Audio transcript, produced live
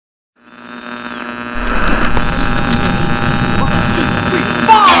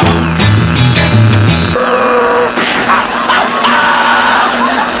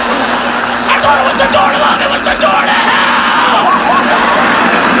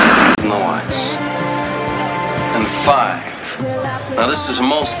5. Now this is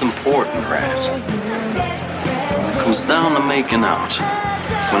most important, Raz. When it comes down to making out,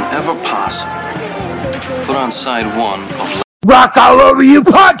 whenever possible, put on side 1 of Rock All Over You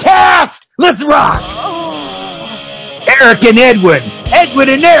podcast! Let's rock! Eric and Edwin. Edwin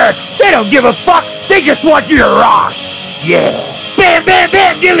and Eric, they don't give a fuck. They just want you to rock. Yeah. Bam, bam,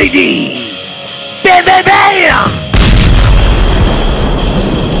 bam, dilly dee. Bam, bam, bam.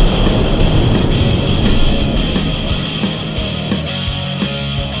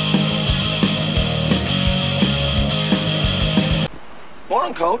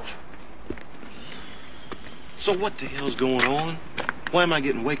 Morning, Coach. So what the hell's going on? Why am I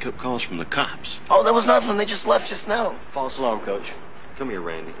getting wake-up calls from the cops? Oh, there was nothing. They just left just now. False alarm, Coach. Come here,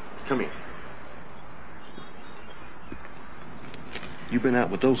 Randy. Come here. You been out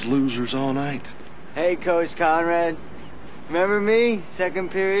with those losers all night? Hey, Coach Conrad. Remember me? Second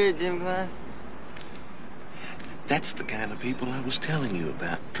period, gym class? That's the kind of people I was telling you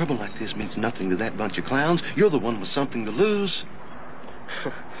about. Trouble like this means nothing to that bunch of clowns. You're the one with something to lose.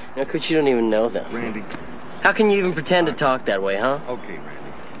 Now, Coach, you don't even know them. Randy. How can you even pretend to talk that way, huh? Okay,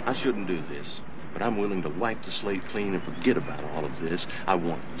 Randy. I shouldn't do this, but I'm willing to wipe the slate clean and forget about all of this. I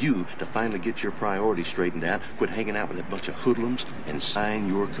want you to finally get your priorities straightened out, quit hanging out with that bunch of hoodlums, and sign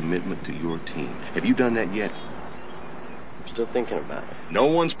your commitment to your team. Have you done that yet? I'm still thinking about it. No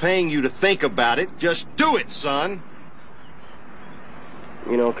one's paying you to think about it. Just do it, son.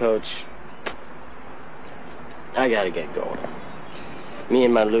 You know, Coach, I gotta get going. Me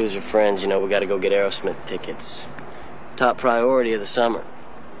and my loser friends, we gotta go get Aerosmith tickets. Top priority of the summer.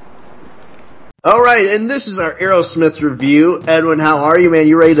 Alright, and this is our Aerosmith review. Edwin, how are you, man?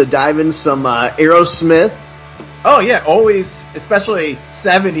 You ready to dive into some Aerosmith? Oh, yeah, always, especially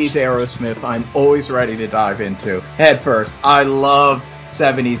 70s Aerosmith, I'm always ready to dive into. Head first. I love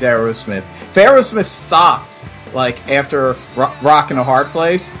 70s Aerosmith. If Aerosmith stopped, after Rockin' a Hard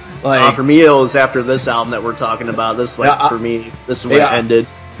Place, for me, it was after this album that we're talking about. For me, this is when it ended.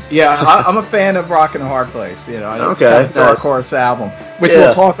 Yeah, I'm a fan of Rockin' a Hard Place. It's okay, a Dark Horse album, which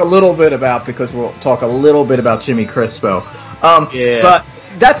we'll talk a little bit about because we'll talk a little bit about Jimmy Crispo. But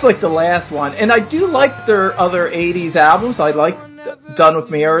that's the last one, and I do like their other 80s albums. I like Done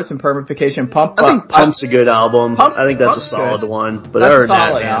With Me Eras and Permit Pump. I think Pump's a good album. I think that's a solid one. But that's a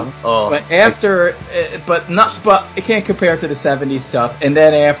solid album. But after, but it can't compare to the 70s stuff. And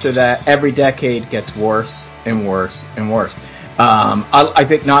then after that, every decade gets worse and worse and worse. I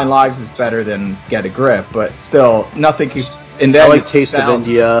think Nine Lives is better than Get a Grip, but still nothing. And then I like Taste of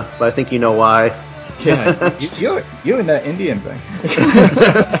India, but I think you know why. Yeah, you and that Indian thing.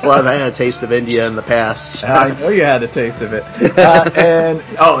 Well, I've had a taste of India in the past. I know you had a taste of it. And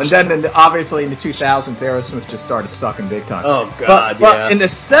then obviously in the 2000s, Aerosmith just started sucking big time. Oh, God, but in the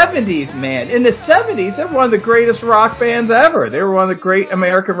 70s, man, they were one of the greatest rock bands ever. They were one of the great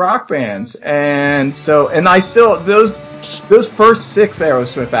American rock bands. And I still, those first 6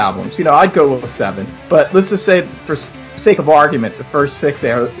 Aerosmith albums, I'd go with 7. But let's just say, for sake of argument, the first 6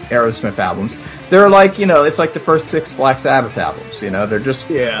 Aerosmith albums, they're it's like the first 6 Black Sabbath albums, they're just,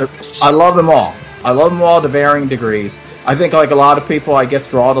 I love them all. I love them all to varying degrees. I think a lot of people, I guess,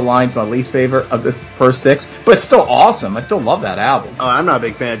 Draw the Line's my least favorite of the first 6, but it's still awesome. I still love that album. Oh, I'm not a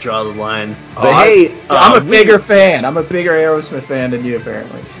big fan of Draw the Line. But I'm a bigger fan. I'm a bigger Aerosmith fan than you,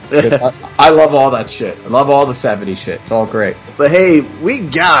 apparently. I love all that shit. I love all the 70s shit. It's all great. But hey, we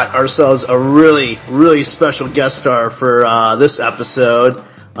got ourselves a really, really special guest star for this episode.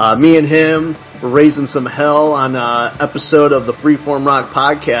 Me and him were raising some hell on an episode of the Freeform Rock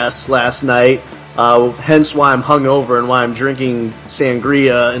podcast last night, hence why I'm hungover and why I'm drinking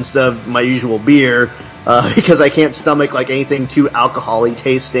sangria instead of my usual beer, because I can't stomach anything too alcohol-y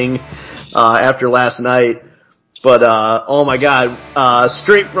tasting after last night. But, oh my God,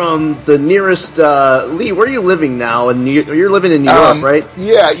 straight from the nearest, Lee, where are you living now? You're living in New York, right?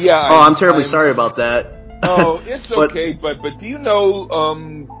 Yeah. Oh, I'm terribly sorry about that. Oh, it's okay, but do you know,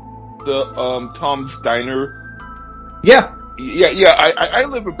 the Tom's Diner? Yeah. Yeah, I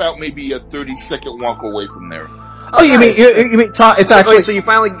live about maybe a 30-second walk away from there. Oh, you mean Tom, it's actually... So you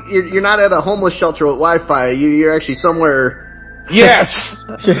finally, you're not at a homeless shelter with Wi-Fi, you're actually somewhere... Yes!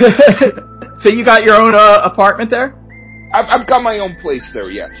 So you got your own apartment there? I've got my own place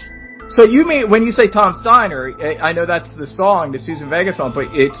there, yes. So you mean, when you say Tom's Diner, I know that's the song, the Susan Vega song, but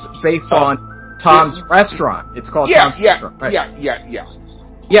it's based on Tom's Restaurant. It's called Tom's Restaurant. Right? Yeah.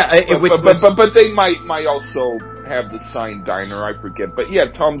 Yeah, but they might also have the sign diner, I forget. But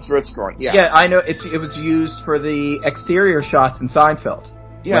yeah, Tom's Restaurant, yeah. Yeah, I know, it was used for the exterior shots in Seinfeld.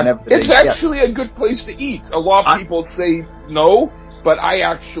 Yeah, it's actually a good place to eat. A lot of people say no, but I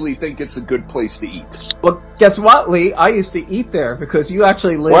actually think it's a good place to eat. Well, guess what, Lee? I used to eat there because you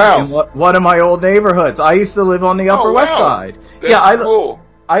actually live Wow. in one of my old neighborhoods. I used to live on the Upper West Side. That's cool.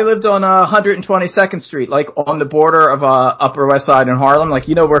 I lived on 122nd Street, like on the border of Upper West Side in Harlem. Like,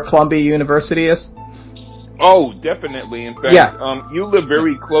 you know where Columbia University is? Oh, definitely. In fact, Yeah. You live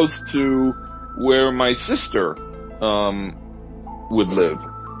very close to where my sister would live.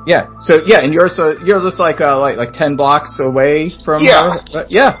 Yeah. So yeah, and you're just like 10 blocks away from Yeah. her.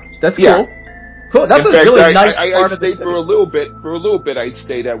 Yeah, that's Yeah. cool. Cool. That's In a fact, really nice I part of the stayed city. for a little bit. For a little bit, I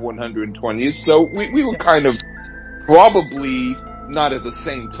stayed at 120th. So we were kind of probably not at the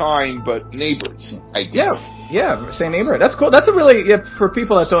same time, but neighbors, I guess. Yeah, same neighborhood. That's cool. That's a really, for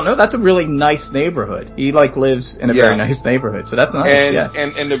people that don't know, that's a really nice neighborhood. He lives in a very nice neighborhood, so that's nice.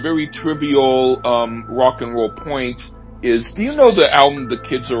 And a very trivial rock and roll point is, do you know the album "The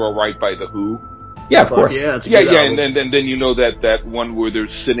Kids Are Alright" by The Who? Yeah, of course. Yeah, it's a good album. and then you know that one where they're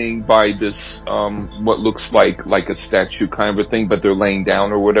sitting by this what looks like a statue kind of a thing, but they're laying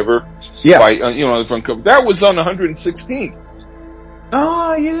down or whatever. Yeah. By the front cover. That was on 116th.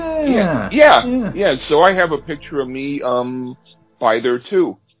 Oh yeah. Yeah. So I have a picture of me by there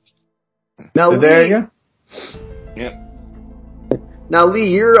too. Now, So there you go. Yeah. Now, Lee,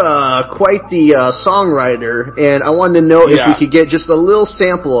 you're quite the songwriter, and I wanted to know if we could get just a little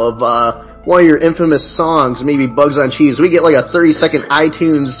sample of one of your infamous songs, maybe Bugs on Cheese. We get like a 30-second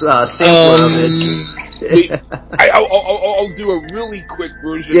iTunes sample of it. I'll do a really quick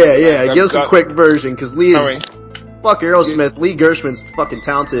version. Yeah, give us a quick version, because Lee is... All right. Fuck Aerosmith. Lee Gershman's fucking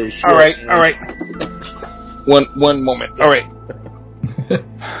talented as shit. All right. One moment. All right.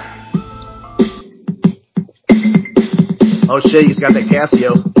 Oh shit, he's got that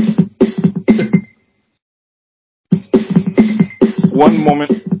Casio. One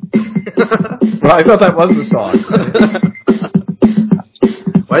moment. Well, I thought that was the song.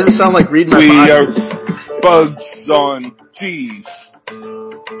 Why does it sound like Read My We Body? are Bugs on Cheese.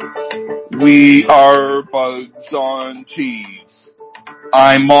 We are Bugs on Cheese.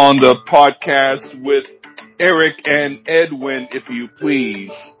 I'm on the podcast with Eric and Edwin, if you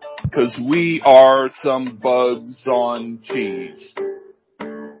please, because we are some Bugs on Cheese.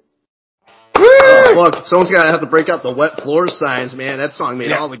 Oh, fuck, someone's gotta have to break out the wet floor signs, man. That song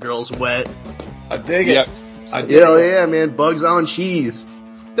made all the girls wet. I dig it. Yep. Hell yeah, man. Bugs on Cheese.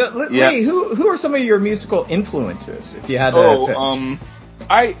 Lee, who are some of your musical influences? If you had to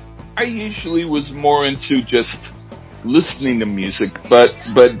pick? I usually was more into just listening to music, but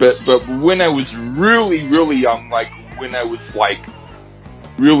when I was really young, like when I was like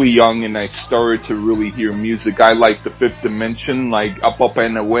really young and I started to really hear music, I liked the Fifth Dimension, like Up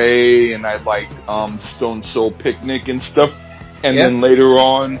and Away, and I liked Stone Soul Picnic and stuff. And then later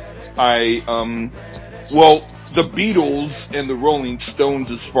on, the Beatles and the Rolling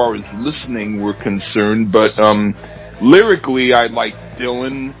Stones as far as listening were concerned, but lyrically I liked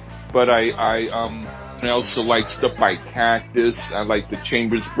Dylan, but I also like stuff by Cactus. I like the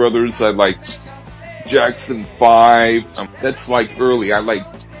Chambers Brothers. I like Jackson 5. That's like early. I like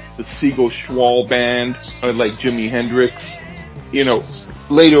the Siegel Schwall Band. I like Jimi Hendrix.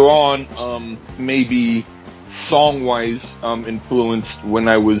 Later on, maybe song-wise, influenced when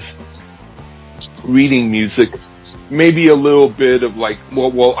I was reading music. Maybe a little bit of like,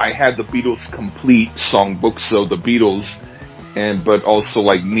 I had the Beatles complete songbook, so the Beatles, but also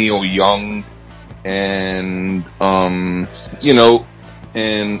like Neil Young, and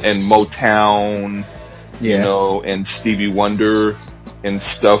and Motown, and Stevie Wonder and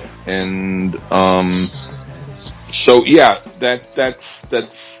stuff, and so yeah, that's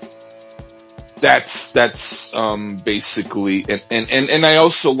basically, and I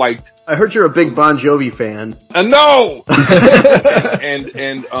also liked. I heard you're a big Bon Jovi fan. No.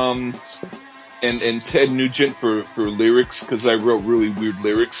 and Ted Nugent for lyrics, because I wrote really weird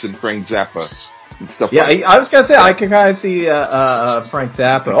lyrics, and Frank Zappa and stuff. Yeah, like I was gonna say I can kind of see Frank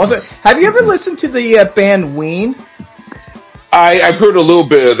Zappa. Also, have you ever listened to the band Ween? I've heard a little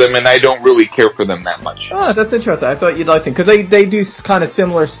bit of them, and I don't really care for them that much. Oh, that's interesting. I thought you'd like them, because they do kind of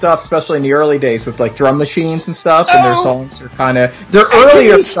similar stuff, especially in the early days with like drum machines and stuff, and their songs are kind of their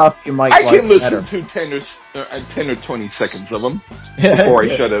earlier stuff you might like can listen better. to 10 or 20 seconds of them before I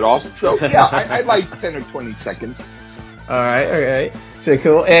shut it off. So yeah, I like 10 or 20 seconds. All right. So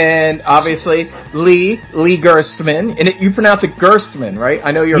cool. And obviously, Lee Gerstmann. And you pronounce it Gerstmann, right?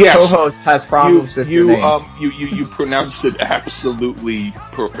 I know your co-host has problems with your name. You pronounced it absolutely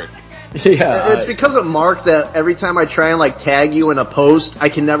perfect. Yeah. It's because of Mark that every time I try and like tag you in a post, I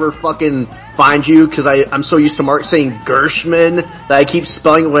can never fucking find you because I'm so used to Mark saying Gershman that I keep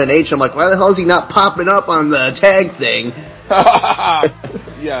spelling it with an H. I'm like, why the hell is he not popping up on the tag thing?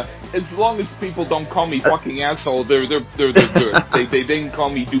 Yeah, as long as people don't call me fucking asshole, they're good. They didn't call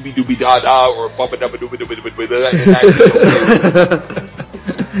me doobie doobie da da or bubba dubba doobie doobie doobie.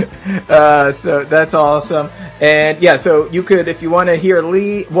 So that's awesome. And yeah, so you could, if you want to hear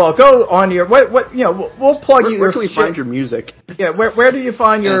Lee, well, go on your what you know. We'll plug you. Where can we find your music? Yeah, where do you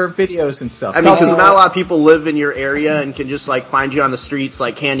find your videos and stuff? I mean, because not a lot of people live in your area and can just like find you on the streets,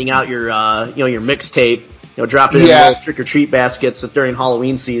 like handing out your your mixtape. Drop it in little trick-or-treat baskets during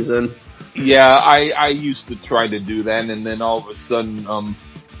Halloween season. Yeah, I used to try to do that, and then all of a sudden,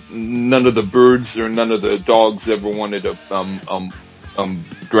 none of the birds or none of the dogs ever wanted to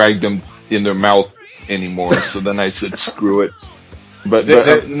drag them in their mouth anymore. So then I said, screw it. But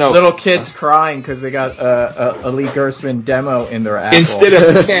no, little kids crying because they got a Lee Gerstmann demo in their apple. Instead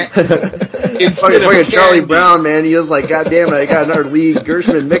of Charlie Brown, man, he was like, God damn it, I got another Lee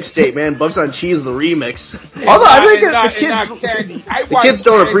Gerstmann mixtape, man. Bugs on Cheese, the remix. Although I think the kids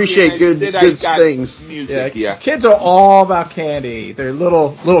don't appreciate good things. Music, yeah. Kids are all about candy. They're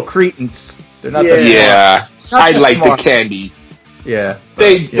little cretins. They're not. Yeah, I like the candy. Yeah,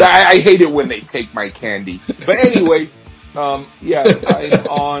 I hate it when they take my candy. But anyway. I'm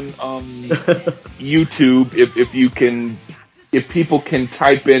on YouTube. If people can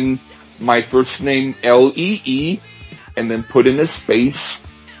type in my first name Lee and then put in a space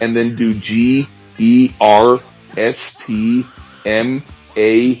and then do GERSTMANN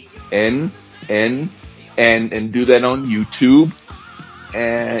and do that on YouTube,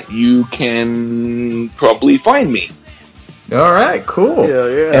 you can probably find me. All right, cool.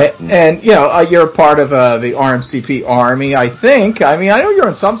 Yeah. And you're a part of the RMCP Army, I think. I mean, I know you're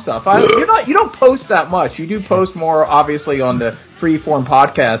on some stuff. You don't post that much. You do post more, obviously, on the Freeform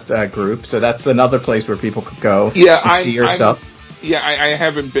podcast group. So that's another place where people could go. See your stuff. Yeah, I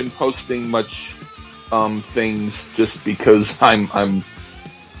haven't been posting much things just because I'm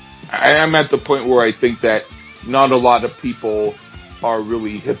at the point where I think that not a lot of people are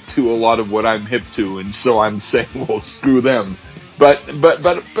really hip to a lot of what I'm hip to, and so I'm saying, well, screw them. But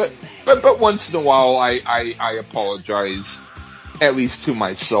once in a while, I apologize, at least to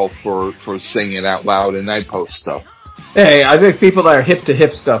myself, for saying it out loud, and I post stuff. Hey, I think people that are hip to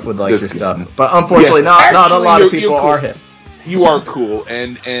hip stuff would like your stuff, but unfortunately, not a lot of people are hip. You are cool,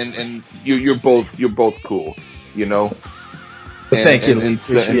 and you're both cool, Thank you, and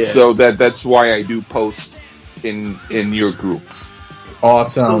so that's why I do post in your groups.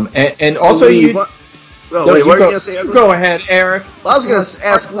 Awesome, and also Lee, what were you going to say? Go ahead, Eric. Well, I was going to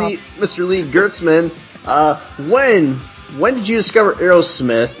ask Mr. Lee Gerstmann, when did you discover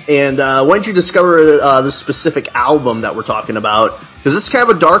Aerosmith, and when did you discover this specific album that we're talking about? Because it's kind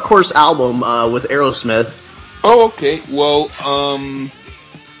of a dark horse album with Aerosmith. Oh, okay. Well,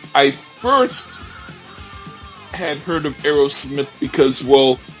 I first had heard of Aerosmith because,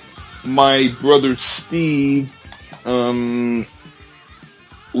 my brother Steve,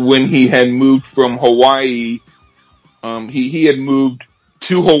 when he had moved from Hawaii, he had moved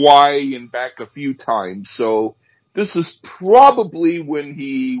to Hawaii and back a few times. So this is probably when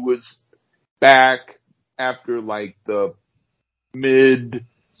he was back after like the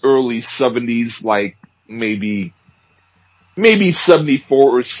early 70s, like maybe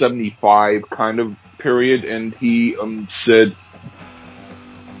 74 or 75 kind of period. And he said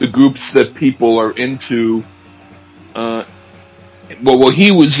the groups that people are into,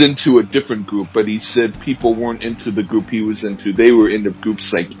 he was into a different group, but he said people weren't into the group he was into. They were into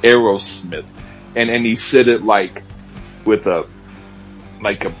groups like Aerosmith. And he said it like with a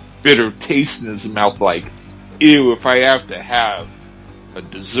bitter taste in his mouth, like, ew, if I have to have a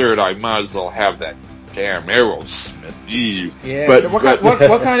dessert, I might as well have that damn Aerosmith. Ew. Yeah, but, so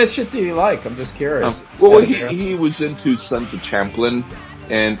what kind of shit do you like? I'm just curious. He was into Sons of Champlin,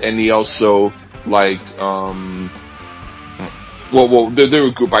 and he also liked, they're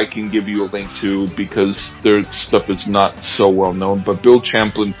a group I can give you a link to because their stuff is not so well known. But Bill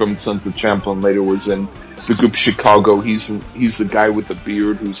Champlin from Sons of Champlin later was in the group Chicago. He's the guy with the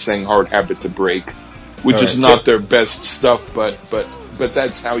beard who sang Hard Habit to Break, which is not their best stuff, but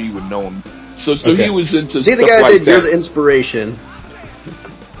that's how you would know him. So he was into stuff the guy like that you're the inspiration.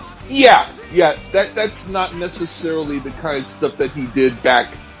 Yeah, that's not necessarily the kind of stuff that he did back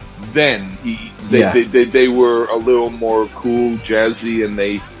then. They were a little more cool, jazzy, and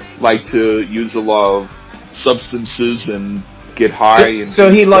they like to use a lot of substances and get high.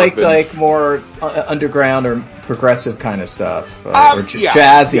 So he liked like more underground or progressive kind of stuff, or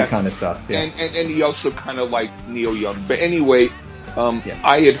jazzy kind of stuff. Yeah. And he also kind of liked Neil Young. But anyway,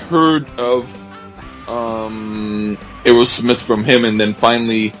 I had heard of Aerosmith from him, and then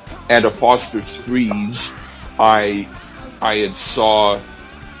finally at a Foster's Freeze, I I had saw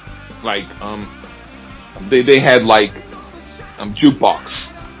like they had like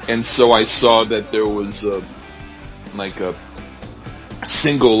jukebox, and so I saw that there was like a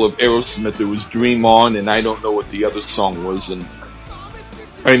single of Aerosmith. There was Dream On, and I don't know what the other song was, and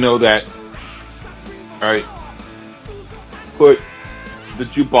I know that I put the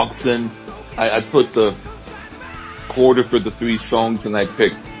jukebox in. I put the quarter for the 3 songs, and I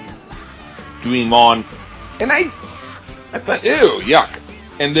picked Dream On, and I thought, ew, yuck.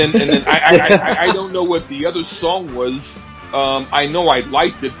 And then I don't know what the other song was. I know I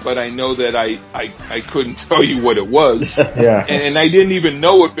liked it, but I know that I couldn't tell you what it was. Yeah. And I didn't even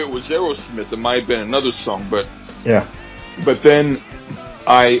know if it was Aerosmith. It might have been another song, but Yeah. But then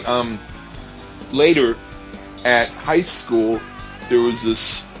I later at high school there was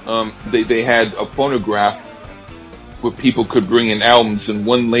this they had a phonograph where people could bring in albums, and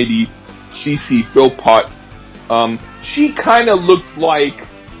one lady, CC Philpott, she kind of looked like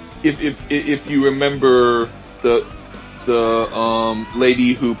if you remember the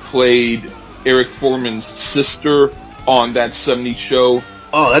lady who played Eric Foreman's sister on that 70s show.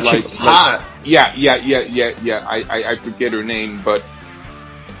 Oh, that chick was hot. Yeah. I forget her name, but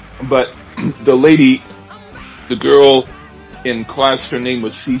the lady, the girl in class, her name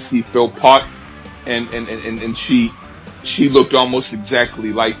was CC Philpott, and she looked almost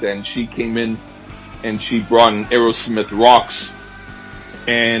exactly like that. And she came in and she brought in Aerosmith Rocks,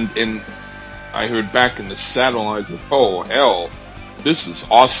 and I heard Back in the Saddle, and I was like, oh hell, this is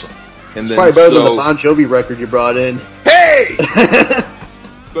awesome. And then probably better than the Bon Jovi record you brought in. Hey!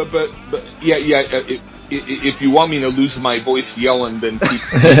 but yeah. If you want me to lose my voice yelling, then keep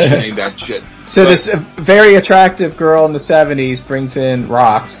mentioning that shit. So this very attractive girl in the 70s brings in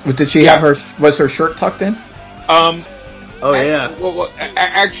Rocks. Did she have was her shirt tucked in? Oh yeah. Well,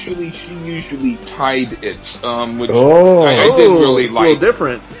 actually, she usually tied it, which I didn't really it's like. A little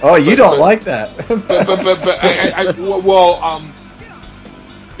different. Oh, you don't like that.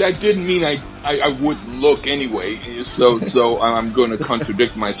 That didn't mean I wouldn't look anyway. So I'm going to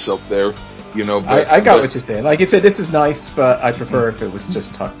contradict myself there, you know. But, I got what you're saying. Like I said, this is nice, but I prefer if it was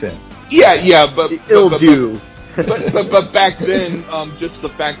just tucked in. Yeah, but it'll do. But back then, just the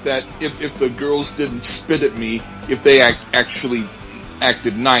fact that if the girls didn't spit at me, if they actually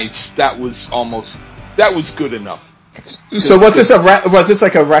acted nice, that was good enough. So was this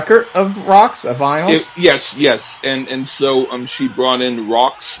like a record of Rocks, a vinyl? Yes, and so she brought in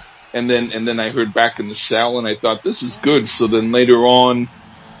Rocks, and then I heard Back in the Saddle, and I thought this is good. So then later on,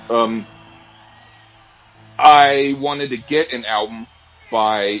 I wanted to get an album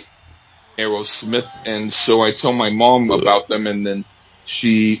by Aerosmith, and so I told my mom about them, and then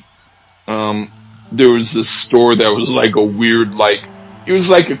she, there was this store that was like a weird, it was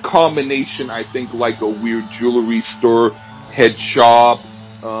like a combination, I think, like a weird jewelry store, head shop,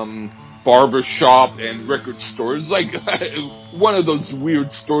 barber shop, and record store. It was like one of those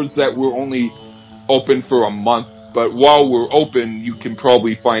weird stores that were only open for a month, but while we're open, you can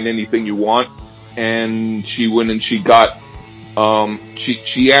probably find anything you want. And she went and she got,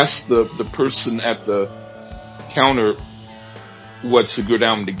 she asked the person at the counter what's a good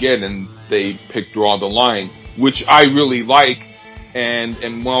album to get, and they picked Draw the Line, which I really like.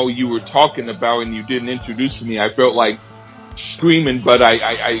 And while you were talking about and you didn't introduce me, I felt like screaming, but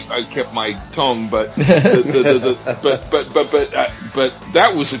I kept my tongue. But but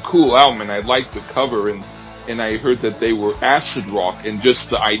that was a cool album, and I liked the cover, and I heard that they were acid rock, and just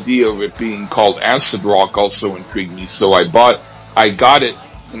the idea of it being called acid rock also intrigued me. So I got it,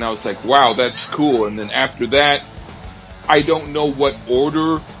 and I was like, wow, that's cool. And then after that, I don't know what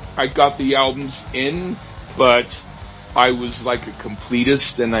order I got the albums in, but I was like a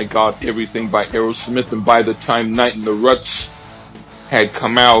completist, and I got everything by Aerosmith, and by the time Night in the Ruts had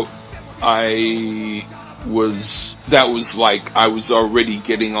come out, I was already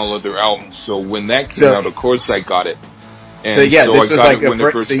getting all of their albums. So when that came out, of course I got it. And so I got it when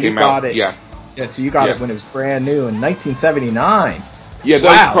it first came out. Yeah, so you got it when it was brand new in 1979. Yeah, that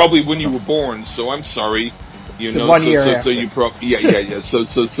was probably when you were born, so I'm sorry. You know, 1 year after. So you yeah.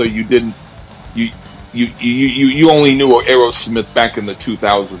 So you didn't, you only knew Aerosmith back in the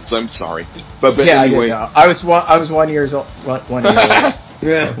 2000s. I'm sorry, but anyway, I was 1 year old. 1 year old.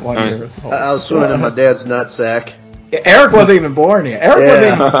 Yeah, 1 year old. I was swimming in my dad's nutsack. Eric wasn't even born yet. Eric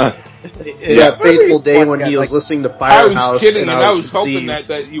wasn't even. That fateful day when he was listening to Firehouse. I was kidding, and I was conceived. hoping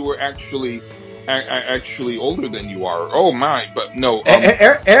that you were actually older than you are. Oh my, but no.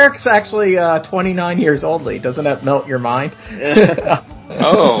 Eric's actually 29 years old. Doesn't that melt your mind?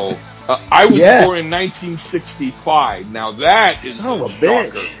 Oh. I was born in 1965. Now that is a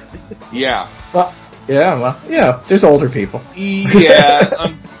shocker. Yeah. Well, Yeah, well, yeah, there's older people.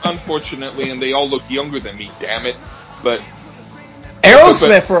 Yeah, unfortunately, and they all look younger than me, damn it. But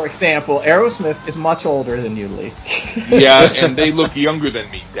Aerosmith, for example, Aerosmith is much older than you, Lee. Yeah, and they look younger than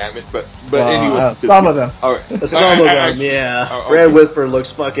me, damn it. But anyway. Some of them. All right. Some of them, yeah. Brad Whitford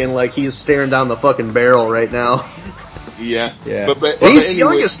looks fucking like he's staring down the fucking barrel right now. Yeah. But he's the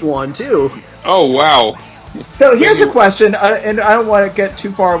youngest one, too. Oh, wow. So here's a question, and I don't want to get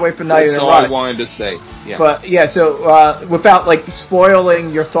too far away from Night in the That's all I wanted to say. Yeah. But yeah, so without like spoiling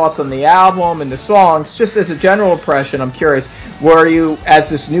your thoughts on the album and the songs, just as a general impression, I'm curious: were you, as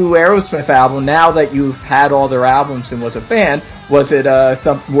this new Aerosmith album, now that you've had all their albums and was a fan, was it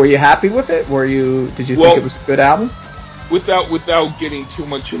were you happy with it? Did you think it was a good album? Without getting too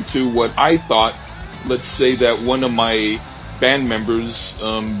much into what I thought, let's say that one of my band members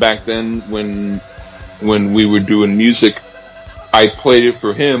back then, when we were doing music, I played it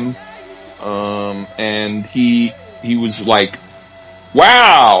for him, and he was like,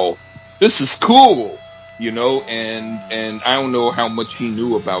 "Wow, this is cool," and I don't know how much he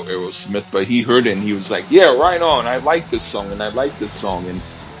knew about Aerosmith, but he heard it and he was like, "Yeah, right on, I like this song, and I like this song," and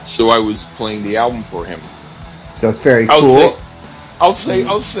so I was playing the album for him. So it's very cool. I'll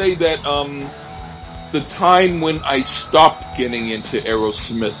say that the time when I stopped getting into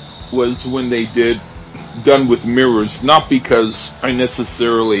Aerosmith was when they did Done with Mirrors, not because I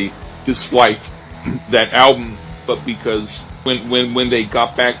necessarily disliked that album, but because when they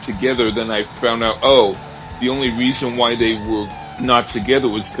got back together, then I found out, the only reason why they were not together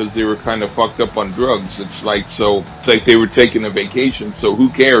was because they were kind of fucked up on drugs. It's like they were taking a vacation, so who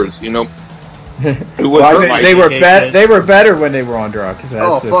cares, It was they were better when they were on drugs.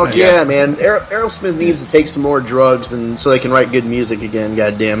 Fuck yeah, man! Aerosmith needs to take some more drugs, and so they can write good music again.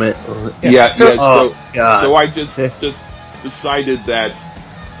 God damn it! So I just decided that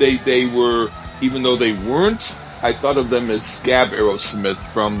they were, even though they weren't, I thought of them as scab Aerosmith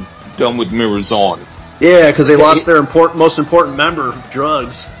from Done with Mirrors on. Yeah, because they lost their most important member,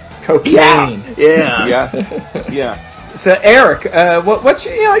 drugs, cocaine. Yeah. So Eric, what's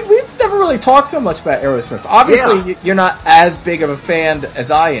we've never really talked so much about Aerosmith. Obviously, you're not as big of a fan as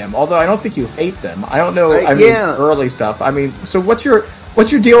I am. Although I don't think you hate them. I don't know. Early stuff. I mean, so what's your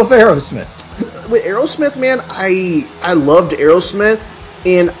deal with Aerosmith? With Aerosmith, man, I loved Aerosmith,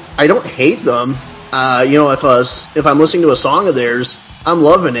 and I don't hate them. If I'm listening to a song of theirs, I'm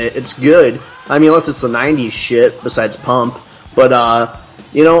loving it. It's good. I mean, unless it's the '90s shit, besides Pump. But I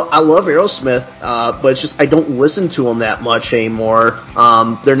love Aerosmith, but it's just I don't listen to them that much anymore.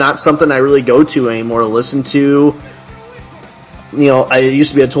 They're not something I really go to anymore to listen to. It used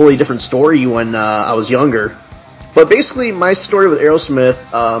to be a totally different story when I was younger. But basically, my story with Aerosmith,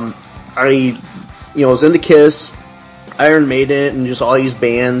 I was into Kiss, Iron Maiden, and just all these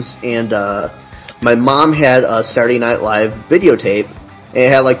bands. And my mom had a Saturday Night Live videotape. And it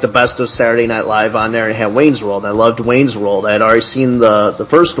had like the best of Saturday Night Live on there, and it had Wayne's World. I loved Wayne's World. I had already seen the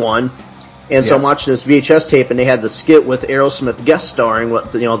first one, and so I'm watching this VHS tape, and they had the skit with Aerosmith guest starring,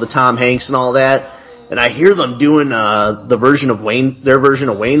 the Tom Hanks and all that. And I hear them doing their version of Wayne's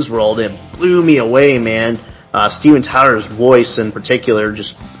World. And it blew me away, man. Steven Tyler's voice in particular,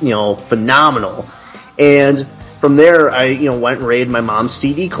 just phenomenal. And from there, I went and raided my mom's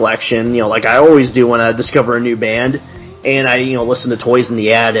CD collection, like I always do when I discover a new band. And I, listen to Toys in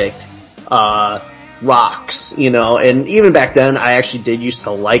the Attic, Rocks, and even back then, I actually did used to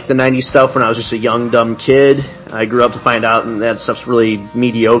like the 90s stuff when I was just a young, dumb kid. I grew up to find out that stuff's really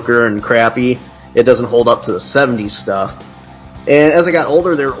mediocre and crappy. It doesn't hold up to the 70s stuff. And as I got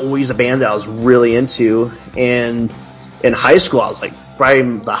older, there were always a band that I was really into. And in high school, I was like,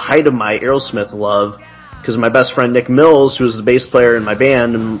 probably the height of my Aerosmith love, because my best friend Nick Mills, who was the bass player in my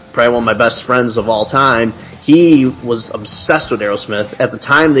band, and probably one of my best friends of all time, he was obsessed with Aerosmith. At the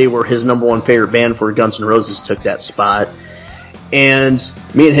time, they were his number one favorite band before Guns N' Roses took that spot. And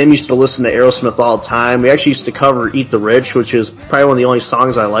me and him used to listen to Aerosmith all the time. We actually used to cover Eat the Rich, which is probably one of the only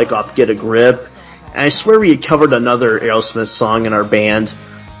songs I like off Get a Grip. And I swear we had covered another Aerosmith song in our band.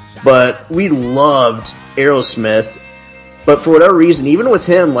 But we loved Aerosmith. But for whatever reason, even with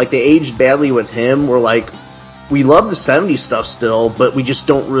him, like they aged badly with him, we're like, we love the 70s stuff still, but we just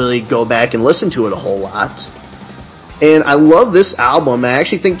don't really go back and listen to it a whole lot. And I love this album. I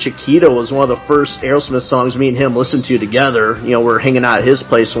actually think Chiquita was one of the first Aerosmith songs me and him listened to together. We're hanging out at his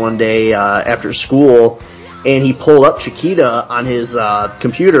place one day after school, and he pulled up Chiquita on his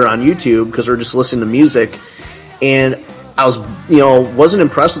computer on YouTube because we were just listening to music. And I was, wasn't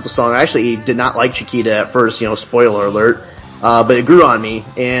impressed with the song. I actually did not like Chiquita at first, spoiler alert. But it grew on me,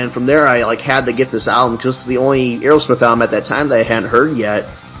 and from there I had to get this album because this is the only Aerosmith album at that time that I hadn't heard yet.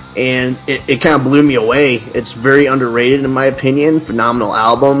 and it kind of blew me away. It's very underrated in my opinion. Phenomenal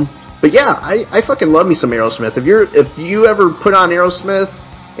album. But yeah, I fucking love me some Aerosmith. If you ever put on Aerosmith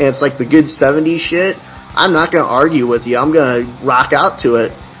and it's like the good 70s shit, I'm not gonna argue with you. I'm gonna rock out to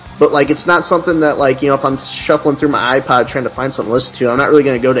it. But like, it's not something that like, you know, if I'm shuffling through my iPod trying to find something to listen to, I'm not really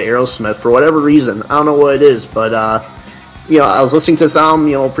gonna go to Aerosmith for whatever reason. I don't know what it is, but you know, I was listening to this album,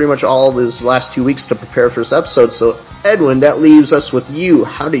 you know, pretty much all these last 2 weeks to prepare for this episode. So Edwin, that leaves us with you.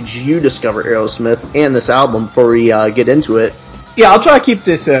 How did you discover Aerosmith and this album before we get into it? Yeah, I'll try to keep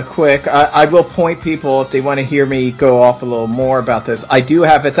this quick. I will point people, if they want to hear me go off a little more about this. I do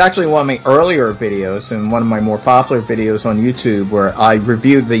have, it's actually one of my earlier videos and one of my more popular videos on YouTube where I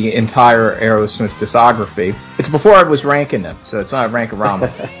reviewed the entire Aerosmith discography. It's before I was ranking them, so it's not a rank-a-rama.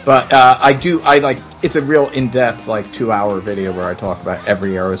 But it's a real in-depth, like, 2-hour video where I talk about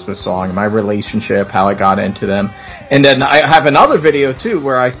every Aerosmith song, my relationship, how I got into them. And then I have another video, too,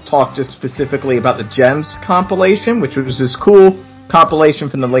 where I talk just specifically about the Gems compilation, which was this cool compilation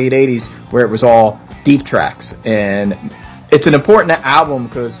from the late 80s where it was all deep tracks. And it's an important album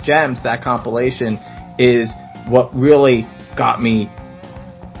because Gems, that compilation, is what really got me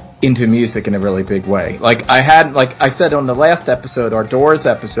into music in a really big way. Like I said on the last episode, our Doors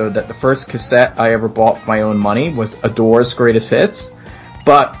episode, that the first cassette I ever bought with my own money was a Doors Greatest Hits.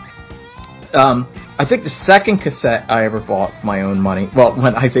 But I think the second cassette I ever bought with my own money, well,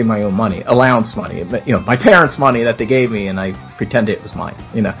 when I say my own money, allowance money, you know, my parents' money that they gave me and I pretended it was mine,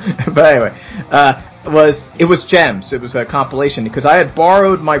 you know. But anyway, it was Gems. It was a compilation because I had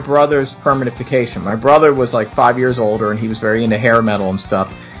borrowed my brother's Permitification. My brother was like 5 years older and he was very into hair metal and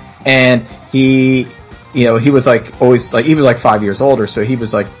stuff. And he was like always like, he was like 5 years older, so he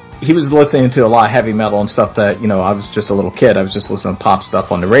was listening to a lot of heavy metal and stuff that, you know, I was just a little kid. I was just listening to pop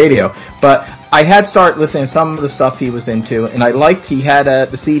stuff on the radio. But I had started listening to some of the stuff he was into, and I liked, he had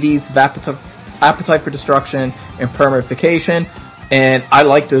the CDs of Appetite for Destruction and Permitification, and I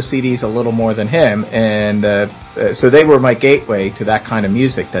liked those CDs a little more than him, and so they were my gateway to that kind of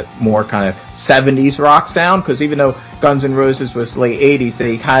music, that more kind of 70s rock sound, because even though Guns N' Roses was late 80s,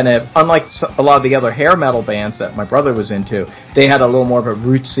 they kind of, unlike a lot of the other hair metal bands that my brother was into, they had a little more of a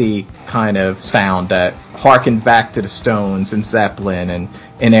rootsy kind of sound that harkened back to the Stones and Zeppelin and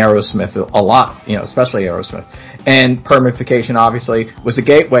Aerosmith a lot, you know, especially Aerosmith. And Permitification obviously was a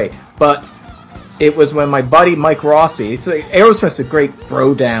gateway, but it was when my buddy Mike Rossi, Aerosmith's a great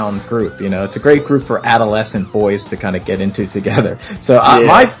bro-down group, you know, it's a great group for adolescent boys to kind of get into together. So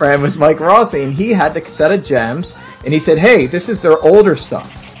my friend was Mike Rossi, and he had the cassette of Gems, and he said, hey, this is their older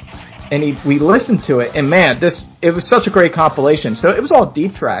stuff. And we listened to it, and man, it was such a great compilation. So it was all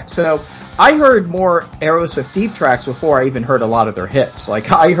deep tracks. So I heard more Aerosmith deep tracks before I even heard a lot of their hits.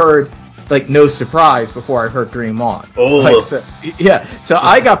 Like, I heard like No Surprise before I heard Dream On. Oh, like, so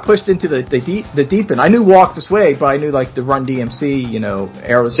I got pushed into the deep end. I knew Walk This Way, but I knew like the Run DMC, you know,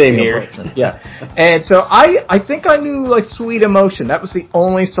 Aerosmith. Same here. Yeah, and so I think I knew like Sweet Emotion. That was the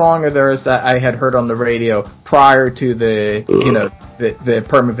only song of theirs that I had heard on the radio prior to the you know the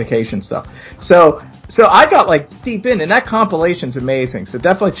Permitification stuff. So I got like deep in, and that compilation's amazing. So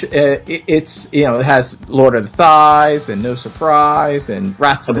definitely, it's, you know, it has Lord of the Thighs and No Surprise and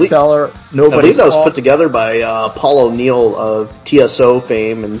Rats in the Cellar. I believe that was put together by Paul O'Neill of TSO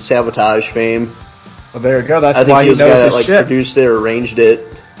fame and Sabotage fame. Well, there you go. That's I think why he was the guy that like shit. produced it or arranged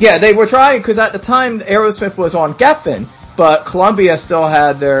it. Yeah, they were trying, because at the time Aerosmith was on Geffen, but Columbia still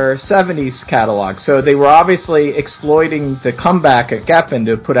had their 70s catalog, so they were obviously exploiting the comeback at Geffen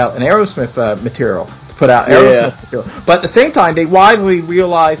to put out an Aerosmith material. Material. But at the same time, they wisely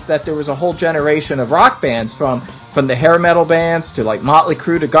realized that there was a whole generation of rock bands from the hair metal bands to like Motley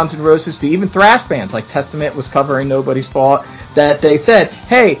Crue to Guns N' Roses to even thrash bands like Testament was covering Nobody's Fault, that they said,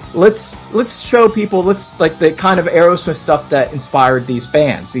 hey, let's show people, like the kind of Aerosmith stuff that inspired these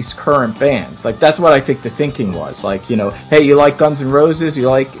bands, these current bands. Like, that's what I think the thinking was. Like, you know, hey, you like Guns N' Roses,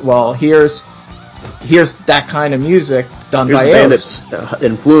 well, here's that kind of music done by Aerosmith. That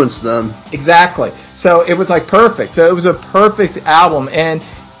influenced them. Exactly. So it was like perfect. So it was a perfect album, and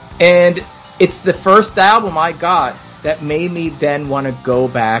it's the first album I got that made me then want to go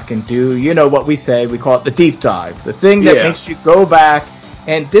back and do, you know what we call it the deep dive, the thing that makes you go back.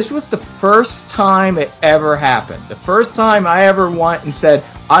 And this was the first time it ever happened. The first time I ever went and said,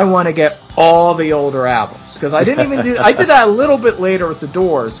 I want to get all the older albums. Because I didn't even I did that a little bit later with the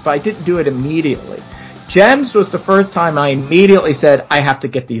Doors, but I didn't do it immediately. Gems was the first time I immediately said, I have to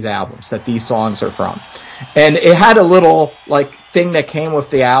get these albums that these songs are from. And it had a little, like, thing that came with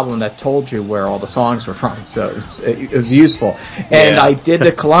the album that told you where all the songs were from, so it was useful. And I did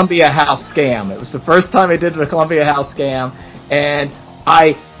the Columbia House scam. It was the first time I did the Columbia House scam, and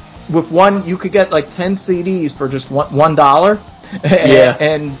I with one, you could get like 10 CDs for just $1. Yeah.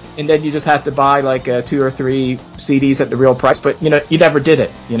 And then you just have to buy like 2 or 3 CDs at the real price. But, you never did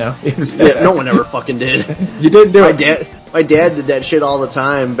it, It was, no one ever fucking did. You didn't do it. My dad did that shit all the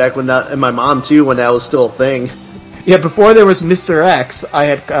time back when that, and my mom too, when that was still a thing. Yeah, before there was Mr. X, I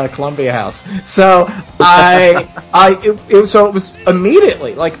had Columbia House. So it was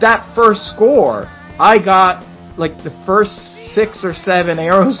immediately like that first score. I got like the first 6 or 7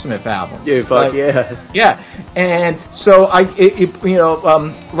 Aerosmith albums. Dude, fuck yeah. Yeah, and so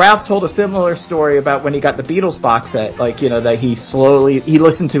Ralph told a similar story about when he got the Beatles box set. Like that he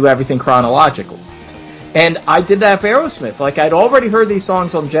listened to everything chronologically. And I did that for Aerosmith. Like, I'd already heard these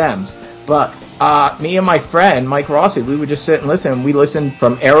songs on Gems, but me and my friend, Mike Rossi, we would just sit and listen. We listened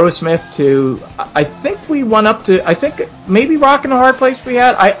from Aerosmith to, I think we went up to, maybe Rockin' a Hard Place we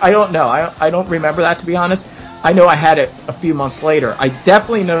had. I don't know. I don't remember that, to be honest. I know I had it a few months later. I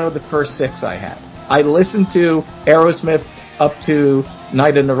definitely know the first 6 I had. I listened to Aerosmith up to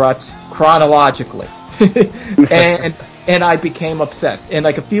Night in the Ruts chronologically. And I became obsessed. And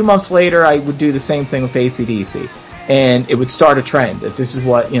like a few months later, I would do the same thing with AC/DC. And it would start a trend. That this is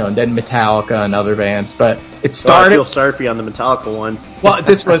what, and then Metallica and other bands. But it started... I feel sorry for you on the Metallica one. Well,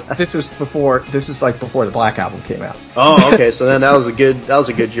 this was before the Black Album came out. Oh, okay. So then that was a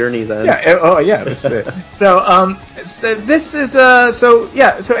good journey then. Yeah. Yeah. So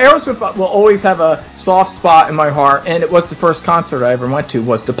Aerosmith will always have a soft spot in my heart. And it was the first concert I ever went to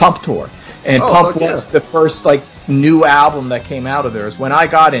was the Pump Tour. And Pump was the first, new album that came out of theirs when I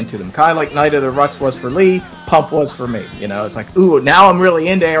got into them. Kind of like Night of the Ruts was for Lee, Pump was for me. It's like, ooh, now I'm really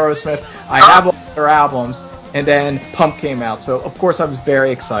into Aerosmith. I have all their albums. And then Pump came out. So, of course, I was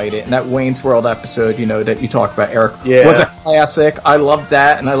very excited. And that Wayne's World episode, that you talked about, Eric, was a classic. I loved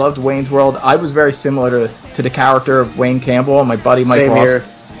that, and I loved Wayne's World. I was very similar to the character of Wayne Campbell and my buddy Mike Ross. Here.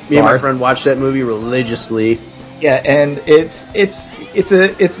 Me and my friend watched that movie religiously. Yeah, and it's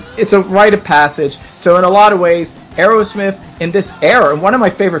a rite of passage. So in a lot of ways, Aerosmith in this era, and one of my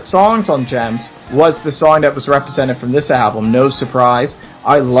favorite songs on Gems was the song that was represented from this album, No Surprise.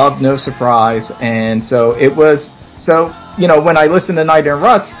 I loved No Surprise, and so it was, when I listened to Night in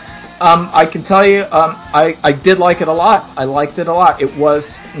Ruts, I can tell you, I did like it a lot. I liked it a lot. It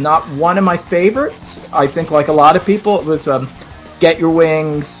was not one of my favorites. I think like a lot of people, it was Get Your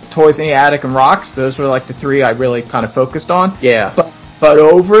Wings, Toys in the Attic, and Rocks. Those were like the 3 I really kind of focused on. Yeah. But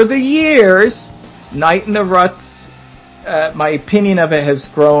over the years, Night in the Ruts, my opinion of it has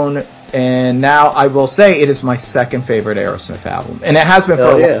grown, and now I will say it is my second favorite Aerosmith album. And it has been for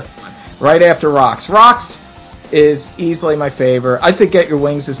a long time. Right after Rocks. Rocks is easily my favorite. I'd say Get Your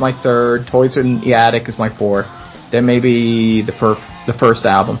Wings is my 3rd. Toys in the Attic is my 4th. Then maybe the first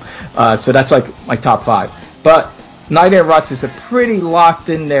album. So that's like my top 5. But Night in Ruts is a pretty locked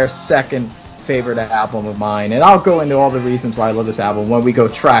in there second favorite album of mine. And I'll go into all the reasons why I love this album when we go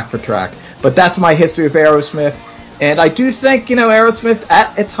track for track. But that's my history of Aerosmith. And I do think, Aerosmith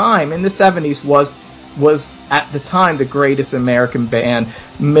at a time in the 70s was at the time the greatest American band,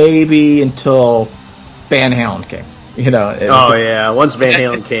 maybe until Van Halen came. Once Van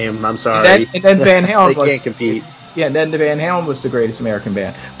Halen came, I'm sorry. And then Van Halen they can't compete. Yeah, and then the Van Halen was the greatest American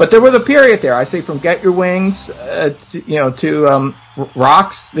band. But there was a period there. I say from Get Your Wings, to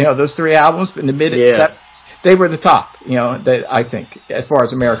Rocks. Those 3 albums in the mid 70s, they were the top. I think as far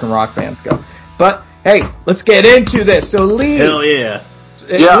as American rock bands go. But hey, let's get into this. So Lee, hell yeah.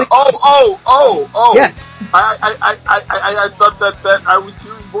 Yeah. Lee, Yeah. I thought that I was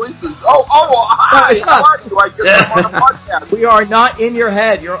hearing voices. Hi. How are you? I guess I'm on a podcast. We are not in your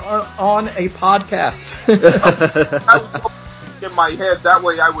head. You're on a podcast. I was in my head. That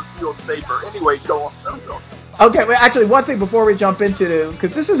way I would feel safer. Anyway, go on. Okay, well, actually, one thing before we jump into,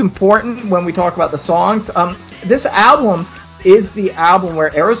 because this is important when we talk about the songs, this album is the album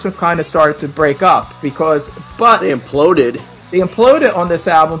where Aerosmith kind of started to break up, but they imploded. They imploded on this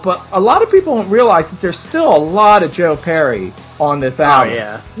album, but a lot of people don't realize that there's still a lot of Joe Perry on this album. Oh,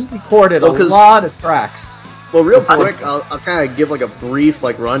 yeah. He recorded a lot of tracks. Well, real quick, I'll kind of give like a brief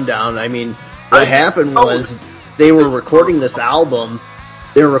rundown. I mean, what happened was they were recording this album.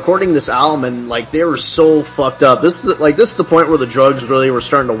 And like they were so fucked up. This is the point where the drugs really were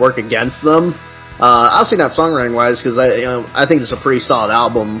starting to work against them. Obviously not songwriting wise, because I think it's a pretty solid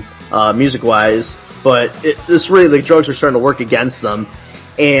album music wise. But the drugs are starting to work against them,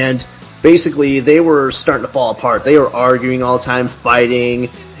 and basically they were starting to fall apart. They were arguing all the time, fighting,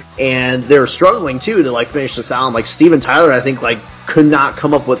 and they were struggling too to finish this album. Like Steven Tyler, I think could not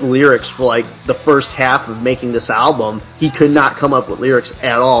come up with lyrics for the first half of making this album. He could not come up with lyrics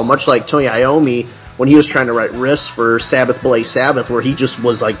at all. Much like Tony Iommi when he was trying to write riffs for Sabbath Bloody Sabbath, where he just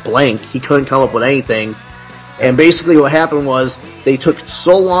was like blank. He couldn't come up with anything. And basically what happened was they took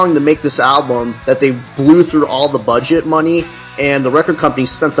so long to make this album that they blew through all the budget money, and the record company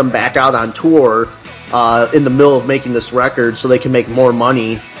sent them back out on tour in the middle of making this record so they can make more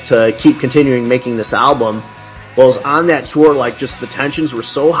money to keep continuing making this album. Well, it was on that tour, like, just the tensions were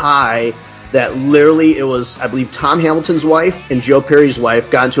so high that literally it was, I believe, Tom Hamilton's wife and Joe Perry's wife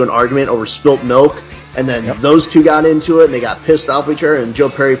got into an argument over spilt milk, and then those two got into it, and they got pissed off at each other, and Joe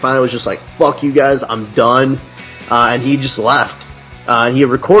Perry finally was just like, fuck you guys, I'm done, and he just left. He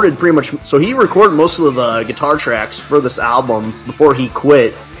recorded pretty much, so he recorded most of the guitar tracks for this album before he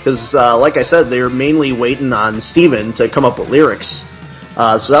quit, because, like I said, they were mainly waiting on Steven to come up with lyrics.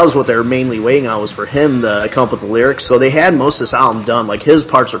 So that was what they were mainly waiting on, was for him to come up with the lyrics. So they had most of this album done. Like, his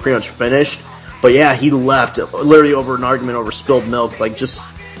parts were pretty much finished. But yeah, he left literally over an argument over spilled milk. Like, just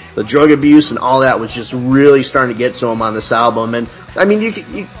the drug abuse and all that was just really starting to get to him on this album. And, I mean,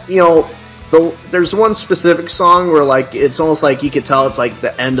 there's one specific song where, like, it's almost like you could tell it's like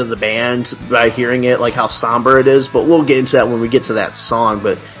the end of the band by hearing it, like how somber it is. But we'll get into that when we get to that song.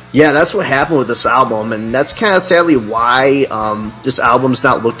 But yeah, that's what happened with this album, and that's kind of sadly why this album's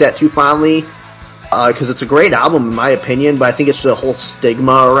not looked at too fondly, because it's a great album in my opinion, but I think it's the whole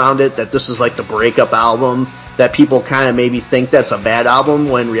stigma around it that this is like the breakup album, that people kind of maybe think that's a bad album,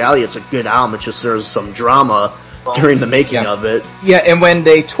 when in reality it's a good album. It's just there's some drama during the making of it. Yeah, and when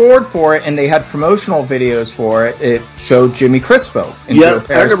they toured for it and they had promotional videos for it, it showed Jimmy Crispo in Joe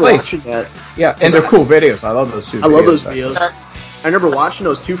Perry's I remember place. watching that. Yeah, and they're cool videos. I love those two videos. I love those videos. I remember watching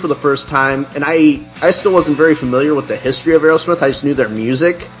those two for the first time, and I still wasn't very familiar with the history of Aerosmith. I just knew their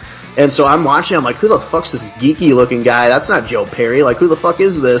music. And so I'm watching, I'm like, who the fuck's this geeky-looking guy? That's not Joe Perry. Like, who the fuck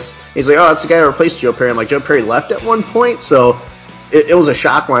is this? He's like, oh, that's the guy who replaced Joe Perry. I'm like, Joe Perry left at one point? So it was a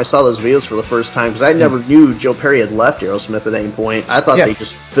shock when I saw those videos for the first time, because I never knew Joe Perry had left Aerosmith at any point. I thought they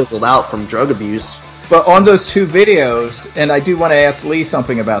just fizzled out from drug abuse. But on those two videos, and I do want to ask Lee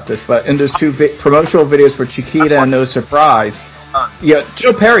something about this, but in those two promotional videos for Chiquita and No Surprise, yeah,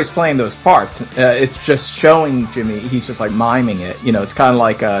 Joe Perry's playing those parts. It's just showing Jimmy. He's just like miming it. You know, it's kind of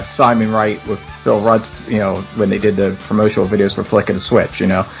like Simon Wright with Phil Rudd's. You know, when they did the promotional videos for Flick of the Switch. You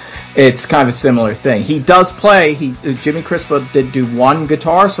know, it's kind of a similar thing. He does play. Jimmy Crispo did do one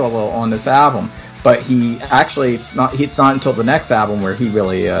guitar solo on this album, but he actually it's not until the next album where he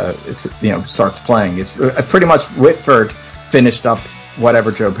really starts playing. It's pretty much Whitford finished up whatever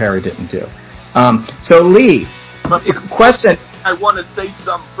Joe Perry didn't do. So Lee, question. I want to say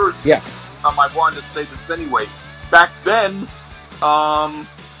something first. Yeah. I wanted to say this anyway. Back then,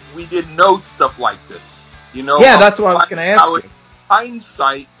 we didn't know stuff like this. You know. Yeah, that's what I was going to ask you.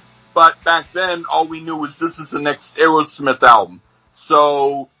 Hindsight, but back then, all we knew was this is the next Aerosmith album.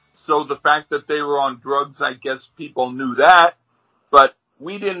 So the fact that they were on drugs, I guess people knew that, but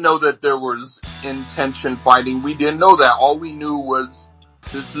we didn't know that there was intention fighting. We didn't know that. All we knew was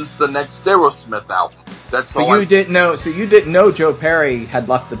this is the next Aerosmith album. That's all. You didn't know. So you didn't know Joe Perry had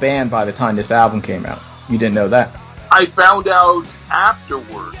left the band by the time this album came out. You didn't know that. I found out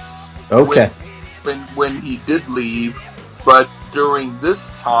afterwards. Okay. When he did leave, but during this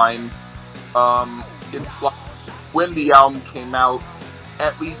time, it's like when the album came out,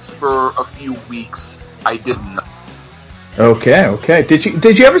 at least for a few weeks, I didn't know. Okay. Did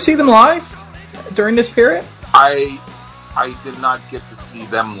you ever see them live during this period? I did not get to see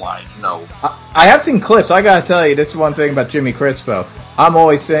them live, no. I have seen clips. I gotta tell you, this is one thing about Jimmy Crispo. I'm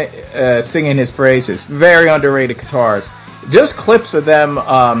always singing his praises. Very underrated guitars. Just clips of them,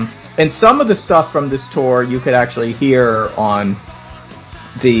 and some of the stuff from this tour you could actually hear on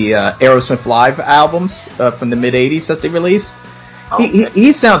the Aerosmith Live albums from the mid-'80s that they released. Okay.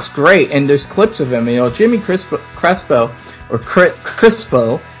 He sounds great, and there's clips of him. You know, Jimmy Crispo,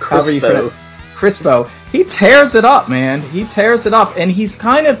 however you pronounce it. Crispo, he tears it up, man. He tears it up, and he's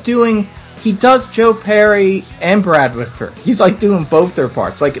kind of he does Joe Perry and Brad Whitford. He's like doing both their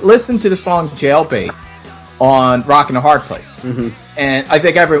parts. Like, listen to the song Jailbait on Rockin' the Hard Place. Mm-hmm. And I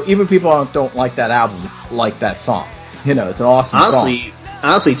think even people who don't like that album like that song. You know, it's an awesome song.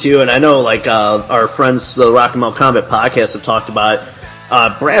 Honestly, too, and I know, like, our friends, the Rock and Metal Combat podcast, have talked about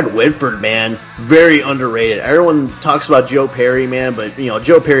it. Brad Whitford, man, very underrated. Everyone talks about Joe Perry, man, but, you know,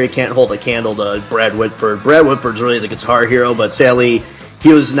 Joe Perry can't hold a candle to Brad Whitford. Brad Whitford's really the guitar hero, but sadly,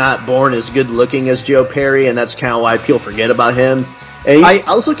 he was not born as good looking as Joe Perry, and that's kind of why people forget about him. And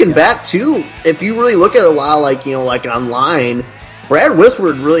I was looking back, too, if you really look at it a lot, like, you know, like online, Brad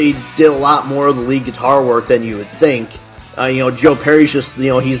Whitford really did a lot more of the lead guitar work than you would think. Joe Perry's just,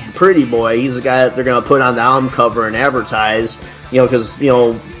 he's the pretty boy. He's the guy that they're going to put on the album cover and advertise, because,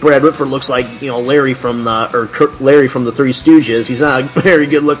 Brad Whitford looks like, Larry from the Three Stooges. He's not a very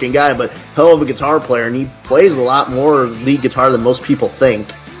good looking guy, but hell of a guitar player, and he plays a lot more lead guitar than most people think.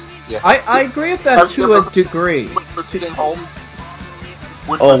 Yeah. I agree with that to a degree. Whitford St. Holmes?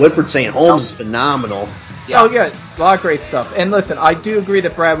 Whitford St. Holmes is phenomenal. Yeah. Oh, yeah, a lot of great stuff. And listen, I do agree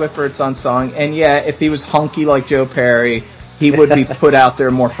that Brad Whitford's unsung, and yeah, if he was hunky like Joe Perry, he would be put out there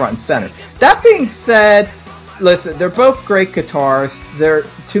more front and center. That being said, listen, they're both great guitarists. They're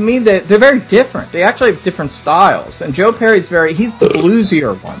very different. They actually have different styles. And Joe Perry's he's the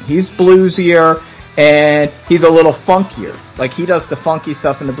bluesier one. He's bluesier, and he's a little funkier. Like, he does the funky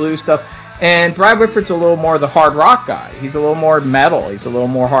stuff and the blues stuff. And Brad Whitford's a little more the hard rock guy. He's a little more metal. He's a little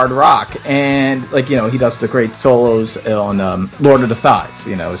more hard rock. And, he does the great solos on Lord of the Thighs.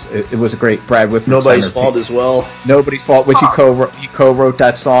 It was a great Brad Whitford. Nobody's Fault as well. Nobody's Fault, which he co-wrote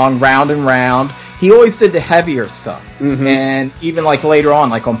that song, Round and Round. He always did the heavier stuff. Mm-hmm. And even, later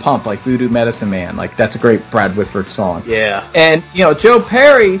on, on Pump, Voodoo Medicine Man, that's a great Brad Whitford song. Yeah. And, Joe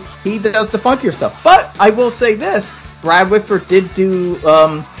Perry, he does the funkier stuff. But I will say this, Brad Whitford did do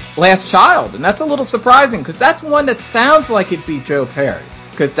Last Child, and that's a little surprising, because that's one that sounds like it'd be Joe Perry,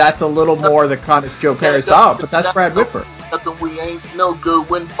 because that's a little more the kind of Joe Perry style, but that's Brad Whitford. We ain't no good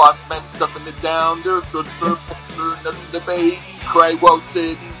when boss man stuffing it down. There's good for nothing to babies cry while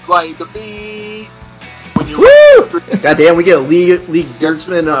cities like the beat. Woo! Goddamn, we get a Lee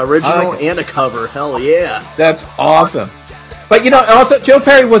Gertzman original and a cover. Hell yeah. That's awesome. But, also, Joe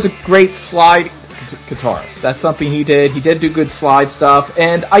Perry was a great slide guitarist. That's something he did. He did do good slide stuff,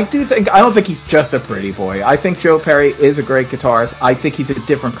 and I don't think he's just a pretty boy. I think Joe Perry is a great guitarist. I think he's a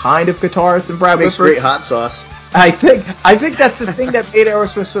different kind of guitarist than Brad Whitford. Great hot sauce. I think that's the thing that made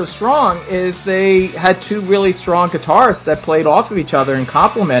Aerosmith so strong, is they had two really strong guitarists that played off of each other and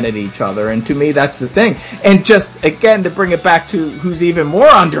complemented each other, and to me that's the thing. And just, again, to bring it back to who's even more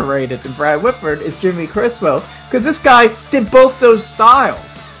underrated than Brad Whitford is Jimmy Criswell, because this guy did both those styles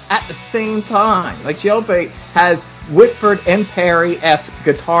at the same time. Jailbait has Whitford and Perry-esque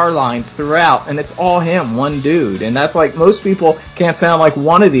guitar lines throughout, and it's all him, one dude. And that's most people can't sound like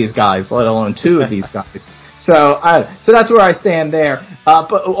one of these guys, let alone two of these guys. So that's where I stand there.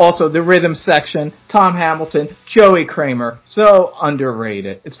 But also the rhythm section, Tom Hamilton, Joey Kramer, so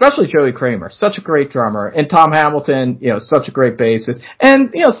underrated. Especially Joey Kramer, such a great drummer. And Tom Hamilton, such a great bassist.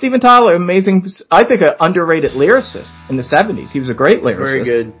 And, Steven Tyler, amazing, I think an underrated lyricist in the 70s. He was a great lyricist. Very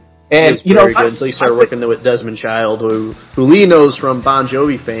good. And, very good until you started working with Desmond Child, who Lee knows from Bon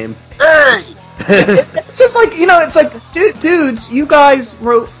Jovi fame. Hey! It's just dudes, you guys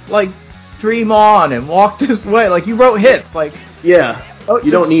wrote, Dream On and Walk This Way. You wrote hits. Yeah.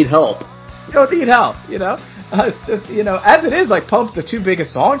 You don't need help. You don't need help, It's just, as it is, Pump's the two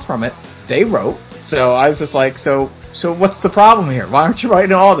biggest songs from it, they wrote. So I was just so what's the problem here? Why aren't you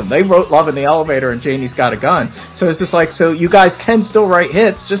writing all of them? They wrote Love in the Elevator and Janie's Got a Gun. So it's just so you guys can still write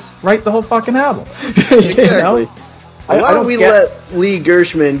hits, just write the whole fucking album. Exactly. Why don't we let Lee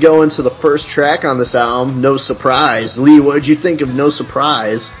Gershman go into the first track on this album, No Surprise? Lee, what did you think of No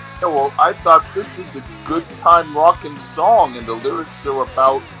Surprise? Yeah, well, I thought this is a good time rockin' song, and the lyrics are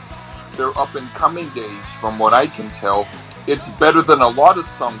about their up-and-coming days, from what I can tell. It's better than a lot of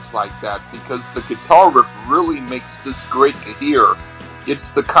songs like that, because the guitar riff really makes this great to hear.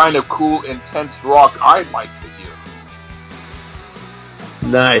 It's the kind of cool, intense rock I like to hear.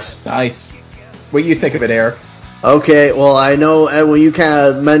 Nice. What do you think of it, Eric? Okay, well, I know when you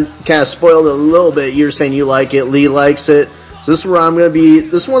kind of spoiled it a little bit, you're saying you like it, Lee likes it. So this is where I'm going to be,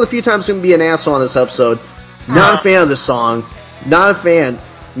 this is one of the few times I'm going to be an asshole on this episode. Not a fan of this song. Not a fan.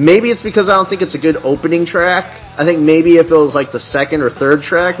 Maybe it's because I don't think it's a good opening track. I think maybe if it was the second or third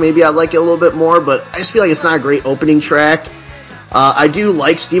track, maybe I'd like it a little bit more, but I just feel like it's not a great opening track. I do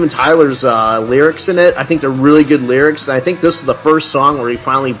like Steven Tyler's lyrics in it. I think they're really good lyrics, and I think this is the first song where he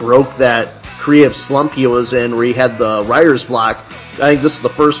finally broke that creative slump he was in, where he had the writer's block. I think this is the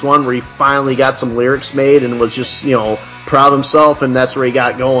first one where he finally got some lyrics made and was just, proud of himself, and that's where he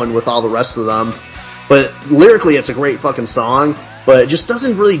got going with all the rest of them. But lyrically, it's a great fucking song, but it just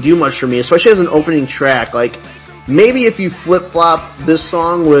doesn't really do much for me, especially as an opening track. Maybe if you flip-flop this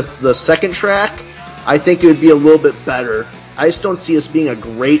song with the second track, I think it would be a little bit better. I just don't see this being a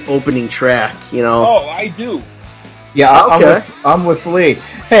great opening track, Oh, I do. Yeah, okay. I'm with Lee.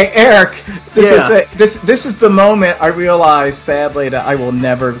 Hey, Eric, this is the moment I realize, sadly, that I will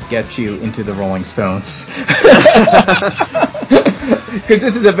never get you into the Rolling Stones. Because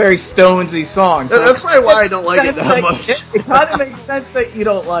this is a very Stonesy song. So that's probably why I don't like it that much. It kind of makes sense that you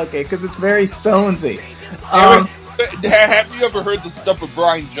don't like it, because it's very Stonesy. Have you ever heard the stuff of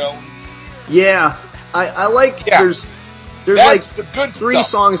Brian Jones? Yeah, I like. Yeah. There's That's like the good 3 stuff.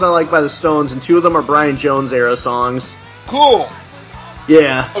 songs I like by the Stones, and 2 of them are Brian Jones era songs. Cool.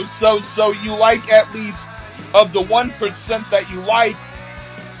 Yeah. So you like at least of the 1% that you like,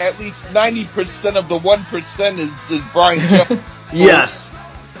 at least 90% of the 1% is Brian Jones. Yes.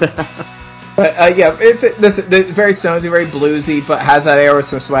 But yeah, it's very Stonesy, very bluesy, but has that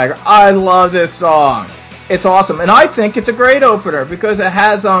Aerosmith swagger. I love this song. It's awesome, and I think it's a great opener because it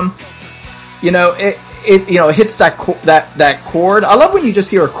has it hits that chord. I love when you just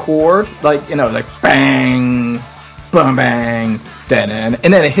hear a chord like bang, boom, bang, and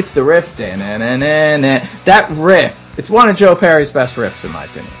then it hits the riff. That riff, it's one of Joe Perry's best riffs in my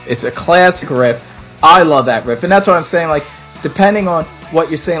opinion. It's a classic riff. I love that riff, and that's what I'm saying. Like, depending on what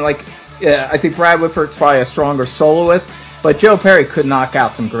you're saying, like, I think Brad Whitford's probably a stronger soloist, but Joe Perry could knock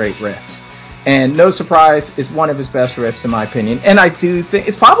out some great riffs. And No Surprise is one of his best riffs, in my opinion. And I do think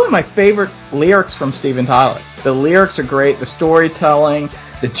it's probably my favorite lyrics from Steven Tyler. The lyrics are great, the storytelling,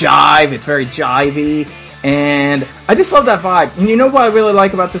 the jive, it's very jivey. And I just love that vibe. And you know what I really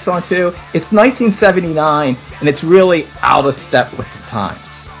like about this song, too? It's 1979, and it's really out of step with the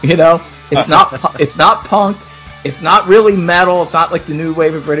times. You know? It's not punk. It's not really metal. It's not like the new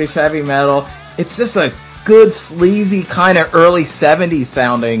wave of British heavy metal. It's just a good, sleazy, kind of early 70s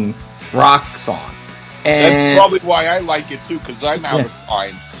sounding rock song. And that's probably why I like it too, because I'm out of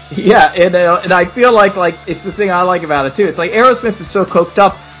time. Yeah, and I feel like it's the thing I like about it too. It's like Aerosmith is so coked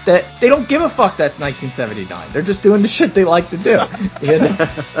up that they don't give a fuck that's 1979. They're just doing the shit they like to do. You know?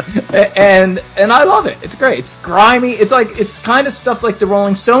 and I love it. It's great. It's grimy. It's kind of stuff like the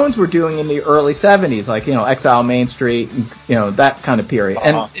Rolling Stones were doing in the early 70s, like, Exile Main Street, and, that kind of period.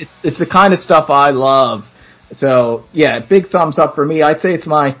 And it's the kind of stuff I love. So, yeah, big thumbs up for me. I'd say it's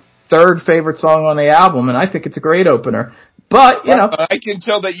my 3rd favorite song on the album, and I think it's a great opener. But, I can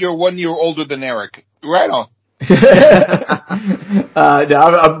tell that you're 1 year older than Eric. Right on.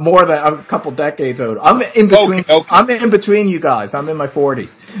 I'm a couple decades old. I'm in between. Okay. I'm in between you guys. I'm in my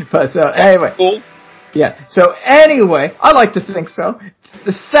 40s. But so anyway, cool. Yeah. So anyway, I like to think so.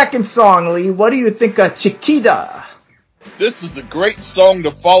 The second song, Lee. What do you think of Chiquita? This is a great song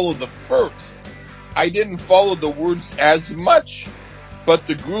to follow the first. I didn't follow the words as much, but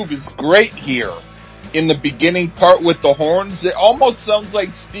the groove is great here. In the beginning part with the horns, it almost sounds like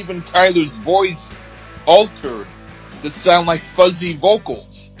Steven Tyler's voice altered to sound like fuzzy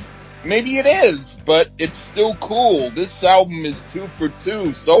vocals. Maybe it is, but it's still cool. This album is 2 for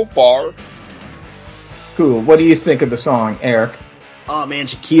 2 so far. Cool. What do you think of the song, Eric? Oh man,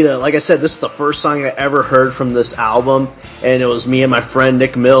 Chiquita. Like I said, this is the first song I ever heard from this album, and it was me and my friend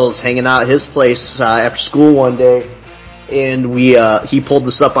Nick Mills hanging out at his place after school one day, and he pulled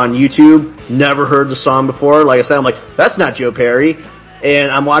this up on YouTube. Never heard the song before. Like I said, I'm like, that's not Joe Perry.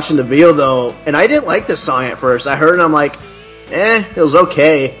 And I'm watching the video, though, and I didn't like this song at first. I heard it, and I'm like, it was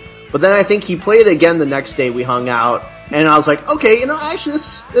okay. But then I think he played it again the next day we hung out, and I was like, okay, actually,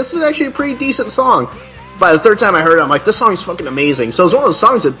 this is actually a pretty decent song. By the 3rd time I heard it, I'm like, this song's fucking amazing. So it's one of those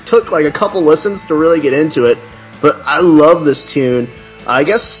songs that took, like, a couple listens to really get into it. But I love this tune. I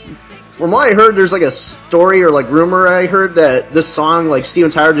guess, from what I heard, there's, like, a story or, like, rumor I heard that this song, like,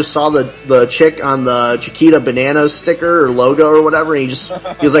 Steven Tyler just saw the chick on the Chiquita Bananas sticker or logo or whatever, and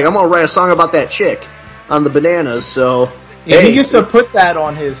he was like, I'm gonna write a song about that chick on the bananas, so... Yeah, he used to put that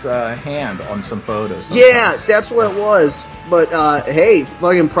on his hand on some photos. Sometimes. Yeah, that's what it was. But, hey,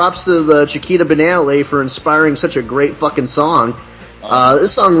 fucking props to the Chiquita Banana Lady for inspiring such a great fucking song.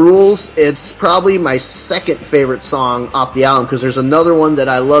 This song rules. It's probably my 2nd favorite song off the album, because there's another one that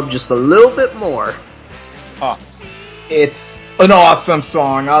I love just a little bit more. It's an awesome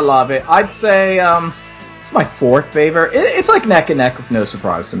song. I love it. I'd say it's my 4th favorite. It's like neck and neck with No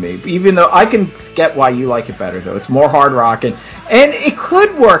Surprise to me. Even though I can get why you like it better, though. It's more hard rocking, and it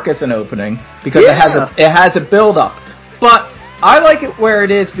could work as an opening because it has a build up. But I like it where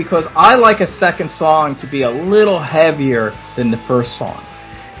it is because I like a second song to be a little heavier than the first song,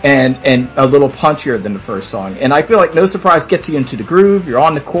 and a little punchier than the first song. And I feel like No Surprise gets you into the groove. You're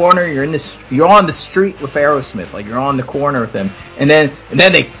on the corner. You're on the street with Aerosmith. Like, you're on the corner with them, and then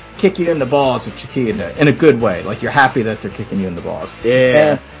they kick you in the balls with Chiquita in a good way. Like, you're happy that they're kicking you in the balls.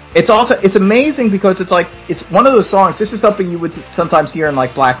 Yeah. And it's amazing because it's one of those songs. This is something you would sometimes hear in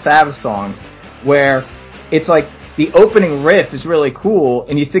like Black Sabbath songs, where it's like, the opening riff is really cool,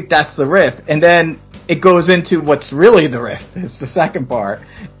 and you think that's the riff, and then it goes into what's really the riff. It's the second part,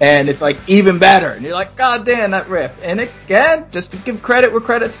 and it's like even better, and you're like, God damn, that riff. And again, just to give credit where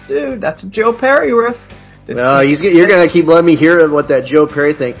credit's due, that's a Joe Perry riff. You're gonna keep letting me hear what that Joe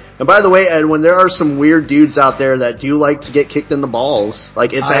Perry thing. And by the way, Edwin, there are some weird dudes out there that do like to get kicked in the balls.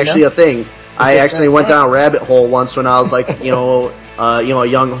 Like it's actually a thing. I actually went down a rabbit hole once when I was like, a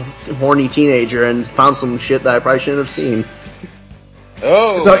young horny teenager and found some shit that I probably shouldn't have seen.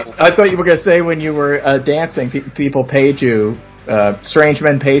 Oh, I thought you were gonna say when you were dancing, people paid you. Strange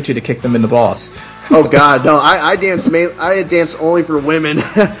men paid you to kick them in the balls. Oh God, no! I danced only for women.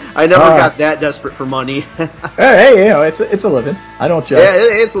 I never got that desperate for money. Hey, it's a living. I don't judge.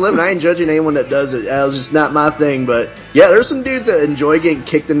 Yeah, it's a living. I ain't judging anyone that does it. That was just not my thing. But yeah, there's some dudes that enjoy getting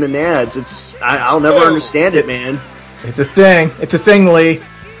kicked in the nads. I'll never understand it, man. It's a thing. It's a thing, Lee.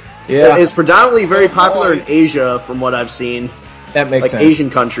 Yeah, it's predominantly very popular in Asia, from what I've seen. That makes sense. Like Asian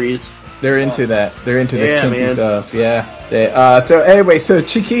countries. They're into that. They're into the kinky man. stuff. Yeah. So anyway, so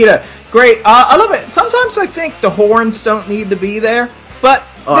Chiquita, great. I love it. Sometimes I think the horns don't need to be there, but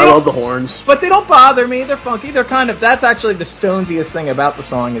I love the horns. But they don't bother me. They're funky. They're that's actually the Stonesiest thing about the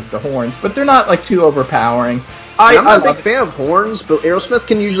song is the horns, but they're not like too overpowering. I'm not a big fan of horns, but Aerosmith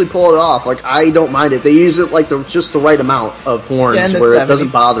can usually pull it off. Like I don't mind it. They use it like just the right amount of horns where it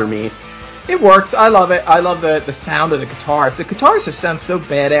doesn't bother me. It works. I love it. I love the sound of the guitars. The guitars just sound so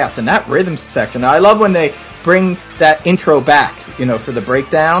badass, and that rhythm section. I love when they bring that intro back, for the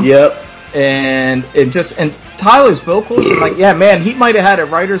breakdown. Yep. And Tyler's vocals, like, yeah, man, he might have had a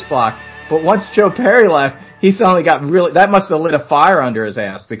writer's block, but once Joe Perry left, he suddenly got really. That must have lit a fire under his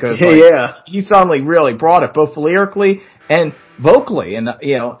ass because he suddenly really brought it both lyrically and vocally, and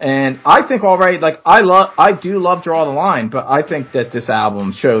and I think already, like, I do love Draw the Line, but I think that this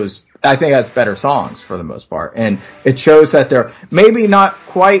album shows. I think it has better songs for the most part, and it shows that they're maybe not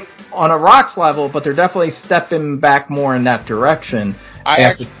quite on a Rocks level, but they're definitely stepping back more in that direction. I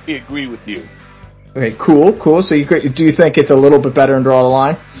actually agree with you. Okay, cool. So do you think it's a little bit better in Draw the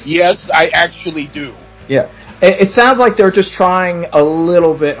Line? Yes, I actually do. Yeah, it sounds like they're just trying a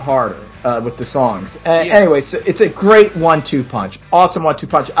little bit harder with the songs. Anyway, so it's a great 1-2 punch. Awesome 1-2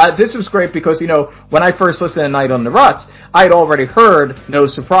 punch. This was great because, when I first listened to Night on the Ruts, I had already heard No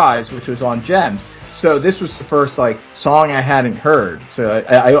Surprise, which was on Gems. So this was the first, song I hadn't heard. So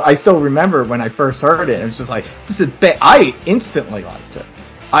I still remember when I first heard it. It was just like, I instantly liked it.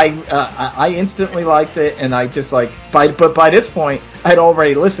 I instantly liked it, and I just but by this point, I had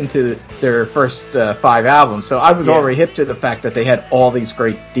already listened to their first 5 albums, so I was already hip to the fact that they had all these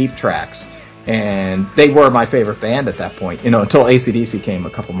great deep tracks, and they were my favorite band at that point, until AC/DC came a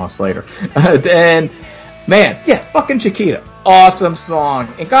couple months later. And, man, fucking Chiquita. Awesome song.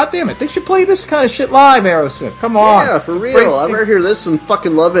 And goddamn it, they should play this kind of shit live, Aerosmith. Come on. Yeah, for real. I'd rather hear this and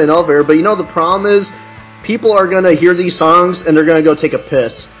fucking love it in elevator, but the problem is, people are going to hear these songs and they're going to go take a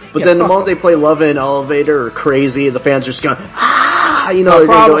piss. But then the moment they play Love in Elevator or Crazy, the fans are just going, they're going to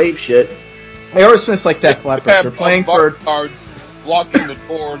go ape shit. Aerosmith's like that Leppard. They're playing for cards blocking the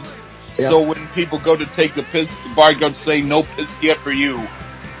doors, so when people go to take the piss, the bodyguards say, "No piss yet for you."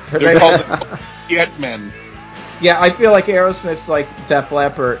 They're called yet men. Yeah, I feel like Aerosmith's like Def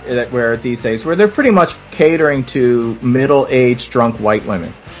Leppard, where these days, where they're pretty much catering to middle-aged drunk white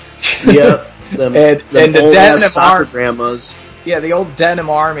women. Yep. And the Denim Army grandmas. Yeah, the old Denim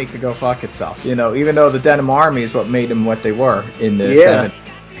Army could go fuck itself. Even though the Denim Army is what made them what they were in the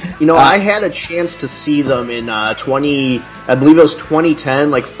 70s. I had a chance to see them in I believe it was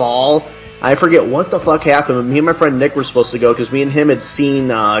 2010, fall. I forget what the fuck happened. Me and my friend Nick were supposed to go because me and him had seen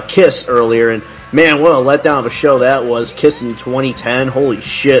Kiss earlier, and man, what a letdown of a show that was. Kiss in 2010, holy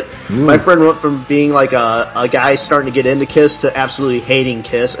shit. My friend went from being like a guy starting to get into Kiss to absolutely hating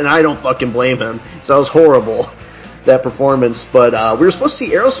Kiss, and I don't fucking blame him. So it was horrible, that performance. But we were supposed to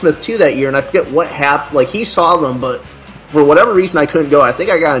see Aerosmith too that year, and I forget what happened. He saw them, but for whatever reason I couldn't go. I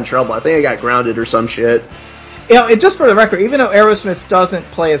think I got in trouble. I think I got grounded or some shit. Just for the record, even though Aerosmith doesn't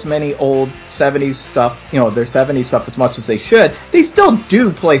play as many old 70s stuff, their 70s stuff as much as they should, they still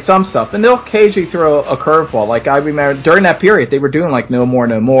do play some stuff, and they'll occasionally throw a curveball. I remember during that period, they were doing No More,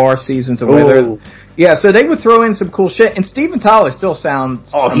 No More, Seasons of Wither. Yeah, so they would throw in some cool shit, and Steven Tyler still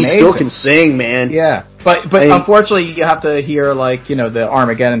sounds amazing. He still can sing, man. Yeah, but unfortunately, you have to hear, the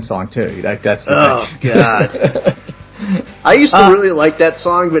Armageddon song, too. That's the thing. God. I used to really like that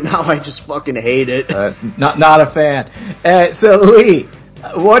song, but now I just fucking hate it. Not a fan. So, Lee,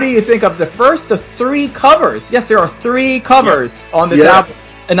 what do you think of the first of 3 covers? Yes, there are 3 covers on this album.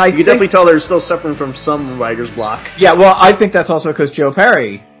 And you can definitely tell they're still suffering from some writer's block. Yeah, well, I think that's also because Joe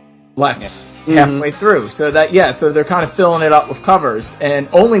Perry left halfway through. So they're kind of filling it up with covers, and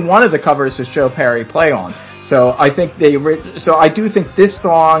only one of the covers does Joe Perry play on. So I do think this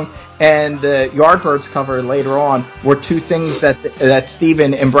song and the Yardbirds cover later on were 2 things that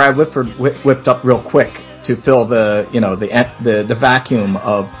Steven and Brad Whitford whipped up real quick. to fill the vacuum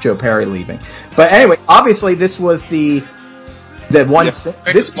of Joe Perry leaving. But anyway, obviously this was the one.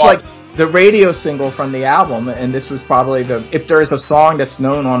 This was like the radio single from the album, and this was probably if there's a song that's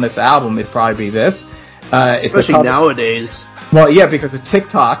known on this album, it'd probably be this. Especially nowadays. Well, yeah, because of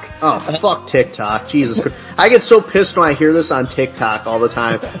TikTok. Oh, fuck TikTok. Jesus Christ. I get so pissed when I hear this on TikTok all the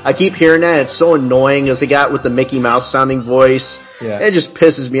time. I keep hearing that. It's so annoying as the guy with the Mickey Mouse sounding voice. Yeah. It just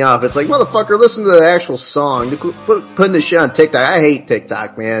pisses me off. It's like, motherfucker, listen to the actual song. Putting this shit on TikTok. I hate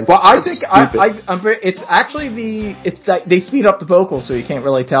TikTok, man. Well, I think it's actually it's that they speed up the vocals so you can't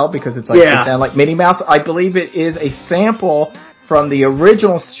really tell because it's like they sound like Minnie Mouse. I believe it is a sample from the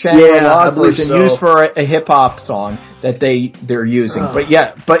original Shangri-La's version used for a hip hop song that they're using. But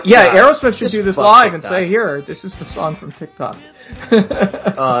Aerosmith should do this live and say, here, this is the song from TikTok.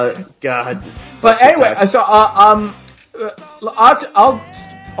 God. But anyway, so I'll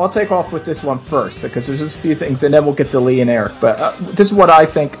take off with this one first because there's just a few things, and then we'll get to Lee and Eric. But this is what I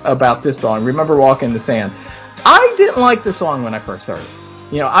think about this song. Remember Walking in the Sand? I didn't like the song when I first heard it.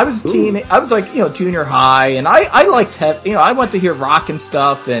 I was a teen. I was like, junior high, and I liked, I went to hear rock and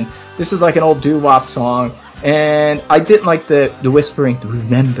stuff, and this was like an old doo-wop song, and I didn't like the whispering,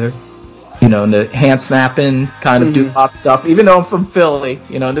 remember, and the hand snapping kind of doo-wop stuff, even though I'm from Philly,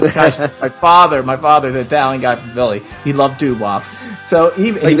 this guy, my father's an Italian guy from Philly. He loved doo-wop. So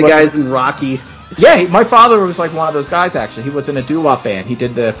like the guys in Rocky. Yeah, my father was like one of those guys, actually. He was in a doo-wop band. He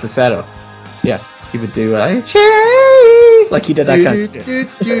did the falsetto. Yeah, he would do, like he did that kind of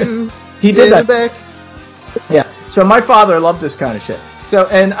shit. He did that. Back. Yeah. So my father loved this kind of shit. So,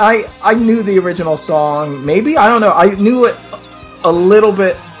 and I knew the original song. Maybe, I don't know. I knew it a little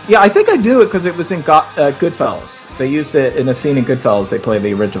bit. Yeah, I think I knew it because it was in Goodfellas. They used it in a scene in Goodfellas. They played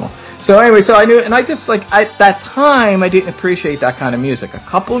the original. So anyway, so I knew it, and I just at that time I didn't appreciate that kind of music. A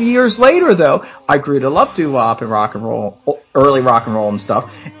couple years later, though, I grew to love doo-wop and rock and roll, early rock and roll and stuff,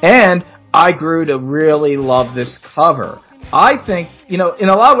 and I grew to really love this cover. I think, in a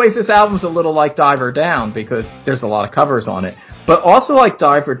lot of ways this album's a little like Diver Down because there's a lot of covers on it. But also like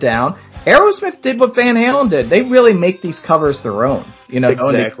Diver Down, Aerosmith did what Van Halen did. They really make these covers their own.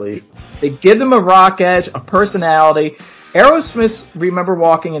 Exactly. They give them a rock edge, a personality. Aerosmith's Remember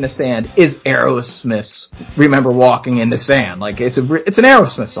Walking in the Sand is Aerosmith's Remember Walking in the Sand. Like, it's an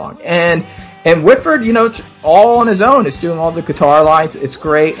Aerosmith song. And Whitford, all on his own is doing all the guitar lines. It's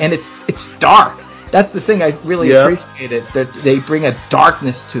great. And it's dark. That's the thing I really appreciated, that they bring a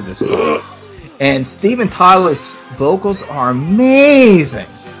darkness to this song. And Steven Tyler's vocals are amazing.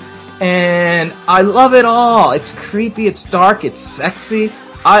 And I love it all. It's creepy, it's dark, it's sexy.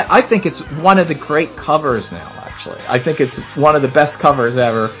 I think it's one of the great covers now, actually. I think it's one of the best covers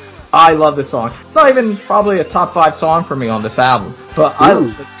ever. I love this song. It's not even probably a top 5 song for me on this album. But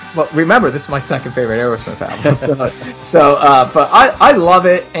But remember, this is my second favorite Aerosmith album. But I love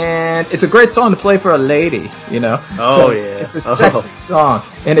it, and it's a great song to play for a lady, Oh, yeah. It's a sexy song,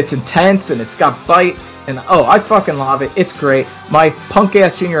 and it's intense, and it's got bite, and I fucking love it. It's great. My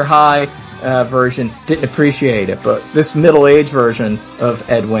punk-ass junior high version didn't appreciate it, but this middle-aged version of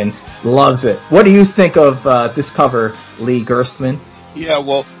Edwin loves it. What do you think of this cover, Lee Gerstmann? Yeah,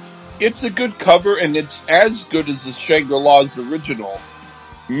 well, it's a good cover, and it's as good as the Shangri-La's original.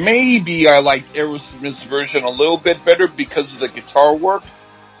 Maybe I like Aerosmith's version a little bit better because of the guitar work,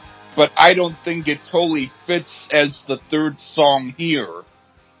 but I don't think it totally fits as the third song here.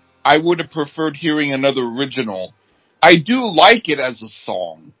 I would have preferred hearing another original. I do like it as a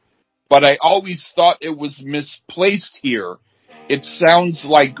song, but I always thought it was misplaced here. It sounds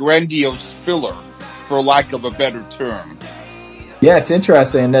like grandiose filler, for lack of a better term. Yeah, it's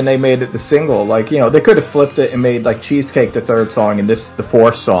interesting, and then they made it the single. Like, they could have flipped it and made, like, Cheesecake the third song and this the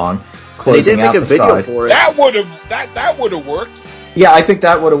fourth song, closing out the side. They did make a video for it. That would have worked. Yeah, I think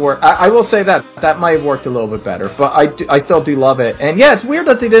that would have worked. I will say that might have worked a little bit better, but I still do love it. And yeah, it's weird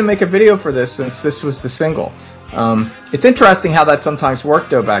that they didn't make a video for this since this was the single. It's interesting how that sometimes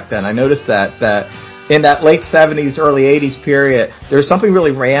worked, though, back then. I noticed that in that late 70s, early 80s period, there was something really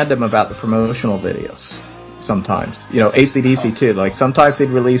random about the promotional videos. Sometimes, AC/DC too. Like, sometimes they'd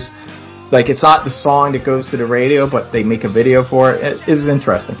release, like, it's not the song that goes to the radio, but they make a video for it. It was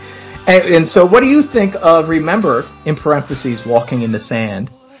interesting. And so, what do you think of Remember, in parentheses, Walking in the Sand,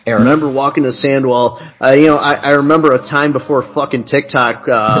 Eric? Remember Walking in the Sand? Well, I remember a time before fucking TikTok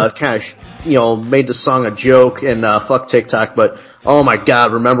kind of, made the song a joke and fuck TikTok. But oh my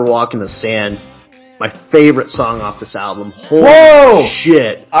god, Remember Walking in the Sand. My favorite song off this album. Holy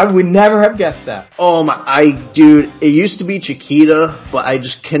shit. I would never have guessed that. Oh dude, it used to be Chiquita, but I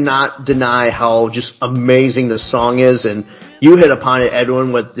just cannot deny how just amazing this song is, and you hit upon it,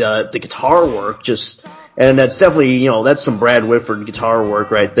 Edwin, with the guitar work. Just, And that's definitely, that's some Brad Whitford guitar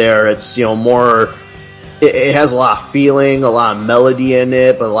work right there. It's, more, it has a lot of feeling, a lot of melody in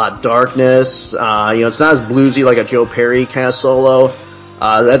it, but a lot of darkness. It's not as bluesy like a Joe Perry kind of solo.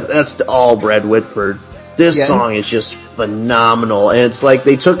 That's all Brad Whitford. This song is just phenomenal, and it's like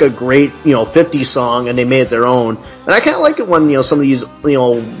they took a great, 50s song and they made it their own. And I kind of like it when, some of these,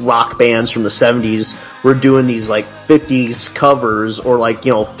 rock bands from the 70s were doing these, like, 50s covers or, like,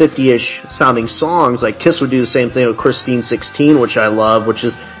 50-ish sounding songs. Like, Kiss would do the same thing with Christine 16, which I love,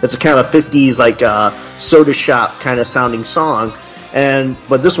 it's a kind of 50s, like, soda shop kind of sounding song.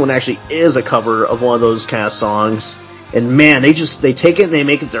 But this one actually is a cover of one of those kind of songs. And man, they take it and they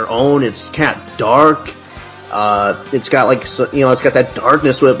make it their own. It's kind of dark. It's got like, it's got that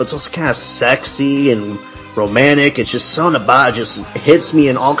darkness with it, but it's also kind of sexy and romantic. It's just something about it just hits me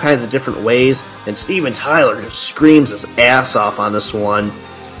in all kinds of different ways. And Steven Tyler just screams his ass off on this one.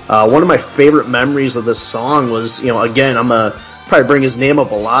 One of my favorite memories of this song was, again, I'm gonna probably bring his name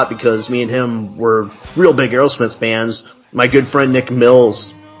up a lot because me and him were real big Aerosmith fans. My good friend Nick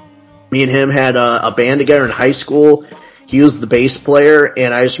Mills, me and him had a band together in high school. He was the bass player,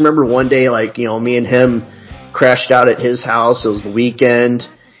 and I just remember one day, like, me and him crashed out at his house. It was the weekend,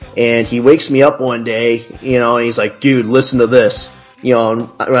 and he wakes me up one day, and he's like, dude, listen to this. And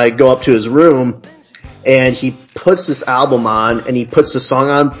I go up to his room, and he puts this album on, and he puts the song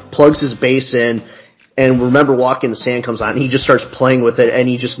on, plugs his bass in, and Remember Walking in the Sand comes on, and he just starts playing with it, and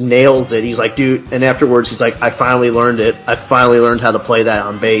he just nails it. He's like, dude, and afterwards he's like, I finally learned it. I finally learned how to play that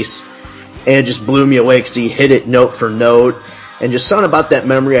on bass. And it just blew me away because he hit it note for note. And just something about that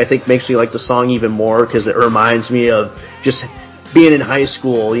memory I think makes me like the song even more because it reminds me of just being in high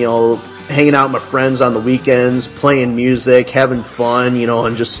school, hanging out with my friends on the weekends, playing music, having fun,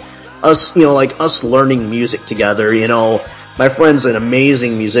 and just us, like us learning music together, My friend's an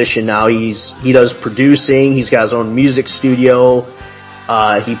amazing musician now. He does producing. He's got his own music studio.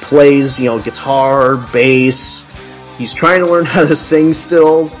 He plays, guitar, bass. He's trying to learn how to sing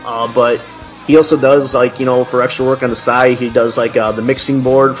still, but he also does, like, for extra work on the side, he does, like, the mixing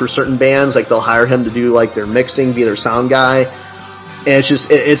board for certain bands. Like, they'll hire him to do, like, their mixing, be their sound guy. And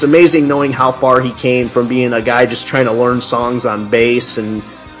it's amazing knowing how far he came from being a guy just trying to learn songs on bass. And,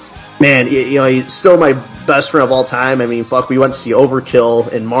 man, he's still my best friend of all time. I mean, fuck, we went to see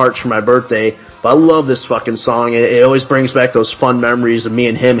Overkill in March for my birthday. But I love this fucking song. It always brings back those fun memories of me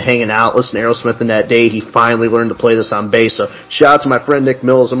and him hanging out, listening to Aerosmith. And that day, he finally learned to play this on bass. So shout out to my friend Nick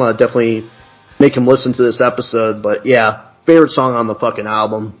Mills. I'm going to definitely make him listen to this episode. But yeah, favorite song on the fucking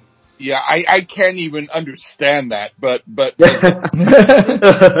album. Yeah, I can't even understand that, but it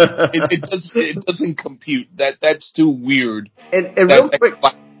doesn't compute. That's too weird. And real quick,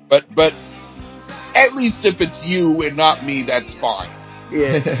 but at least if it's you and not me, that's fine.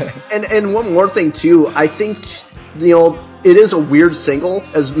 Yeah, and one more thing too, I think, it is a weird single.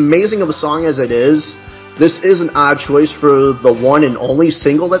 As amazing of a song as it is, this is an odd choice for the one and only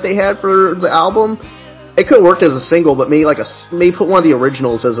single that they had for the album. It could have worked as a single, but maybe maybe put one of the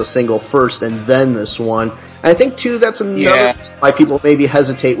originals as a single first and then this one. And I think too, that's another reason why people maybe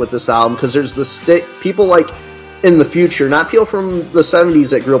hesitate with this album, because there's people like in the future, not people from the 70s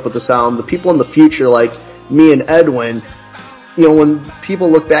that grew up with this album, the people in the future like me and Edwin. When people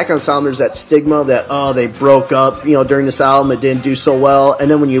look back on this album, there's that stigma that, they broke up, during this album, it didn't do so well.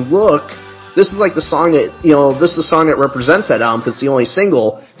 And then when you look, this is like the song that, this is the song that represents that album because it's the only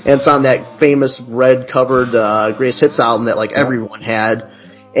single, and it's on that famous red covered, Greatest Hits album that, like, everyone had.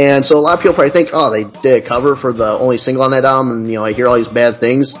 And so a lot of people probably think, they did a cover for the only single on that album, and, I hear all these bad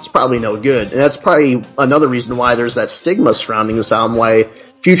things. It's probably no good. And that's probably another reason why there's that stigma surrounding this album, why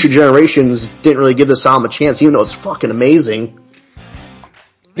future generations didn't really give this album a chance, even though it's fucking amazing.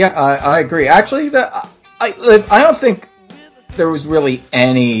 Yeah, I agree. Actually, I don't think there was really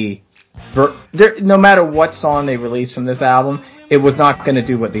any... no matter what song they released from this album, it was not going to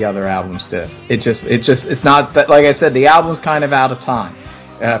do what the other albums did. It's not that, like I said, the album's kind of out of time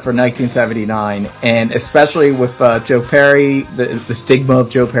for 1979, and especially with Joe Perry, the stigma of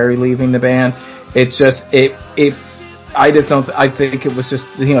Joe Perry leaving the band, I think it was just,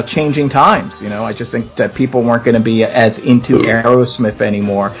 changing times, I just think that people weren't going to be as into Aerosmith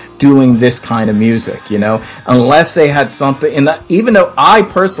anymore doing this kind of music, unless they had something in that, even though I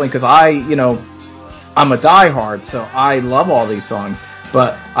personally, because I'm a diehard, so I love all these songs,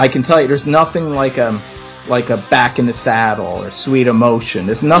 but I can tell you there's nothing like a Back in the Saddle or Sweet Emotion.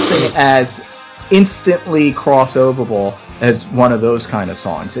 There's nothing as instantly crossoverable as one of those kind of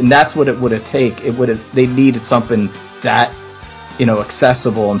songs, and that's what it would have taken. They needed something that,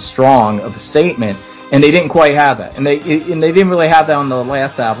 accessible and strong of a statement, And they didn't quite have that, and they didn't really have that on the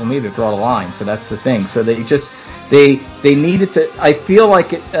last album either, Draw the Line. So that's the thing. So they needed to. I feel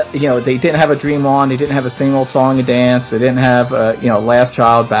like it. They didn't have a Dream On. They didn't have a Same Old Song and Dance. They didn't have Last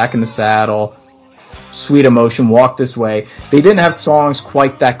Child, Back in the Saddle, Sweet Emotion, Walk This Way. They didn't have songs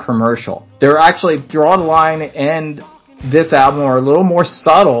quite that commercial. They're actually Draw the Line and this album are a little more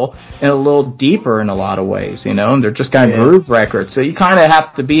subtle and a little deeper in a lot of ways, and they're just kind of groove records. So you kind of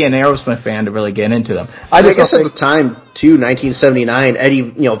have to be an Aerosmith fan to really get into them. I guess at the time, too, 1979, Eddie,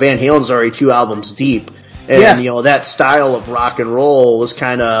 Van Halen's already 2 albums deep. And, that style of rock and roll was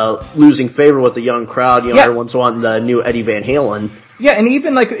kind of losing favor with the young crowd. Everyone's wanting the new Eddie Van Halen. Yeah, and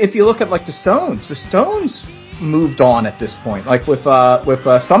even, if you look at, the Stones moved on at this point, with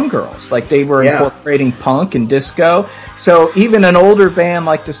Some Girls. They were incorporating punk and disco. So even an older band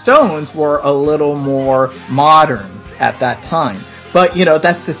like the Stones were a little more modern at that time. But,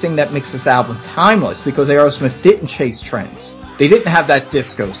 that's the thing that makes this album timeless, because Aerosmith didn't chase trends. They didn't have that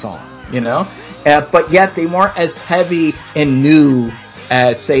disco song, but yet they weren't as heavy and new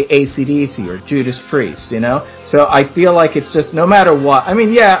as, say, AC/DC or Judas Priest, So I feel like it's just, no matter what.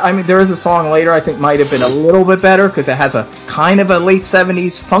 There is a song later I think might have been a little bit better, because it has a kind of a late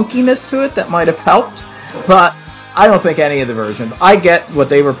 70s funkiness to it that might have helped. But I don't think any of the versions. I get what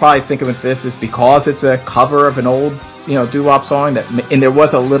they were probably thinking with this is because it's a cover of an old, doo-wop song, and there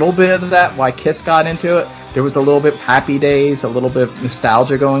was a little bit of that, why Kiss got into it. There was a little bit Happy Days, a little bit of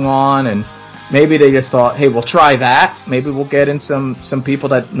nostalgia going on, and maybe they just thought, hey, we'll try that. Maybe we'll get in some people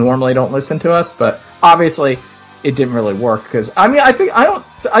that normally don't listen to us. But obviously, it didn't really work, because I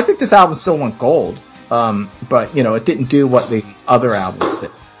think this album still went gold. But it didn't do what the other albums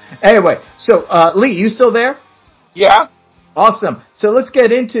did. Anyway, so Lee, you still there? Yeah. Awesome. So let's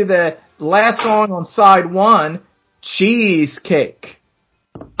get into the last song on side 1, Cheesecake.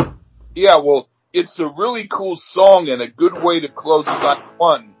 Yeah, well, it's a really cool song and a good way to close side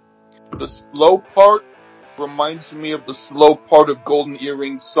 1. The slow part reminds me of the slow part of Golden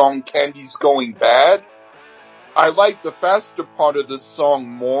Earring's song Candy's Going Bad. I like the faster part of this song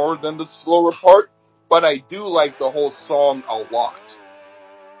more than the slower part, but I do like the whole song a lot.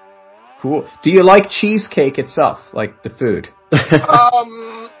 Cool. Do you like cheesecake itself, like the food?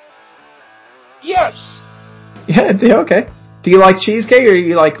 Yes. Yeah, okay. Do you like cheesecake, or do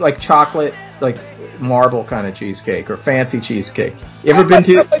you like chocolate, marble kind of cheesecake, or fancy cheesecake? You ever been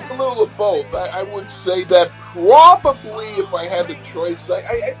to... I like a little of both. I would say that probably if I had the choice,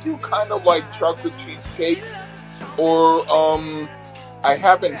 I do kind of like chocolate cheesecake, or I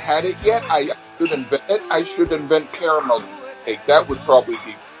haven't had it yet. I should invent it. I should invent caramel cake. That would probably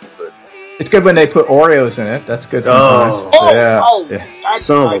be good. It's good when they put Oreos in it. That's good sometimes. Yeah.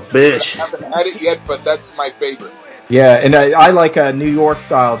 Son of a bitch. I haven't had it yet, but that's my favorite. Yeah, and I like a New York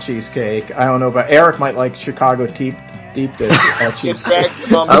style cheesecake. I don't know, but Eric might like Chicago deep dish cheesecake.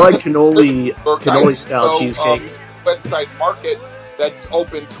 Fact, I like cannoli style cheesecake. West Side Market that's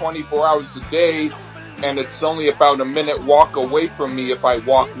open 24 hours a day, and it's only about a minute walk away from me if I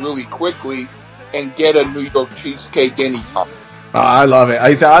walk really quickly, and get a New York cheesecake anytime. I love it.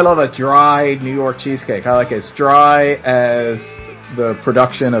 I love a dry New York cheesecake. I like it as dry as the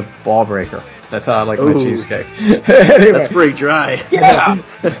production of Ball Breaker. That's how I like my cheesecake. Anyway. That's pretty dry. Yeah.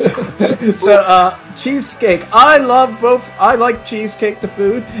 So, cheesecake. I love both. I like cheesecake, the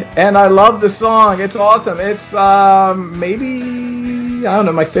food, and I love the song. It's awesome. It's maybe, I don't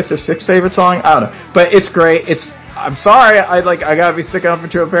know, my 5th or 6th favorite song. I don't know, but it's great. I'm sorry, I gotta be sticking up for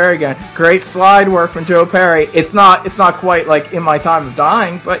Joe Perry again. Great slide work from Joe Perry. It's not quite like In My Time of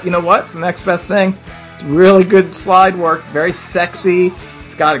Dying, but you know what? It's the next best thing. It's really good slide work, very sexy.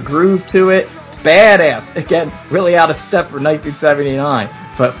 It's got a groove to it. It's badass. Again, really out of step for 1979,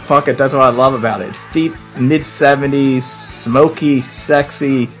 but fuck it, that's what I love about it. It's deep mid-70s, smoky,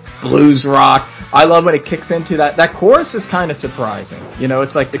 sexy blues rock. I love when it kicks into that. That chorus is kind of surprising.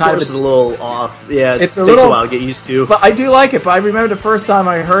 It's like the chorus is a little off. Yeah, it takes a while to get used to. But I do like it. But I remember the first time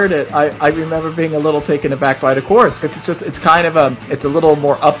I heard it, I remember being a little taken aback by the chorus, because it's kind of it's a little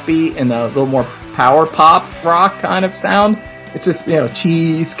more upbeat and a little more power pop rock kind of sound. It's just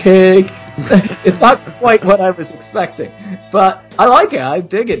cheesecake. It's not quite what I was expecting, but I like it. I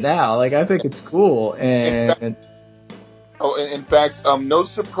dig it now. I think it's cool and. In fact, No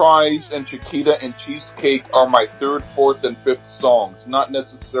Surprise and Chiquita and Cheesecake are my 3rd, 4th, and 5th songs. Not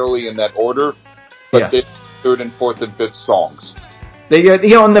necessarily in that order, but they're 3rd and 4th and 5th songs. They,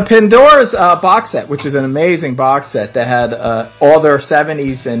 in the Pandora's box set, which is an amazing box set that had all their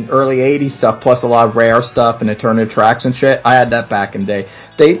 70s and early 80s stuff, plus a lot of rare stuff and alternative tracks and shit. I had that back in the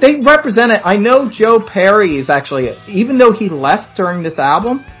day. They represent it. I know Joe Perry is actually, even though he left during this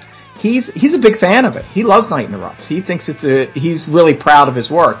album, he's a big fan of it. He loves Night in the Rocks. He thinks he's really proud of his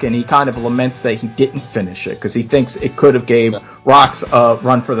work, and he kind of laments that he didn't finish it because he thinks it could have gave Rocks a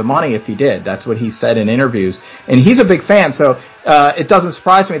run for the money if he did. That's what he said in interviews, and he's a big fan. So it doesn't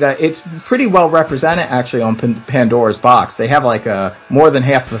surprise me that it's pretty well represented actually on Pandora's Box. They have like more than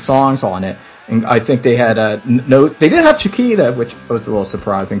half the songs on it, and I think they had they didn't have Chiquita, which was a little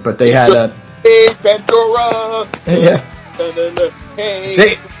surprising, but they had Hey Pandora. Yeah.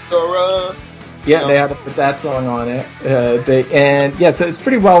 Hey Pandora. Yeah, they had to put that song on it. So it's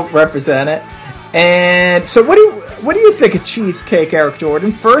pretty well represented. And so, what do you think of cheesecake, Eric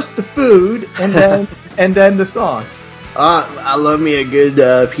Jordan? First the food, and then and then the song. I love me a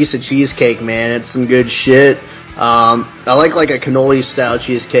good piece of cheesecake, man. It's some good shit. I like a cannoli style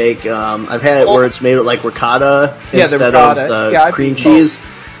cheesecake. I've had it where it's made with like ricotta instead of the cream cheese.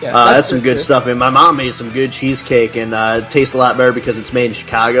 Yeah, that's some good stuff. And my mom made some good cheesecake, and it tastes a lot better because it's made in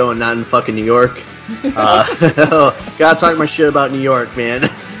Chicago and not in fucking New York. Gotta talk my shit about New York, man.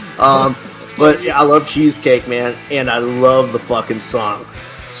 But yeah, I love cheesecake, man, and I love the fucking song.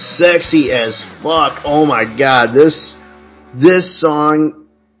 Sexy as fuck. Oh my god, this song,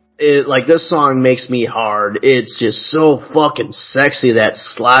 this song makes me hard. It's just so fucking sexy, that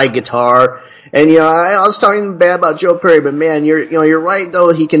slide guitar. And, I was talking bad about Joe Perry, but man, you're right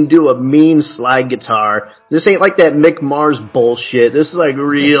though, he can do a mean slide guitar. This ain't like that Mick Mars bullshit. This is like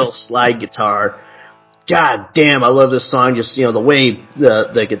real slide guitar. God damn, I love this song. Just, the way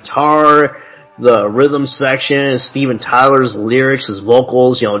the guitar, the rhythm section, Steven Tyler's lyrics, his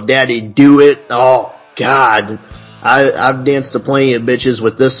vocals, Daddy Do It. Oh, God. I've danced to plenty of bitches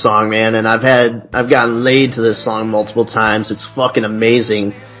with this song, man, and I've gotten laid to this song multiple times. It's fucking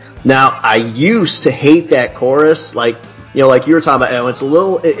amazing. Now, I used to hate that chorus, like you were talking about, it's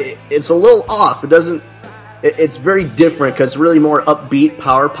a little off. It's very different because it's really more upbeat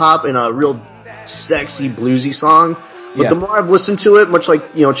power pop and a real sexy bluesy song. But the more I've listened to it, much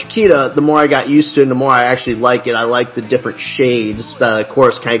like, Chiquita, the more I got used to it and the more I actually like it. I like the different shades. The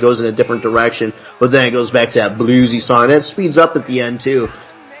chorus kind of goes in a different direction, but then it goes back to that bluesy song. And it speeds up at the end too.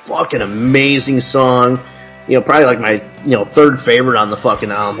 Fucking amazing song. Probably like my, third favorite on the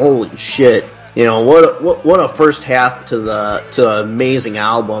fucking album. Holy shit. What a first half to an amazing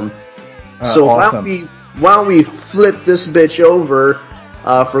album. So awesome. Why don't we flip this bitch over,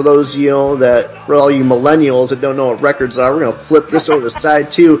 for those, for all you millennials that don't know what records are, we're gonna flip this over to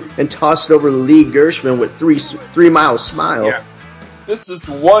side 2 and toss it over to Lee Gershman with 3 Mile Smile. Yeah. This is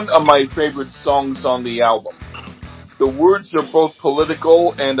one of my favorite songs on the album. The words are both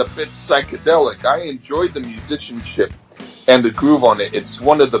political and a bit psychedelic. I enjoyed the musicianship and the groove on it. It's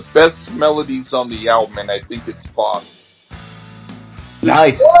one of the best melodies on the album, and I think it's Boss.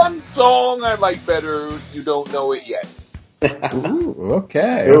 Nice. One song I like better, You Don't Know It Yet. Ooh,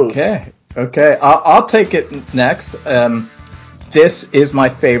 okay. I'll take it next. This is my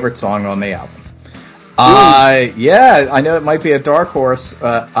favorite song on the album. I know it might be a dark horse.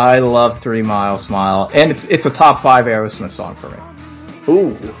 I love 3 Mile Smile, and it's a top 5 Aerosmith song for me.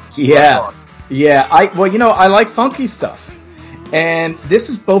 Ooh, yeah. I like funky stuff, and this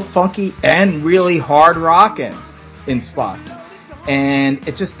is both funky and really hard rocking in spots, and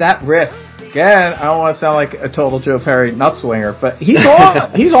it's just that riff. Again, I don't want to sound like a total Joe Perry nut swinger, but he's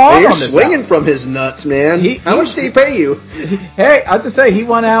on. He's on You're on this. Swinging from his nuts, man. How much did he pay you? Hey, I have to say he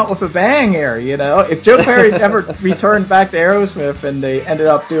went out with a bang here. If Joe Perry ever returned back to Aerosmith and they ended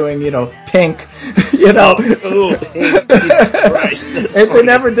up doing, Pink, Oh, Pink, Jesus Christ. If they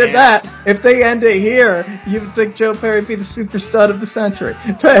never did that, if they end it here, you'd think Joe Perry would be the super stud of the century.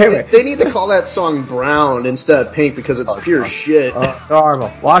 But anyway, they need to call that song Brown instead of Pink because it's pure shit.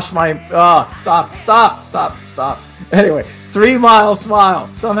 Horrible. Wash my. Stop. Anyway, 3 Mile Smile.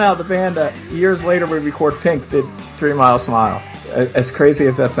 Somehow the band, years later we record Pink, did 3 Mile Smile. As crazy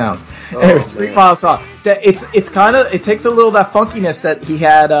as that sounds. Anyway, 3 Mile Smile. It's kind of, it takes a little of that funkiness that he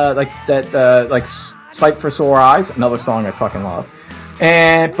had, like Sight for Sore Eyes, another song I fucking love.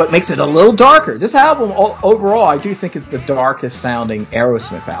 But makes it a little darker. This album, overall, I do think is the darkest sounding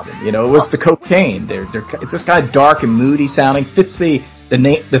Aerosmith album. It was the Cocaine. It's just kind of dark and moody sounding. Fits the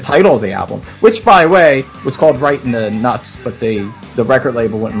title of the album, which, by the way, was called Right in the Nuts, but the record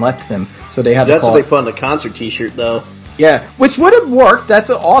label wouldn't let them, so they had to call it. That's what they put on the concert T-shirt, though. Yeah, which would have worked. That's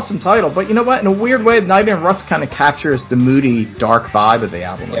an awesome title, but you know what? In a weird way, Night in the Ruts kind of captures the moody, dark vibe of the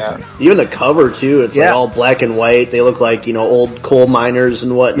album. Yeah, even the cover too. It's like all black and white. They look like old coal miners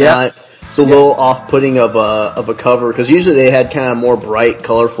and whatnot. Yeah. It's a little off-putting of a cover because usually they had kind of more bright,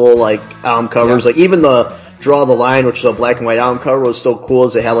 colorful album covers. Like even the Draw the Line, which is a black and white album cover, was still cool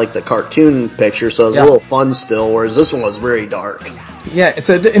as it had like the cartoon picture, so it was a little fun still, whereas this one was very dark. Yeah,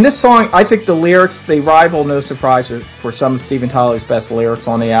 so in this song, I think the lyrics, they rival, no surprise, for some of Steven Tyler's best lyrics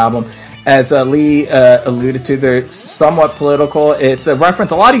on the album. As Lee alluded to, they're somewhat political. It's a reference,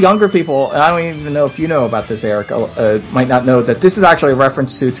 a lot of younger people, I don't even know if you know about this, Eric, might not know that this is actually a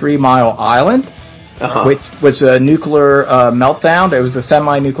reference to 3 Mile Island, which was a nuclear meltdown. There was a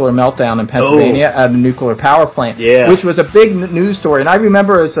semi-nuclear meltdown in Pennsylvania at a nuclear power plant, which was a big news story. And I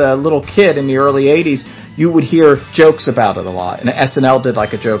remember as a little kid in the early 80s, you would hear jokes about it a lot. And SNL did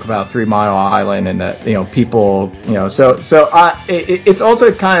like a joke about 3 Mile Island and, people, it's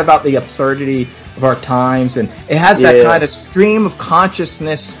also kind of about the absurdity of our times. And it has that kind of stream of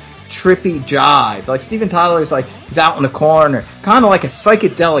consciousness, trippy jive. Like Steven Tyler's like, he's out in the corner, kind of like a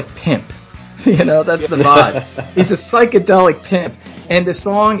psychedelic pimp. That's the vibe. He's a psychedelic pimp. And the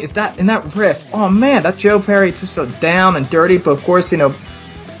song is that, and that riff, oh man, that Joe Perry, it's just so down and dirty, but of course,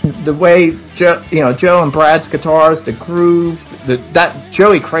 the way Joe and Brad's guitars, the groove, that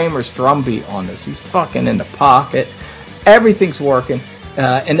Joey Kramer's drum beat on this, he's fucking in the pocket. Everything's working.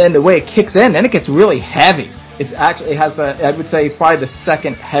 And then the way it kicks in, then it gets really heavy. It has I would say, probably the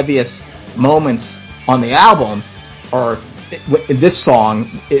second heaviest moments on the album, or this song,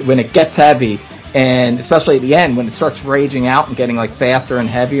 when it gets heavy, and especially at the end when it starts raging out and getting like faster and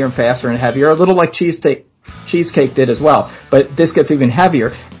heavier and faster and heavier, a little like Cheesecake did as well, but this gets even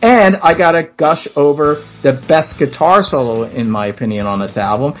heavier. And I gotta gush over the best guitar solo, in my opinion, on this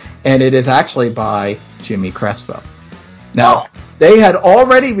album, and it is actually by Jimmy Crespo. Now, they had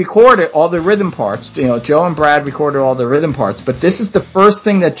already recorded all the rhythm parts. Joe and Brad recorded all the rhythm parts, but this is the first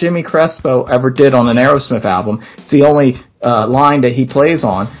thing that Jimmy Crespo ever did on an Aerosmith album. It's the only line that he plays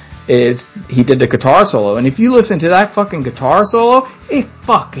on, is he did the guitar solo. And if you listen to that fucking guitar solo, he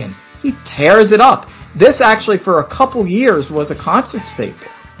tears it up. This actually, for a couple years, was a concert staple.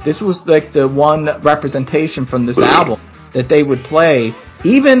 This was like the one representation from this album that they would play.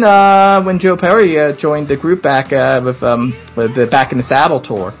 Even when Joe Perry joined the group back with the Back in the Saddle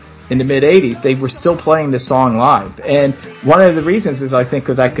tour in the mid-'80s, they were still playing this song live. And one of the reasons is, I think,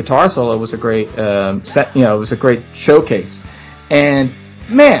 because that guitar solo was a great it was a great showcase. And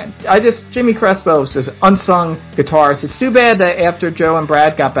man, Jimmy Crespo is just unsung guitarist. It's too bad that after Joe and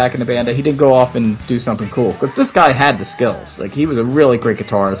Brad got back in the band that he didn't go off and do something cool, because this guy had the skills. Like, he was a really great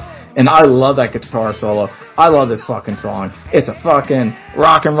guitarist, and I love that guitar solo. I love this fucking song. It's a fucking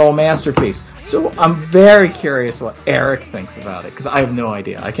rock and roll masterpiece. So I'm very curious what Eric thinks about it, because I have no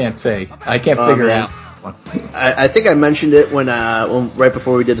idea. I can't figure it out. I think I mentioned it when right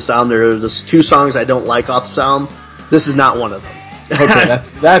before we did this album. There was just 2 songs I don't like off this album. This is not one of them. Okay,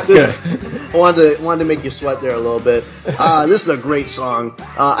 that's good. I wanted to make you sweat there a little bit. This is a great song.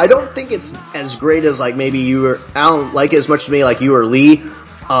 I don't think it's as great as like maybe I don't like it as much as me like you or Lee.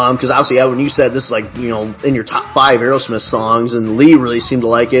 Because obviously when you said this is like, in your top 5 Aerosmith songs, and Lee really seemed to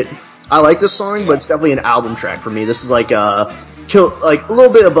like it. I like this song, but it's definitely an album track for me. This is like a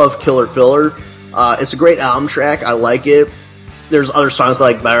little bit above Killer Filler. It's a great album track. I like it. There's other songs I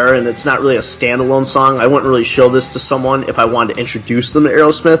like better, and it's not really a standalone song. I wouldn't really show this to someone if I wanted to introduce them to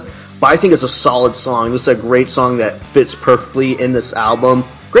Aerosmith, but I think it's a solid song. This is a great song that fits perfectly in this album.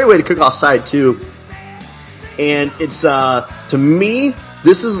 Great way to cook off side 2. And it's, to me,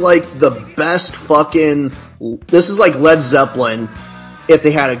 this is like the best this is like Led Zeppelin if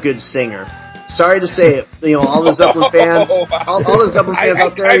they had a good singer. Sorry to say it, all the Zeppelin fans, all the Zeppelin fans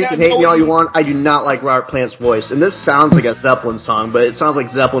out there, you can hate me all you want. I do not like Robert Plant's voice, and this sounds like a Zeppelin song, but it sounds like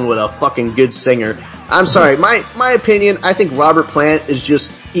Zeppelin with a fucking good singer. I'm sorry, my opinion, I think Robert Plant is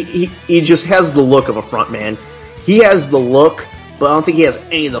just, he just has the look of a front man. He has the look, but I don't think he has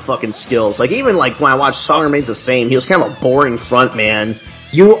any of the fucking skills. Like, even like when I watched Song Remains the Same, he was kind of a boring front man.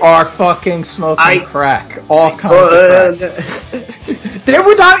 You are fucking smoking crack. All kinds of crack. There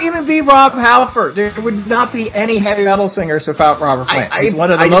would not even be Rob Halford. There would not be any heavy metal singers without Robert Plant. He's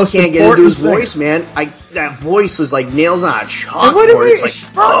one of the most can't get into his voice, man. That voice is like nails on a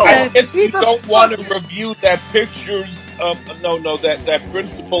chalkboard. If you don't want to review that pictures of that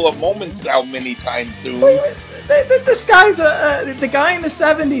Principle of Moments out many times soon. This guy's the guy in the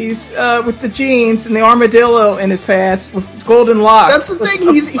 70s with the jeans and the armadillo in his pants with golden locks. That's the thing.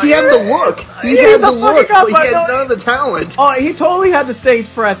 He had the look. He had the look, but he had none of the talent. Oh, he totally had the stage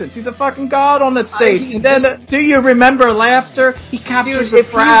presence. He's a fucking god on that stage. And then, do you remember Laughter? He captures the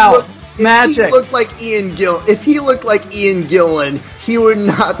crowd. Magic. If he looked like Ian Gillan, he would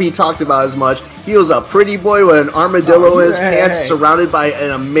not be talked about as much. He was a pretty boy with an armadillo in his pants, surrounded by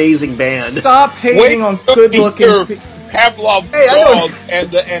an amazing band. Stop hating on good-looking Pavlov Dog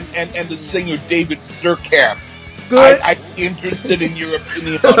and the singer David Surkamp. Good. I'd be interested in your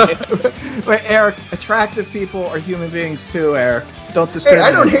opinion on it. Wait, Eric, attractive people are human beings too, Eric. Don't Hey, discriminate.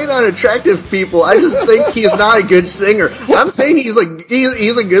 I don't hate on attractive people. I just think he's not a good singer. I'm saying he's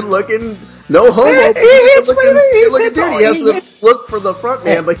a good looking, no homo. Good looking dude. He has to look for the front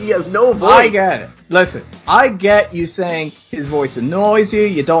man, but he has no voice. I get it. Listen, I get you saying his voice annoys you.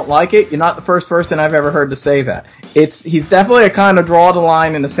 You don't like it. You're not the first person I've ever heard to say that. He's definitely a kind of draw the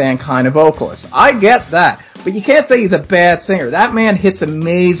line in the sand kind of vocalist. I get that. But you can't say he's a bad singer. That man hits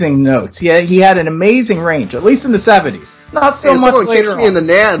amazing notes. He had an amazing range, at least in the 70s. Not so much later kicks me in the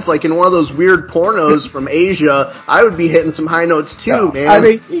nads, like in one of those weird pornos from Asia, I would be hitting some high notes too, man. I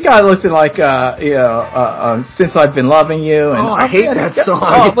mean, you gotta listen like, Since I've Been Loving You. And I hate that song.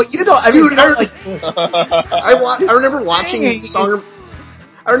 Oh, but you don't, I mean, Dude, you don't like... I remember watching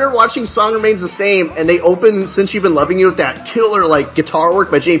Song Remains the Same, and they open Since You've Been Loving You with that killer, like, guitar work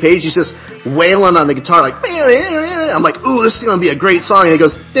by Jimmy Page. He's just wailing on the guitar, like, I'm like, ooh, this is gonna be a great song. And it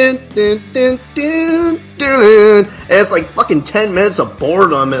goes, dun, dun, dun, dun, dun, and it's like fucking 10 minutes of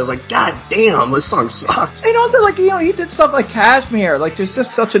boredom, and it's like, god damn, this song sucks. And also, like, he did stuff like Kashmir. Like, there's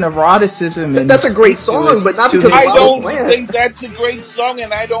just such an eroticism in That's a great song, but not because I don't think that's a great song,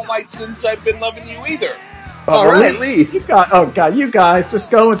 and I don't like Since I've Been Loving You either. All right, Lee. You guys, just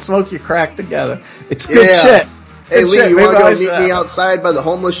go and smoke your crack together. It's good shit. Hey, Lee, you want to go meet that. me outside by the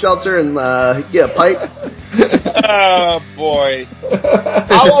homeless shelter and get a pipe? Oh, boy.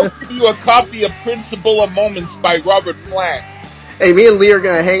 I'll give you a copy of Principle of Moments by Robert Plant. Hey, me and Lee are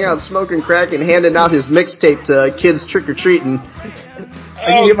going to hang out smoking crack and handing out his mixtape to kids trick-or-treating.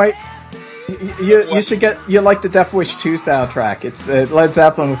 You should you like the Death Wish 2 soundtrack. It's Led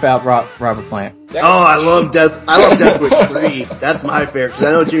Zeppelin without Robert Plant. I love Death Wish 3. That's my favorite, because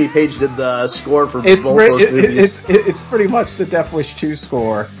I know Jimmy Page did the score for both those movies. It's pretty much the Death Wish 2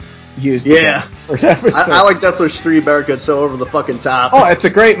 score used. Yeah. For Death Wish 2. I like Death Wish 3 better because it's so over the fucking top. Oh, it's a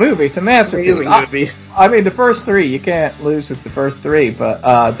great movie. It's a masterpiece. Amazing movie. I mean, the first three, you can't lose with the first three,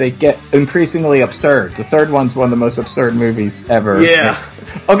 but they get increasingly absurd. The third one's one of the most absurd movies ever. Yeah.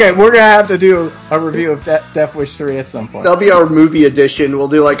 Okay, we're gonna have to do a review of Death Wish 3 at some point. That'll be our movie edition. We'll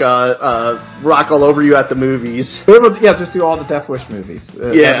do like a Rock All Over You at the movies. Yeah, just do all the Death Wish movies.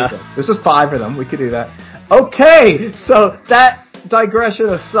 Yeah. There's just 5 of them. We could do that. Okay, so that digression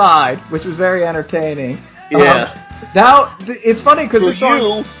aside, which was very entertaining. Yeah. Now, it's funny because the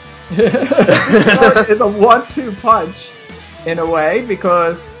song is a 1-2 punch in a way,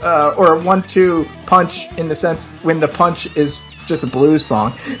 because, or a 1-2 punch in the sense when the punch is just a blues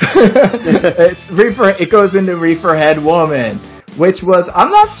song. It goes into Reefer Head Woman, which was,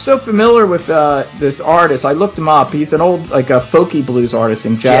 I'm not so familiar with this artist. I looked him up. He's an old, like a folky blues artist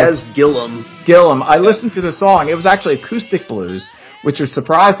in Jazz Gillum. I listened to the song. It was actually acoustic blues, which was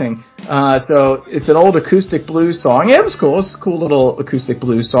surprising. So it's an old acoustic blues song. Yeah, it was cool. It's a cool little acoustic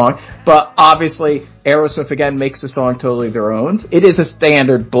blues song. But obviously, Aerosmith again makes the song totally their own. It is a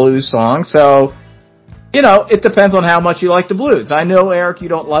standard blues song, so it depends on how much you like the blues. I know, Eric, you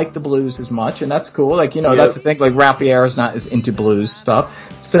don't like the blues as much, and that's cool. Like, that's the thing. Like, Ralph Pierre's not as into blues stuff.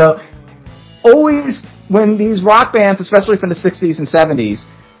 So, always, when these rock bands, especially from the 60s and 70s,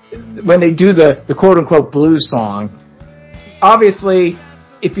 when they do the quote-unquote blues song, obviously,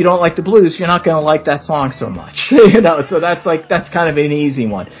 if you don't like the blues, you're not going to like that song so much. So that's kind of an easy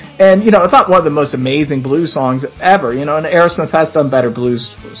one. And, it's not one of the most amazing blues songs ever, and Aerosmith has done better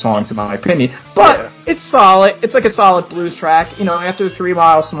blues songs in my opinion. But it's solid. It's like a solid blues track, after 3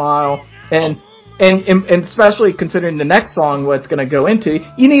 Mile Smile. And especially considering the next song, what it's going to go into,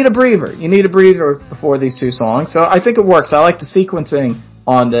 you need a breather. You need a breather before these 2 songs. So I think it works. I like the sequencing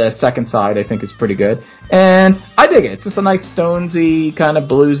on the second side. I think it's pretty good. And I dig it. It's just a nice Stonesy, kind of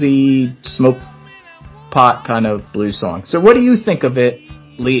bluesy, smoke pot kind of blues song. So what do you think of it,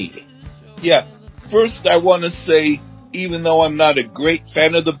 Lee? Yeah. First, I want to say, even though I'm not a great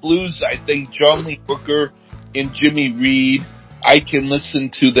fan of the blues, I think John Lee Hooker and Jimmy Reed, I can listen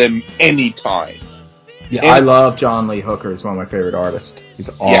to them anytime. Yeah, I love John Lee Hooker. He's one of my favorite artists. He's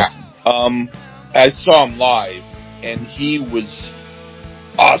awesome. Yeah. I saw him live, and he was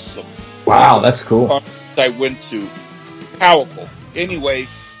awesome. Wow, that's cool. I went to. Powerful. Anyway,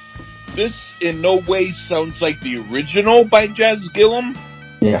 this in no way sounds like the original by Jazz Gillum.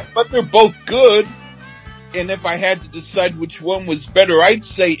 Yeah. But they're both good. And if I had to decide which one was better, I'd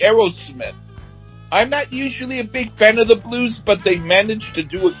say Aerosmith. I'm not usually a big fan of the blues, but they managed to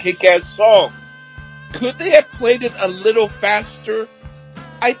do a kick-ass song. Could they have played it a little faster?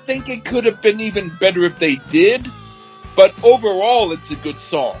 I think it could have been even better if they did. But overall, it's a good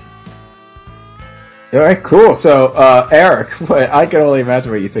song. All right, cool. So, Eric, I can only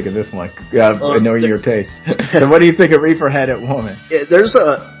imagine what you think of this one, knowing your taste. So what do you think of Reefer-Headed Woman? There's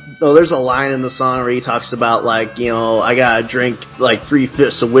a line in the song where he talks about, like, you know, I gotta drink, like, 3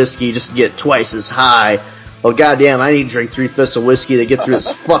 fifths of whiskey just to get twice as high. Well, goddamn, I need to drink 3 fifths of whiskey to get through this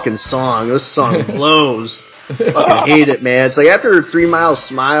fucking song. This song blows. Fucking hate it, man. It's like after 3 Mile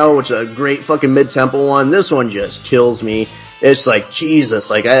Smile, which is a great fucking mid-tempo one, this one just kills me. It's like,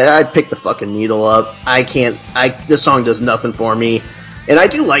 Jesus, like, I picked the fucking needle up. This song does nothing for me. And I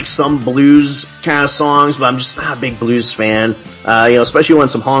do like some blues kind of songs, but I'm just not a big blues fan. You know, especially when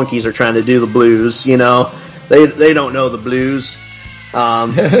some honkies are trying to do the blues, you know. They don't know the blues.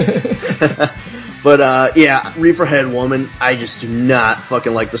 But, yeah, Reefer-Headed Woman, I just do not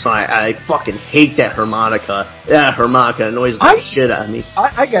fucking like the song. I fucking hate that harmonica. That harmonica annoys the shit out of me.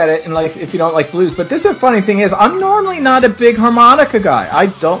 I get it, and, like, if you don't like blues, but this is the funny thing is, I'm normally not a big harmonica guy. I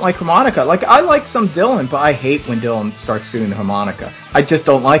don't like harmonica. Like, I like some Dylan, but I hate when Dylan starts doing the harmonica. I just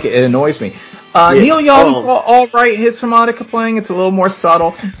don't like it. It annoys me. Neil Young's all right, his harmonica playing, it's a little more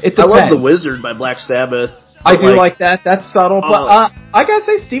subtle. It depends. I love The Wizard by Black Sabbath. I do like that. That's subtle, but I gotta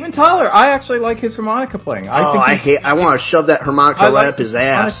say, Steven Tyler, I actually like his harmonica playing. I want to shove that harmonica right up his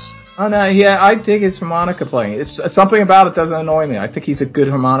ass. Oh no, yeah, I dig his harmonica playing. It's something about it doesn't annoy me. I think he's a good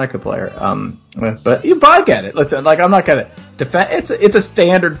harmonica player. But I get it. Listen, like, I'm not gonna defend. It's a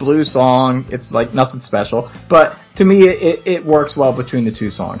standard blues song. It's like nothing special, but to me, it works well between the two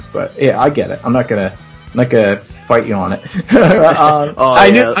songs. But yeah, I get it. I'm not gonna fight you on it.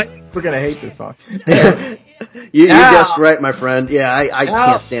 I knew we're gonna hate this song. You guessed right, my friend. Yeah, I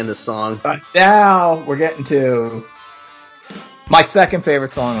can't stand this song. Now we're getting to my second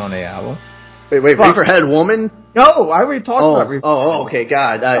favorite song on the album. Wait, Reefer-Headed Woman? No, I already talked about Reefer. Oh, okay,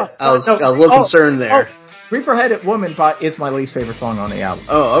 God. I was a little concerned there. Reefer-Headed Woman is my least favorite song on the album.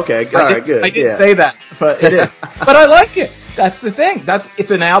 Oh, okay. All right, good. I didn't say that, but it is. But I like it. That's the thing.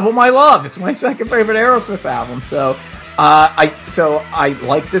 It's an album I love. It's my second favorite Aerosmith album, so I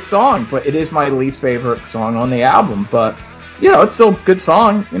like this song, but it is my least favorite song on the album. But, you know, it's still a good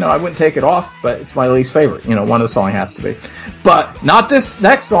song. You know, I wouldn't take it off, but it's my least favorite. You know, one of the songs has to be. But not this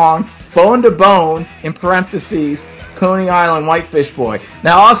next song, Bone to Bone, in parentheses, Coney Island Whitefish Boy.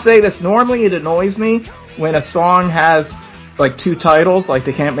 Now, I'll say this. Normally it annoys me when a song has, like, 2 titles, like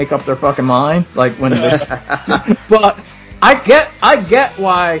they can't make up their fucking mind. Like, when but I get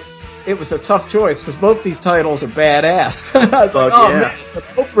why it was a tough choice, because both these titles are badass. I was like, man, they're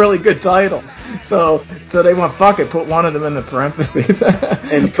both really good titles. So they went, fuck it, put one of them in the parentheses.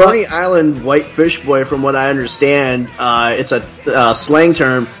 And Coney Island Whitefish Boy, from what I understand, it's a slang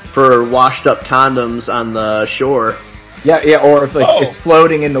term for washed up condoms on the shore. Yeah, or if it's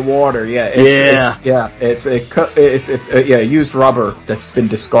floating in the water. It's used rubber that's been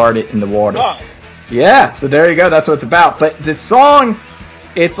discarded in the water. Oh. Yeah, so there you go. That's what it's about. But the song,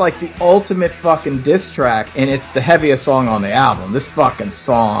 it's like the ultimate fucking diss track, and it's the heaviest song on the album. This fucking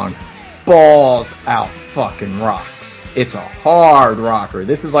song balls out fucking rocks. It's a hard rocker.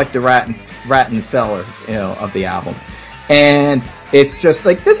 This is like the Rat in the Cellars, you know, of the album. And it's just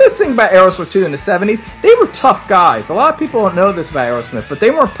like, this is the thing about Aerosmith too in the 70s. They were tough guys. A lot of people don't know this about Aerosmith, but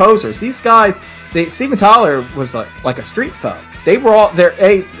they weren't posers. These guys, Steven Tyler was like a street thug. They were all there.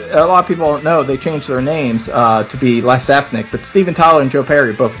 A lot of people don't know they changed their names to be less ethnic. But Steven Tyler and Joe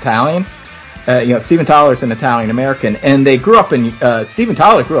Perry are both Italian. You know, Steven Tyler's an Italian American, and they grew up in. Steven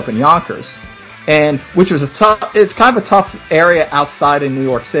Tyler grew up in Yonkers, which was it's kind of a tough area outside of New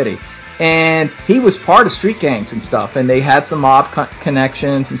York City. And he was part of street gangs and stuff, and they had some mob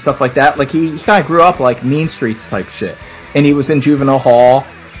connections and stuff like that. Like he kind of grew up like Mean Streets type shit, and he was in juvenile hall.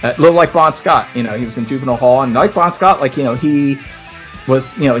 A little like Bon Scott, you know, he was in juvenile hall, and like Bon Scott, like, you know, he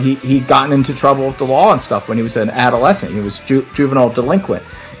was, you know, he gotten into trouble with the law and stuff when he was an adolescent. He was juvenile delinquent.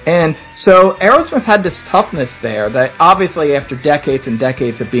 And so Aerosmith had this toughness there that obviously after decades and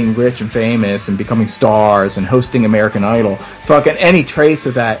decades of being rich and famous and becoming stars and hosting American Idol, fucking any trace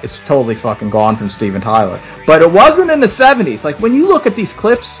of that is totally fucking gone from Steven Tyler. But it wasn't in the 70s. Like, when you look at these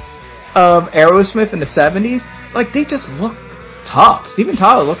clips of Aerosmith in the 70s, like, they just look tough. Steven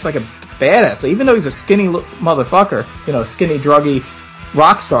Tyler looks like a badass. Even though he's a skinny motherfucker, you know, skinny, druggy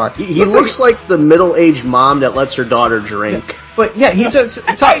rock star. He looks like the middle-aged mom that lets her daughter drink. Yeah. But yeah, he just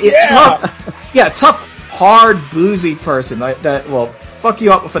tough, hard, boozy person that will fuck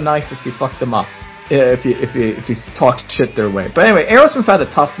you up with a knife if you fuck them up. If you talk shit their way. But anyway, Aerosmith had a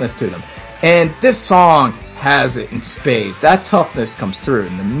toughness to them, and this song has it in spades. That toughness comes through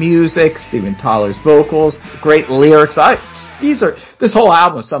in the music, Steven Tyler's vocals, great lyrics. This whole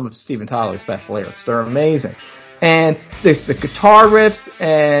album is some of Steven Tyler's best lyrics. They're amazing. And there's the guitar riffs,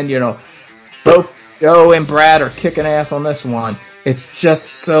 and, you know, both Joe and Brad are kicking ass on this one. It's just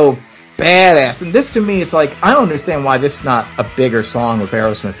so badass. And this, to me, it's like, I don't understand why this is not a bigger song with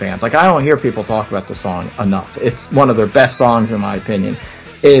Aerosmith fans. Like, I don't hear people talk about the song enough. It's one of their best songs, in my opinion.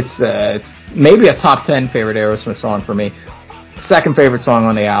 It's maybe a top 10 favorite Aerosmith song for me. Second favorite song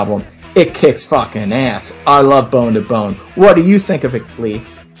on the album. It kicks fucking ass. I love Bone to Bone. What do you think of it, Lee?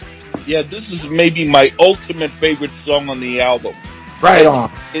 Yeah, this is maybe my ultimate favorite song on the album. Right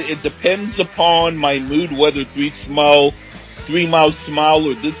on. It depends upon my mood, whether 3 Mile Smile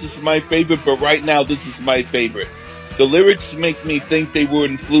or this is my favorite, but right now this is my favorite. The lyrics make me think they were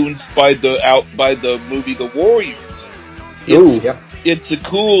influenced by the movie The Warriors. It's a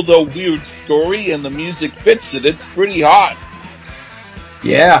cool though weird story, and the music fits it. It's pretty hot.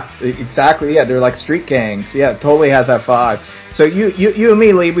 Yeah, exactly. Yeah, they're like street gangs. Yeah, it totally has that vibe. So you and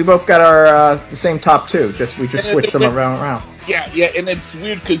me, Lee, we both got our the same top 2. We just switched them around. Yeah, and it's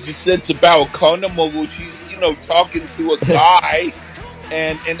weird because you said it's about a condom, well, she's talking to a guy,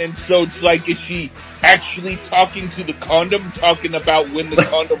 and then so it's like, is she actually talking to the condom, talking about when the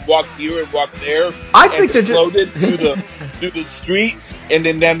condom walked here and walked there? I think they're floated through the street, and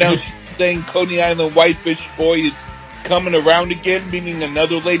then now she's saying Coney Island Whitefish Boy is coming around again, meaning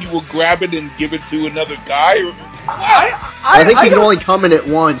another lady will grab it and give it to another guy. I think he can only come in it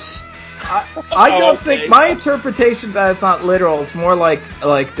once. I don't think my interpretation that it's not literal. It's more like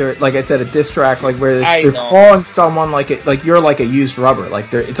they're, like I said, a diss track, like where they're calling someone like you're like a used rubber.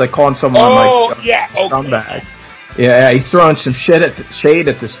 Like it's like calling someone scumbag. Yeah, he's throwing some shade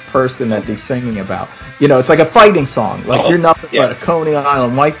at this person that he's singing about. It's like a fighting song. Like you're nothing but a Coney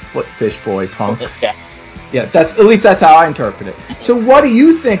Island Whitefish Boy, punk. Yeah, that's how I interpret it. So what do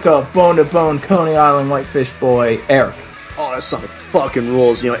you think of Bone to Bone, Coney Island Whitefish Boy, Eric? Oh, that song fucking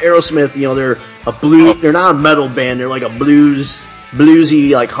rules. Aerosmith, they're a blues, they're not a metal band, they're like a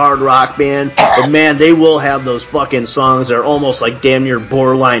bluesy, like hard rock band. But man, they will have those fucking songs that are almost like damn near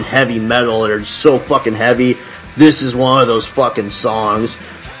borderline heavy metal. They're so fucking heavy. This is one of those fucking songs.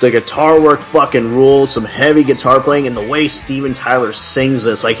 The guitar work fucking rules, some heavy guitar playing, and the way Steven Tyler sings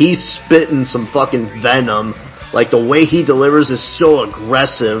this, like he's spitting some fucking venom. Like the way he delivers is so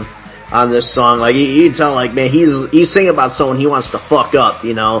aggressive on this song. Like you can tell, like, man, he's singing about someone he wants to fuck up.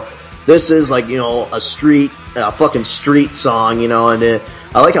 This is like a fucking street song. And I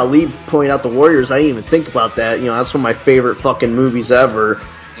like how Lee pointed out The Warriors. I didn't even think about that. That's one of my favorite fucking movies ever.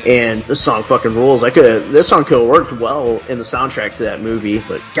 And this song fucking rules. This song could have worked well in the soundtrack to that movie,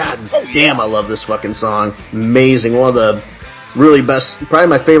 but god damn, I love this fucking song. Amazing. One of the really best, probably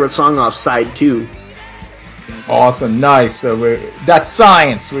my favorite song off side 2. Awesome, nice. So that's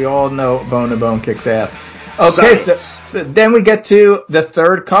science. We all know Bone to Bone kicks ass. Okay, so then we get to the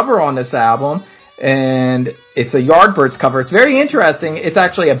third cover on this album, and it's a Yardbirds cover. It's very interesting. It's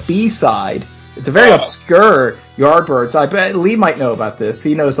actually a B-side. It's a very obscure Yardbirds. I bet Lee might know about this.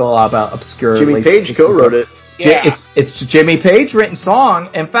 He knows a lot about obscure. Jimmy Page co-wrote it. Yeah, it's a Jimmy Page written song.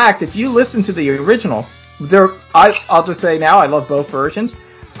 In fact, if you listen to the original, I'll just say now I love both versions.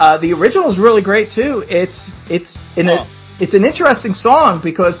 The original is really great too. It's an interesting song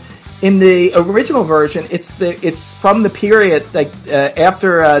because in the original version, it's from the period like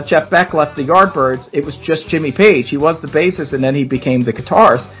after Jeff Beck left the Yardbirds. It was just Jimmy Page. He was the bassist, and then he became the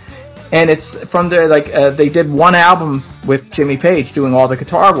guitarist. And it's from there, they did one album with Jimmy Page doing all the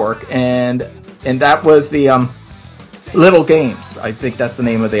guitar work, and that was the Little Games. I think that's the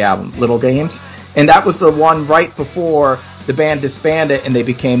name of the album, Little Games. And that was the one right before the band disbanded and they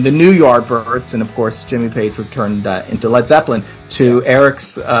became the New Yardbirds, and of course Jimmy Page returned into Led Zeppelin to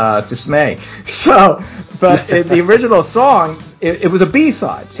Eric's dismay. So, but the original song, it was a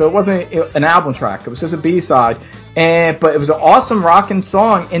B-side, so it wasn't an album track, it was just a B-side. But it was an awesome rockin'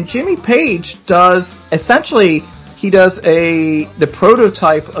 song, and Jimmy Page does the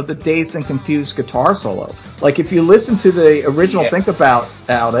prototype of the Dazed and Confused guitar solo. Like if you listen to the original, think about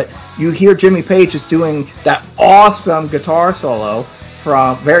it, you hear Jimmy Page is doing that awesome guitar solo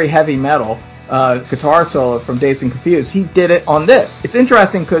from very heavy metal guitar solo from Dazed and Confused. He did it on this. It's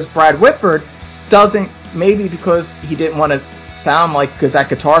interesting because Brad Whitford doesn't, maybe because he didn't want to sound like, because that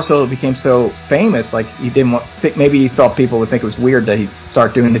guitar solo became so famous, like he didn't want, maybe he thought people would think it was weird that he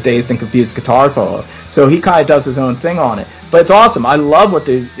started doing the Dazed and Confused guitar solo. So he kind of does his own thing on it. But it's awesome. I love what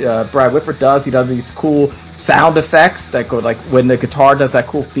the Brad Whitford does. He does these cool sound effects that go like when the guitar does that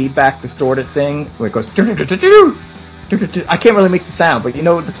cool feedback distorted thing where it goes. I can't really make the sound, but you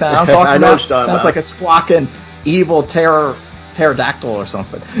know what the sound I'm talking about? Sounds like a squawking evil pterodactyl or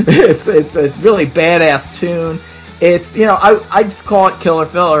something. It's really badass tune. It's, I just call it killer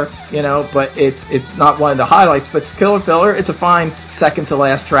filler, but it's not one of the highlights, but it's killer filler. It's a fine second to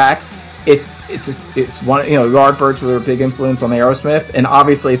last track. it's one, Yardbirds were a big influence on Aerosmith, and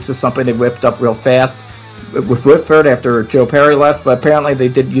obviously it's just something they whipped up real fast with Whitford after Joe Perry left, but apparently they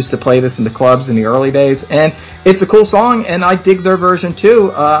did used to play this in the clubs in the early days, and it's a cool song, and I dig their version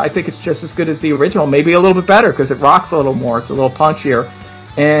too. I think it's just as good as the original, maybe a little bit better, because it rocks a little more, it's a little punchier,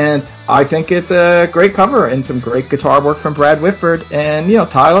 and I think it's a great cover, and some great guitar work from Brad Whitford, and,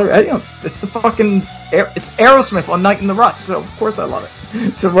 Tyler, it's the fucking, it's Aerosmith on Night in the Ruts, so of course I love it.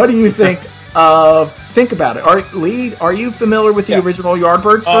 So what do you think of Think About It? Lee, are you familiar with the original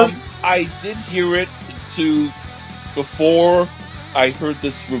Yardbirds version? I did hear it before I heard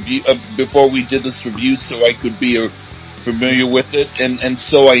this review, before we did this review, so I could be familiar with it, and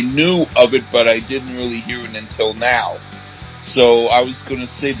so I knew of it, but I didn't really hear it until now. So I was going to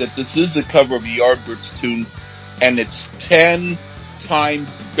say that this is a cover of a Yardbirds tune, and it's 10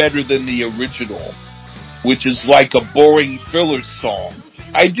 times better than the original, which is like a boring filler song.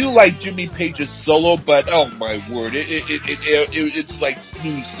 I do like Jimmy Page's solo, but oh my word, it's like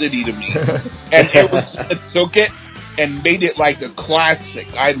Snooze City to me. And Aerosmith took it and made it like a classic.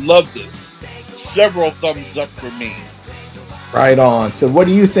 I love this. Several thumbs up for me. Right on. So what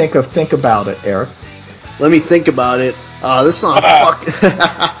do you think of Think About It, Eric? Let me think about it. This song, fuck.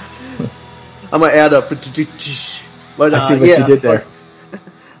 I'm gonna add up. But I see what you did there.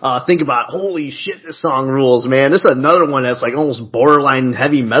 Think about, holy shit, this song rules, man. This is another one that's like almost borderline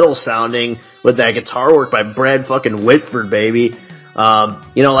heavy metal sounding with that guitar work by Brad fucking Whitford, baby.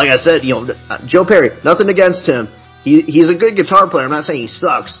 Like I said, Joe Perry, nothing against him. He's a good guitar player. I'm not saying he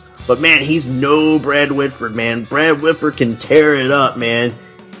sucks, but man, he's no Brad Whitford, man. Brad Whitford can tear it up, man.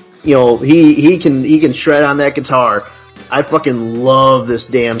 He can shred on that guitar. I fucking love this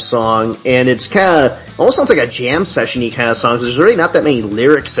damn song, and it's kind of, almost sounds like a jam session-y kind of song, because there's really not that many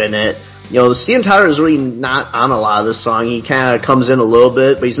lyrics in it. Steven Tyler is really not on a lot of this song. He kind of comes in a little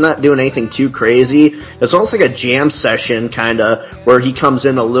bit, but he's not doing anything too crazy. It's almost like a jam session, kind of, where he comes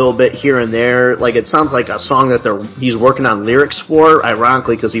in a little bit here and there. Like, it sounds like a song that he's working on lyrics for,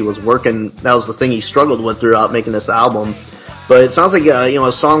 ironically, because that was the thing he struggled with throughout making this album. But it sounds like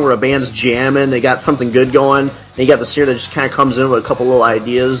a song where a band's jamming, they got something good going, and you got the singer that just kind of comes in with a couple little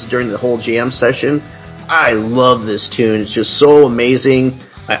ideas during the whole jam session. I love this tune. It's just so amazing.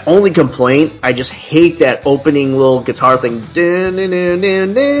 My only complaint, I just hate that opening little guitar thing.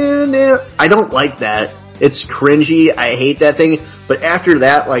 I don't like that. It's cringy. I hate that thing. But after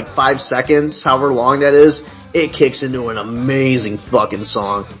that, like 5 seconds, however long that is, it kicks into an amazing fucking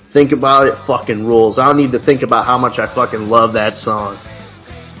song. Think About It fucking rules. I don't need to think about how much I fucking love that song.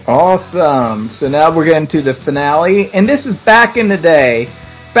 Awesome. So now we're getting to the finale, and this is back in the day,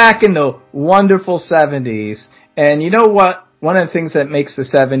 back in the wonderful 70s. And you know what? One of the things that makes the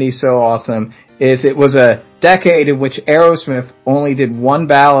 70s so awesome is it was a decade in which Aerosmith only did one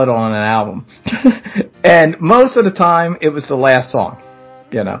ballad on an album. And most of the time, it was the last song.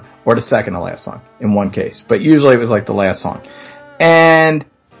 Or the second to last song in one case. But usually it was like the last song. And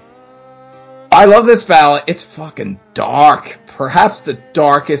I love this ballad. It's fucking dark. Perhaps the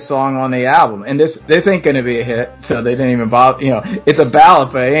darkest song on the album. And this ain't gonna be a hit, so they didn't even bother, it's a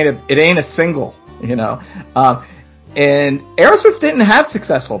ballad, but it ain't a single, and Aerosmith didn't have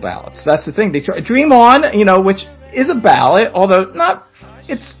successful ballads. That's the thing. They tried Dream On, which is a ballad, although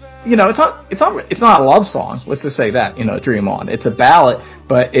it's not a love song. Let's just say that, Dream On. It's a ballad,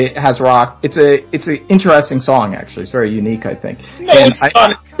 but it has rock. It's an interesting song, actually. It's very unique, I think. No, it's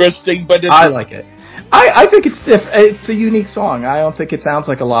not interesting, but I like it. I think it's different. It's a unique song. I don't think it sounds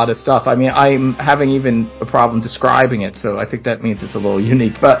like a lot of stuff. I mean, I'm having even a problem describing it, so I think that means it's a little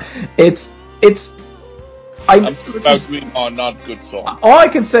unique. But I'm talking about Dream On, not good song. All I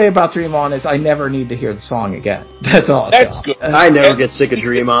can say about Dream On is I never need to hear the song again. That's all. That's good. I never get sick of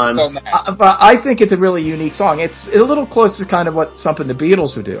Dream On. But I think it's a really unique song. It's a little close to kind of what something the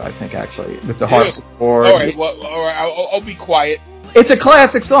Beatles would do, I think, actually, with the harpsichord. All right, I'll be quiet. It's a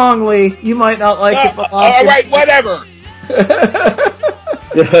classic song, Lee. You might not like it, but all right, whatever.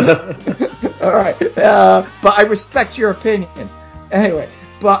 All right, but I respect your opinion. Anyway,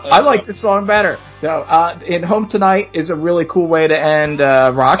 but I like this song better. So, "In Home Tonight" is a really cool way to end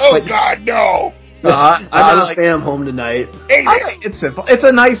rock. Oh God, no! I'm not a fan of Home Tonight. It's simple. It's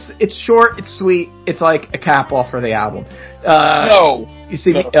a nice. It's short. It's sweet. It's like a cap off for the album. No. You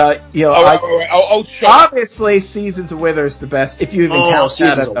see, no. I'll obviously, Seasons of Wither is the best. If you even count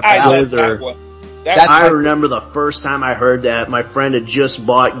that as a ballad. I remember the first time I heard that, my friend had just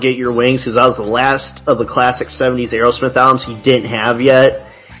bought Get Your Wings, because that was the last of the classic 70s Aerosmith albums he didn't have yet.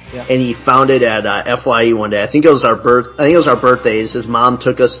 Yeah. And he found it at FYE one day. I think it was our birthdays. His mom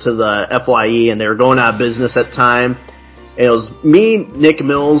took us to the FYE, and they were going out of business at the time. And it was me, Nick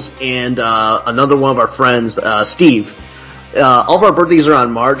Mills, and another one of our friends, Steve. All of our birthdays are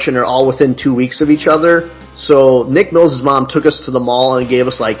on March, and they're all within 2 weeks of each other. So Nick Mills' mom took us to the mall and gave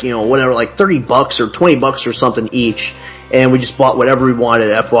us whatever, like $30 or $20 or something each. And we just bought whatever we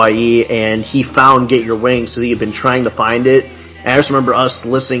wanted at FYE, and he found Get Your Wings, so he had been trying to find it. And I just remember us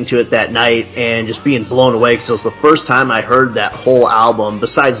listening to it that night and just being blown away, because it was the first time I heard that whole album,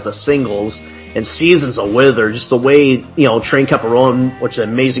 besides the singles, and Seasons of Wither, just the way, Train Kept Rolling, which is an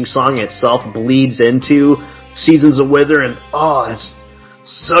amazing song in itself, bleeds into Seasons of Wither, and it's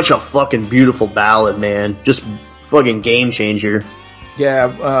such a fucking beautiful ballad, man. Just fucking game changer.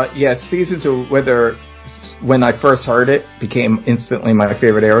 Yeah, Seasons of Wither, when I first heard it, became instantly my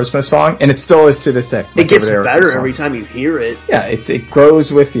favorite Aerosmith song, and it still is to this day. It gets better every time you hear it. Yeah, it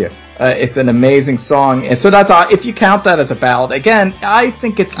grows with you. It's an amazing song, and so that's if you count that as a ballad. Again, I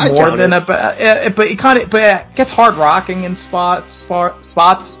think it's more than a ballad, but it gets hard rocking in spots,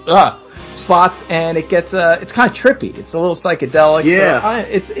 and it gets it's kind of trippy. It's a little psychedelic. Yeah,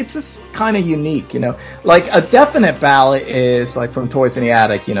 it's just kind of unique, Like a definite ballad is like from Toys in the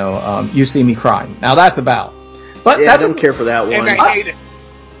Attic, You See Me Crying. Now that's a ballad, but I don't care for that one. And I hate it.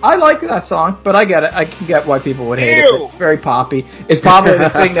 I like that song, but I get it. I can get why people would hate it. It's very poppy. It's probably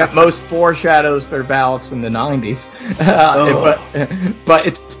the thing that most foreshadows their ballads in the 90s. But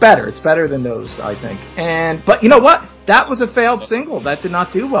it's better. It's better than those, I think. But you know what? That was a failed single. That did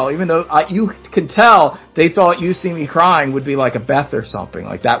not do well, even though you can tell they thought You See Me Crying would be like a Beth or something.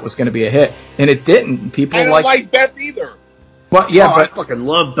 Like that was going to be a hit. And it didn't. People I don't like Beth either. But yeah, I fucking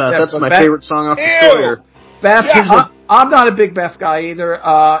love Beth. That's my favorite song off Destroyer. Beth, I'm not a big Beth guy either.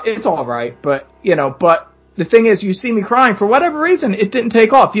 It's all right, but the thing is, You See Me Crying, for whatever reason, it didn't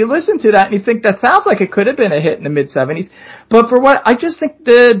take off. You listen to that and you think that sounds like it could have been a hit in the mid-70s, but I just think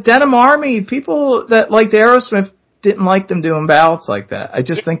the Denim Army, people that liked Aerosmith didn't like them doing ballads like that. I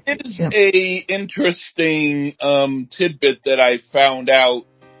just think it is a interesting tidbit that I found out.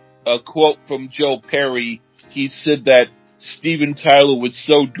 A quote from Joe Perry. He said that Steven Tyler was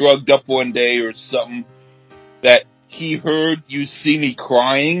so drugged up one day or something that he heard You See Me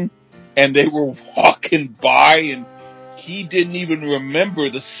Crying, and they were walking by, and he didn't even remember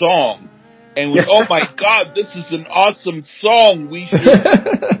the song. And went, oh my God, this is an awesome song. We should do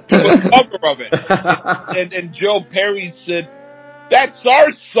a cover of it. And Joe Perry said, that's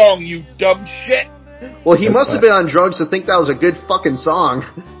our song, you dumb shit. Well, he must have been on drugs to think that was a good fucking song.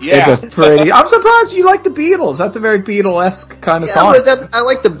 Yeah. It's pretty. I'm surprised you like the Beatles. That's a very Beatle-esque kind of song. But I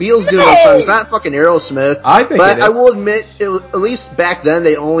like the Beatles doing those songs, not fucking Aerosmith. I think But I will admit, at least back then,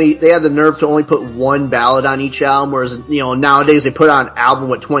 they had the nerve to only put one ballad on each album, whereas, nowadays they put on an album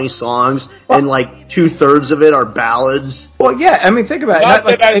with 20 songs, and like 2/3 of it are ballads. Well, yeah, I mean, think about it. Not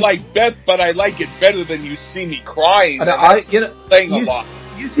that I like Beth, but I like it better than You See Me Crying. Saying a lot.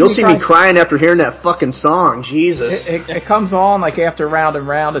 You'll see me crying after hearing that fucking song. Jesus. It comes on like after Round and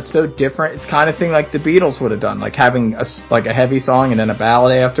Round. It's so different. It's kind of thing like the Beatles would have done, like having a heavy song and then a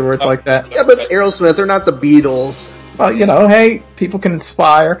ballad afterwards like that. Yeah, but it's Aerosmith. They're not the Beatles. Well, hey, people can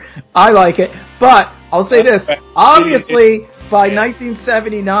inspire. I like it. But I'll say this. Obviously, by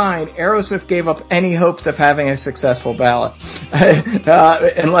 1979, Aerosmith gave up any hopes of having a successful ballad.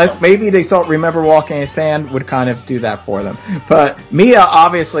 Unless maybe they thought Remember Walking in Sand would kind of do that for them. But Mia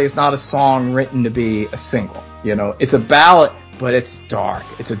obviously is not a song written to be a single. It's a ballad, but it's dark.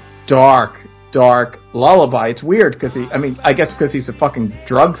 It's a dark lullaby. It's weird because I guess because he's a fucking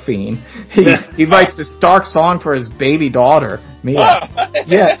drug fiend. He writes this dark song for his baby daughter, Mia.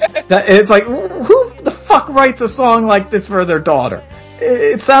 Yeah, it's like, who the fuck writes a song like this for their daughter?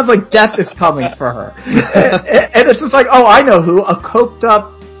 It sounds like death is coming for her. And it's just like, oh, I know who, a coked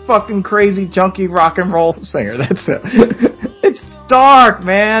up fucking crazy junkie rock and roll singer. That's it. It's dark,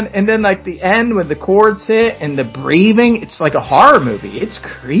 man. And then like the end when the chords hit and the breathing, it's like a horror movie. It's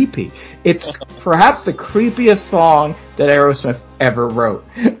creepy. It's perhaps the creepiest song that Aerosmith ever wrote.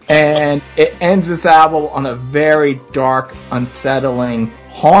 And it ends this album on a very dark, unsettling,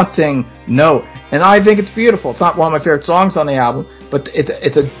 haunting note. And I think it's beautiful. It's not one of my favorite songs on the album, but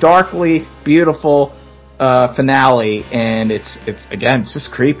it's a darkly beautiful finale, and it's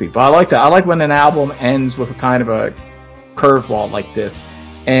just creepy. But I like that. I like when an album ends with a kind of a curveball like this.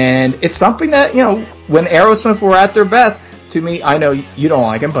 And it's something that, when Aerosmith were at their best, to me, I know you don't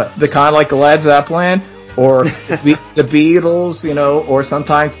like them, but the kind of like the Led Zeppelin or the Beatles, or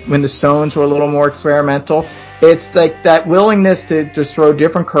sometimes when the Stones were a little more experimental. It's like that willingness to just throw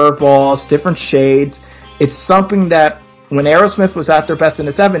different curveballs, different shades. It's something that when Aerosmith was at their best in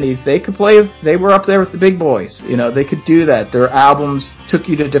the 70s, they could play, they were up there with the big boys. They could do that. Their albums took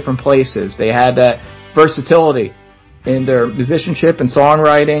you to different places. They had that versatility. in their musicianship and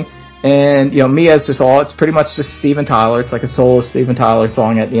songwriting. And, Mia's it's pretty much just Steven Tyler. It's like a solo Steven Tyler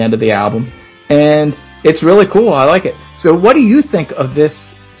song at the end of the album. And it's really cool. I like it. So what do you think of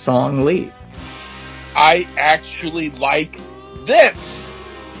this song, Lee? I actually like this.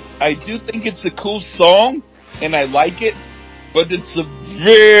 I do think it's a cool song, and I like it, but it's a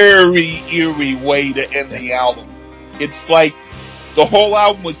very eerie way to end the album. It's like the whole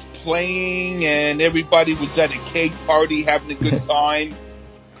album was playing, and everybody was at a cake party having a good time,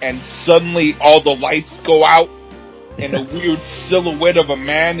 and suddenly all the lights go out, and a weird silhouette of a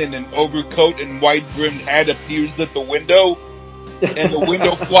man in an overcoat and wide-brimmed hat appears at the window, and the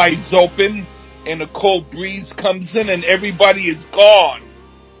window flies open, and a cold breeze comes in, and everybody is gone.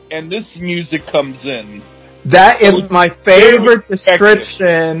 And this music comes in. That is my favorite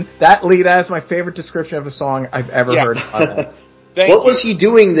description. That is my favorite description of a song I've ever heard. What was he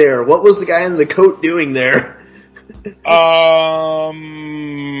doing there? What was the guy in the coat doing there?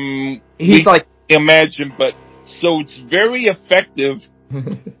 He's like, imagine, but so it's very effective.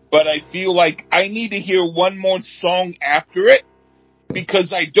 But I feel like I need to hear one more song after it,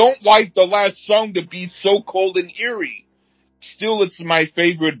 because I don't like the last song to be so cold and eerie. Still, it's my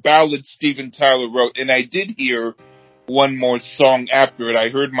favorite ballad Steven Tyler wrote, and I did hear one more song after it. I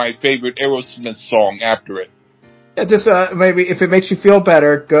heard my favorite Aerosmith song after it. Yeah, just maybe if it makes you feel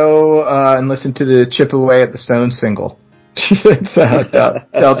better, go and listen to the Chip Away at the Stones single.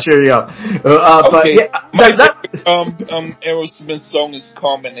 That'll cheer you up. Okay, but my favorite Aerosmith song is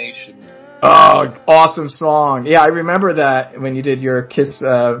Combination. Oh, awesome song. Yeah, I remember that when you did your Kiss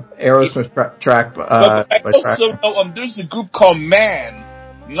Aerosmith track. There's a group called Man,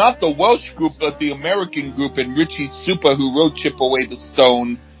 not the Welsh group, but the American group, and Richie Supa, who wrote Chip Away the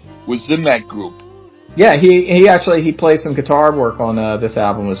Stone, was in that group. Yeah, he actually plays some guitar work on this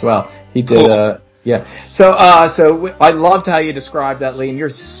album as well. He did. Cool. Yeah. So I loved how you described that, Lee, and you're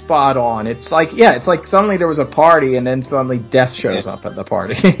spot on. It's like suddenly there was a party, and then suddenly death shows up at the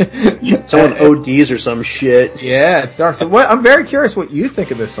party. Someone ODs or some shit. Yeah, it's dark. So I'm very curious what you think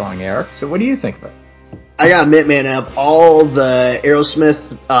of this song, Eric. So what do you think of it? I gotta admit, man, out of all the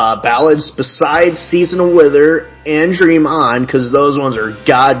Aerosmith ballads, besides Season of Wither and Dream On, because those ones are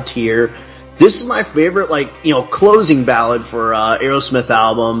god tier, this is my favorite, closing ballad for Aerosmith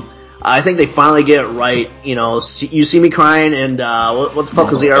album. I think they finally get it right. You See Me Crying, and what the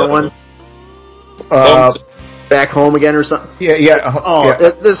fuck was the other one? Back Home Again or something? Yeah.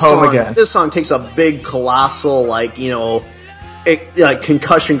 This song takes a big, colossal,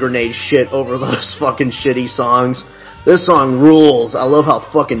 concussion grenade shit over those fucking shitty songs. This song rules. I love how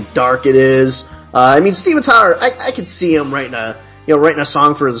fucking dark it is. Steven Tyler, I could see him writing a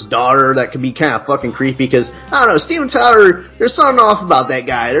song for his daughter that could be kind of fucking creepy, because, I don't know, Steven Tyler, there's something off about that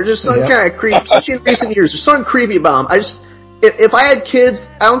guy. There's just something kind of creepy, especially in recent years. There's something creepy about him. If I had kids,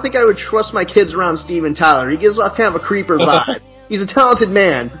 I don't think I would trust my kids around Steven Tyler. He gives off kind of a creeper vibe. He's a talented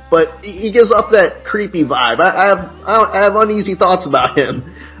man, but he gives off that creepy vibe. I have uneasy thoughts about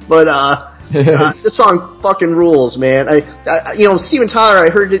him. But, this song fucking rules, man. Steven Tyler, I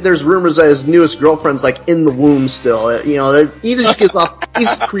heard that there's rumors that his newest girlfriend's in the womb still. He just gives off,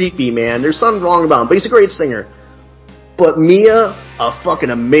 he's creepy, man. There's something wrong about him, but he's a great singer. But Mia, a fucking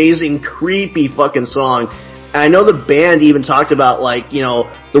amazing, creepy fucking song. And I know the band even talked about,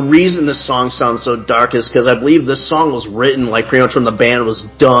 the reason this song sounds so dark is because I believe this song was written, pretty much when the band was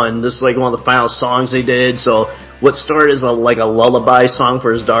done. This is, one of the final songs they did, so what started as a lullaby song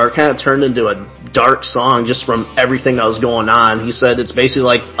for his daughter kind of turned into a dark song just from everything that was going on. He said it's basically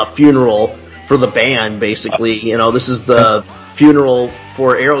like a funeral for the band, basically. This is the funeral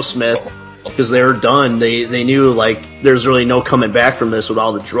for Aerosmith, because they were done. They knew, there's really no coming back from this with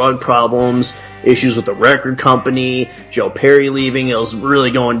all the drug problems, issues with the record company, Joe Perry leaving. It was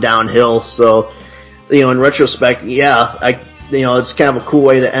really going downhill. So, in retrospect, it's kind of a cool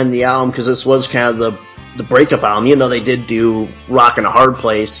way to end the album, because this was kind of the breakup album, even though they did do Rockin' a Hard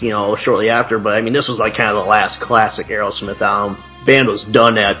Place, shortly after. But, this was kind of the last classic Aerosmith album. Band was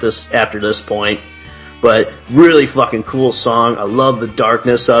done after this point. But really fucking cool song. I love the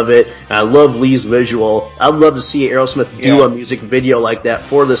darkness of it. And I love Lee's visual. I'd love to see Aerosmith do a music video like that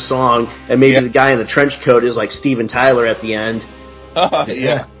for this song. And maybe the guy in the trench coat is like Steven Tyler at the end.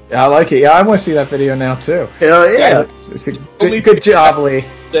 Yeah, I like it. Yeah, I want to see that video now too. Hell yeah. It's a good job, Lee.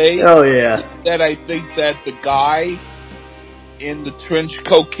 Hell yeah. That I think that the guy in the trench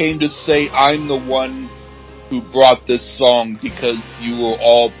coat came to say, I'm the one who brought this song because you were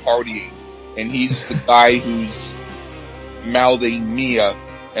all partying. And he's the guy who's mouthing Mia.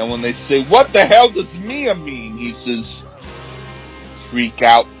 And when they say, what the hell does Mia mean? He says, freak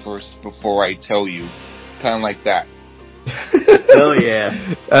out first before I tell you. Kind of like that. Oh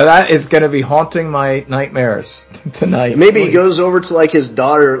yeah. That is going to be haunting my nightmares tonight. Maybe he goes over to like his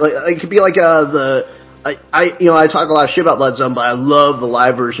daughter. Like it could be like I talk a lot of shit about Led Zeppelin, but I love the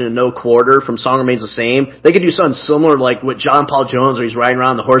live version of No Quarter from Song Remains the Same. They could do something similar like with John Paul Jones where he's riding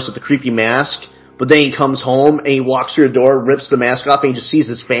around the horse with the creepy mask, but then he comes home and he walks through the door, rips the mask off, and he just sees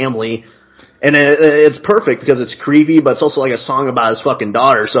his family. And it's perfect because it's creepy, but it's also like a song about his fucking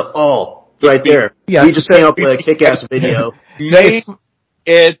daughter. So, right there. Yeah, we just came up with a kick-ass video. Make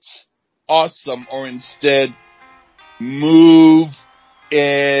it awesome, or instead, move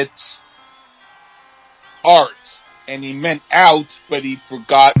it art. And he meant out, but he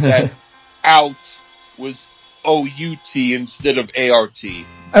forgot that out was O-U-T instead of A-R-T.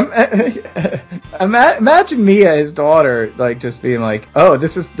 Imagine Mia, his daughter, like just being like, "Oh,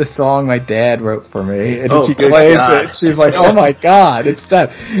 this is the song my dad wrote for me," and she plays it. She's like, "Oh my god, it's that,"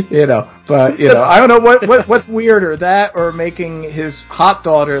 But I don't know what's weirder, that or making his hot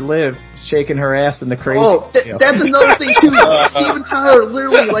daughter Liv shaking her ass in the crazy. That's another thing too. Steven Tyler,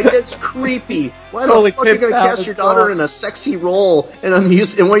 literally, like that's creepy. Why the fuck are you gonna cast your daughter in a sexy role in one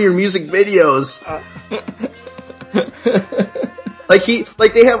of your music videos?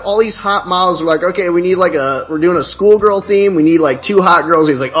 Like they have all these hot models. They're like, okay, we're doing a schoolgirl theme. We need like 2 hot girls.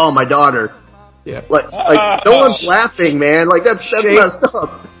 He's like, oh, my daughter. Yeah. Like no one's laughing, man. Like that's messed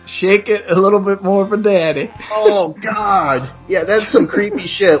up. Shake it a little bit more for daddy. Oh God. Yeah, that's some creepy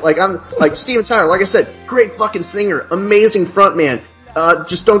shit. Like I'm like Steven Tyler. Like I said, great fucking singer, amazing frontman.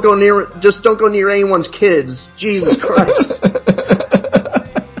 Just don't go near anyone's kids. Jesus Christ.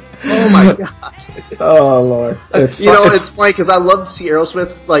 Oh my God. Oh Lord! It's funny because I love to see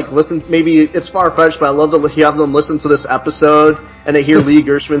Aerosmith listen. Maybe it's far-fetched, but I love to have them listen to this episode and they hear Lee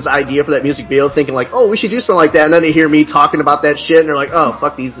Gershman's idea for that music video, thinking like, "Oh, we should do something like that," and then they hear me talking about that shit, and they're like, "Oh,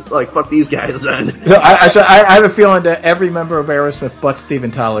 fuck these guys." Then I have a feeling that every member of Aerosmith, but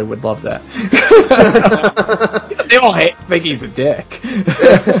Steven Tyler, would love that. They all think he's a dick.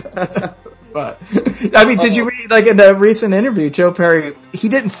 But I mean, did you read in the recent interview, Joe Perry? He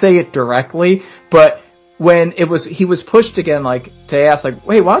didn't say it directly, but when he was pushed again, to ask,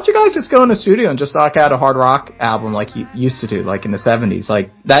 wait, why don't you guys just go in the studio and just knock out a hard rock album like you used to do, in the 70s?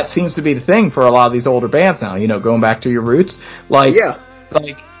 That seems to be the thing for a lot of these older bands now. Going back to your roots. Why not?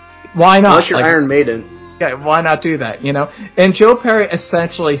 Unless you're Iron Maiden. Yeah, why not do that? And Joe Perry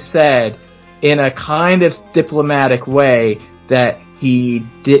essentially said, in a kind of diplomatic way, that he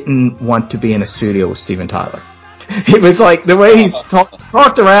didn't want to be in a studio with Steven Tyler. It was the way he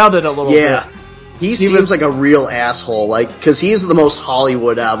talked around it a little bit. Yeah. He seems like a real asshole, because he's the most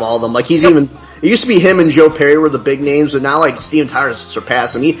Hollywood out of all of them. It used to be him and Joe Perry were the big names, but now, Steven Tyler's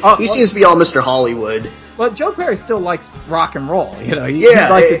surpassed him. He seems to be all Mr. Hollywood. Well, Joe Perry still likes rock and roll, He'd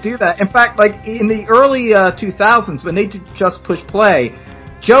like to do that. In fact, in the early 2000s, when they did Just Push Play,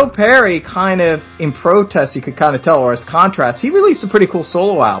 Joe Perry kind of, in protest, you could kind of tell, or as contrast, he released a pretty cool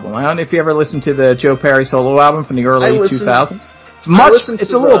solo album. I don't know if you ever listened to the Joe Perry solo album from the early 2000s.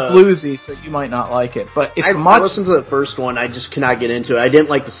 It's a little bluesy, so you might not like it, but I listened to the first one. I just could not get into it. I didn't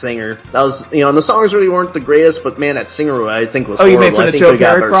like the singer. That was, and the songs really weren't the greatest, but man, that singer I think was horrible. You mean for the Joe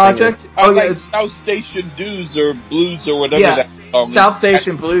Perry project? South Station Blues or whatever that song is. South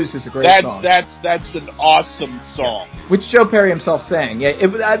Station Blues is a great song. That's an awesome song. Which Joe Perry himself sang. Yeah,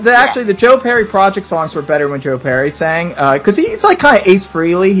 actually, the Joe Perry project songs were better when Joe Perry sang, because he's kind of Ace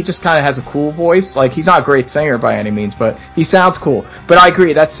Frehley. He just kind of has a cool voice. He's not a great singer by any means, but he sounds cool. But I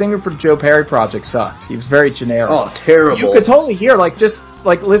agree, that singer for the Joe Perry project sucks. He was very generic. Oh, terrible. You could totally hear,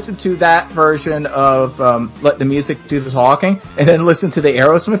 listen to that version of Let the Music Do the Talking, and then listen to the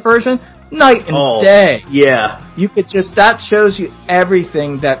Aerosmith version. Night and day. Yeah. You could that shows you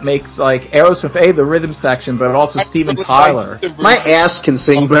everything that makes Aerosmith, the rhythm section, but also Steven Tyler. My ass can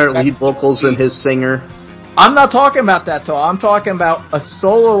sing better lead vocals than his singer. I'm not talking about that though. I'm talking about a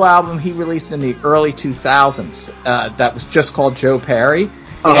solo album he released in the early 2000s that was just called Joe Perry.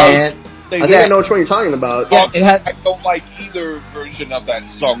 And I think I know which one you're talking about. Yeah, I don't like either version of that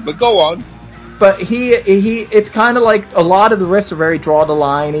song, but go on. But it's kind of like a lot of the riffs are very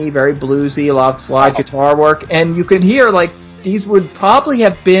draw-the-line-y, very bluesy, a lot of slide guitar work, and you can hear these would probably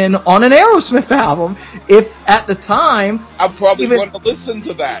have been on an Aerosmith album if at the time I probably want to listen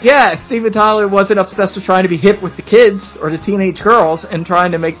to that. Yeah, Steven Tyler wasn't obsessed with trying to be hip with the kids or the teenage girls and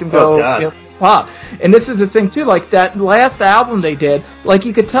trying to make them go pop. And this is the thing too, that last album they did,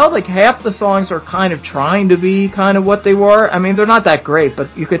 you could tell half the songs are kind of trying to be kind of what they were. I mean, they're not that great,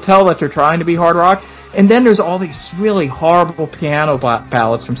 but you could tell that they're trying to be hard rock. And then there's all these really horrible piano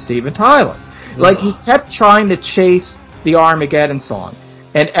ballads from Steven Tyler. He kept trying to chase the Armageddon song.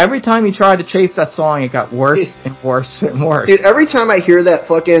 And every time he tried to chase that song, it got worse and worse and worse. Dude, every time I hear that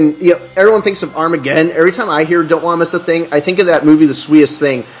fucking, everyone thinks of Armageddon. Every time I hear Don't Want to Miss a Thing, I think of that movie, The Sweetest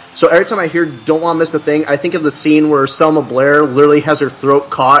Thing. So every time I hear Don't Want to Miss a Thing, I think of the scene where Selma Blair literally has her throat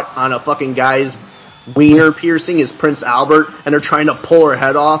caught on a fucking guy's wiener piercing, his Prince Albert, and they're trying to pull her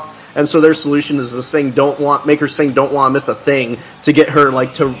head off. And so their solution is to make her sing Don't Want to Miss a Thing to get her,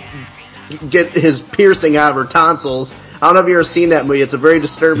 to get his piercing out of her tonsils. I don't know if you've ever seen that movie. It's a very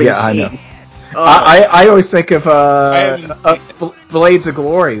disturbing scene. I know. I always think of Blades of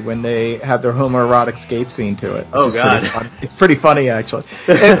Glory when they have their homoerotic skate scene to it. Oh, God. It's pretty funny, actually.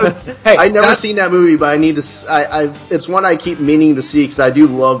 I've never seen that movie, but I need to. It's one I keep meaning to see because I do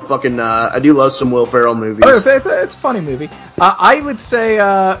love some Will Ferrell movies. Oh, it's a funny movie. I would say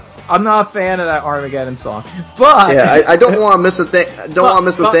I'm not a fan of that Armageddon song, but I don't want to miss a thing.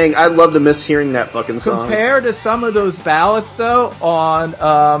 Thing. I'd love to miss hearing that fucking song. Compared to some of those ballads, though, on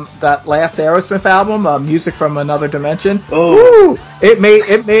that last Aerosmith album, "Music from Another Dimension," it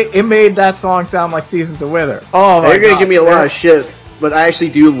made that song sound like Seasons of Wither. Oh, my You're gonna give me a lot of shit, but I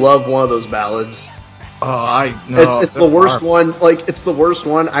actually do love one of those ballads. Oh, I know. It's the worst one. It's the worst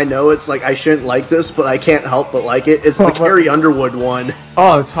one. I know it's I shouldn't like this, but I can't help but like it. It's the Carrie Underwood one.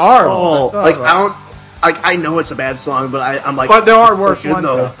 Oh, it's horrible. I know it's a bad song, but I'm like. But there are worse ones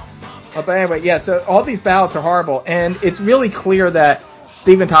though. But anyway, yeah. So all these ballads are horrible, and it's really clear that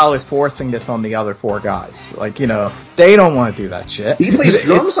Steven Tyler's forcing this on the other four guys. They don't want to do that shit. He plays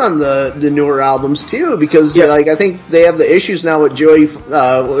drums on the newer albums too, because I think they have the issues now with Joey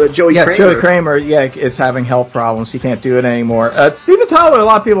Kramer. Joey Kramer, is having health problems. He can't do it anymore. Steven Tyler, a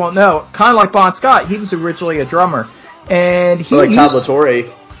lot of people don't know, kind of like Bon Scott, he was originally a drummer, and he Todd LaTorre.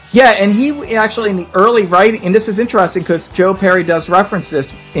 Yeah, and he actually in the early writing, and this is interesting because Joe Perry does reference this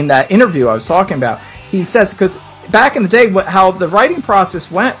in that interview I was talking about. He says because back in the day, how the writing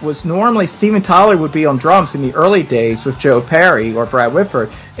process went was normally Steven Tyler would be on drums in the early days with Joe Perry or Brad Whitford,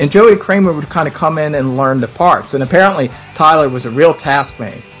 and Joey Kramer would kind of come in and learn the parts. And apparently Tyler was a real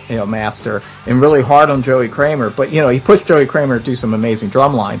master and really hard on Joey Kramer. But he pushed Joey Kramer to do some amazing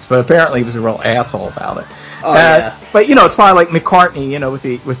drum lines, but apparently he was a real asshole about it. Oh, yeah. But it's probably like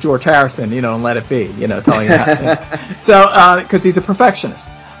McCartney, with George Harrison, and Let It Be, telling you that. So because he's a perfectionist.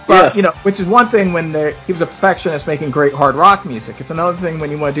 But, which is one thing when he was a perfectionist making great hard rock music. It's another thing when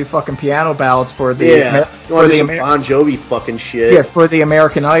you want to do fucking piano ballads for the Bon Jovi fucking shit. Yeah, for the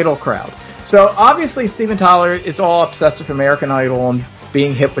American Idol crowd. So obviously Steven Tyler is all obsessed with American Idol and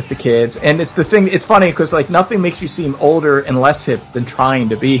being hip with the kids. And it's funny because nothing makes you seem older and less hip than trying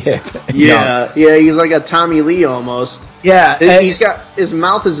to be hip. Yeah, he's like a Tommy Lee almost. Yeah. His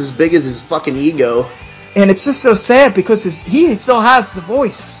mouth is as big as his fucking ego. And it's just so sad because he still has the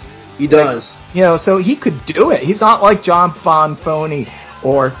voice. He does. So he could do it. He's not like John Bonfoni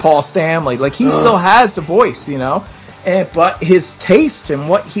or Paul Stanley. He still has the voice, but his taste and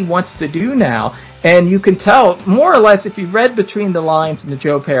what he wants to do now, and you can tell, more or less, if you read between the lines in the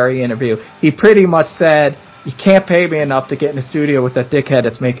Joe Perry interview, he pretty much said, you can't pay me enough to get in the studio with that dickhead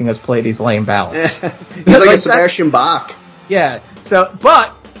that's making us play these lame ballads. He's like a Sebastian Bach. Yeah. So,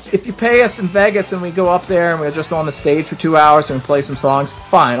 but if you pay us in Vegas and we go up there and we're just on the stage for 2 hours and we play some songs,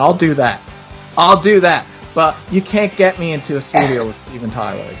 fine, I'll do that. But you can't get me into a studio with Steven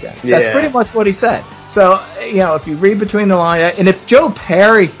Tyler again. That's pretty much what he said. So, if you read between the lines, and if Joe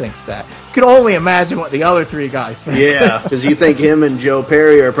Perry thinks that, you can only imagine what the other three guys think. Yeah, because you think him and Joe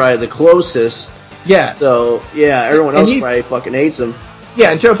Perry are probably the closest. Yeah. So, everyone else probably fucking hates him.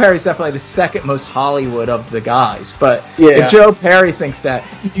 Yeah, and Joe Perry's definitely the second most Hollywood of the guys. But if Joe Perry thinks that,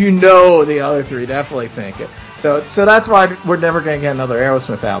 the other three definitely think it. So that's why we're never going to get another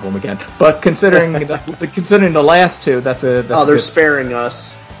Aerosmith album again. But considering the last two, that's they're sparing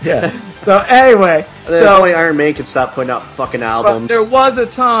us. Yeah. So anyway, only Iron Maiden could stop putting out fucking albums. But there was a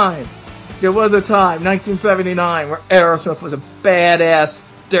time, 1979, where Aerosmith was a badass,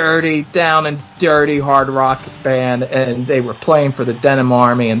 dirty, down and dirty hard rock band, and they were playing for the Denim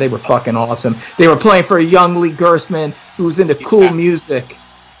Army, and they were fucking awesome. They were playing for a young Lee Gerstmann who was into cool music.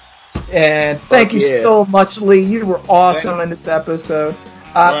 And thank you so much, Lee. You were awesome in this episode.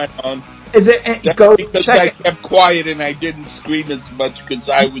 Right on. Is it? Because I kept quiet and I didn't scream as much because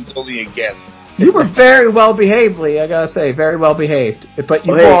I was only a guest. You were very well behaved, Lee. I gotta say, very well behaved. But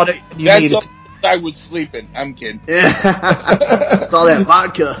you brought it. You needed it. I was sleeping. I'm kidding. Yeah, it's all that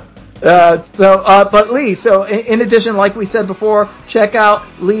vodka. But Lee. So in addition, like we said before, check out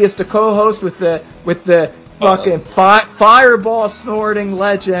Lee as the co-host with the fucking fireball snorting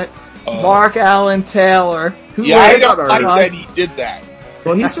legend, Mark Allen Taylor. I don't like that he did that.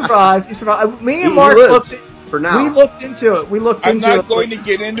 Well, he survived. Me and Mark looked. For now. We looked into it. I'm not going to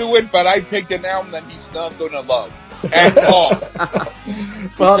get into it, but I picked an album that he's not going to love at all.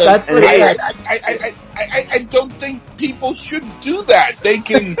 Well, that's what I don't think people should do that. They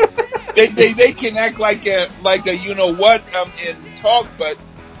can they can act like a you know what in talk, but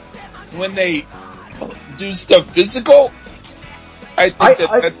when they do stuff physical, I think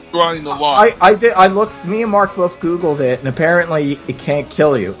that's drawing the line. I looked. Me and Mark both Googled it, and apparently it can't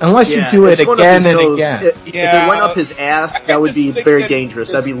kill you unless you do it again and again. If it went up his ass, that would be very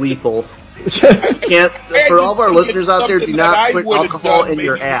dangerous. That'd be lethal. Can't. For all of our listeners out there, do not put alcohol in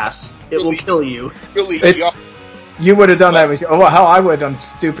your ass. It will kill you. You would have done that. Oh, how I would have done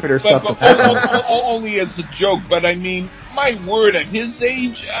stupider stuff. Only as a joke, but I mean, my word, at his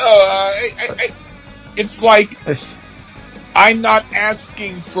age, it's like I'm not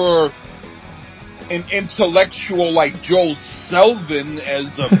asking for an intellectual like Joel Selvin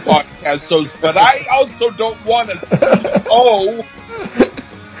as a podcast host, but I also don't want to CEO.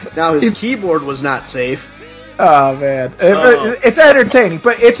 Now his keyboard was not safe. Oh man, it's entertaining,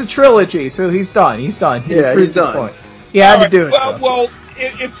 but it's a trilogy, so he's done. He's done. He's done. Point. He had to do it. Well,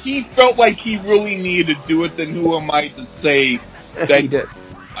 if he felt like he really needed to do it, then who am I to say that he did?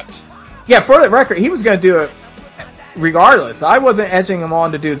 Yeah, for the record, he was going to do it regardless. I wasn't edging him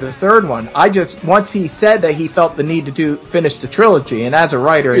on to do the third one. I just, once he said that he felt the need to finish the trilogy, and as a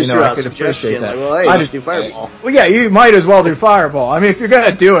writer, I could appreciate that. Like, well, hey, I just do Fireball. Well, yeah, you might as well do Fireball. I mean, if you're going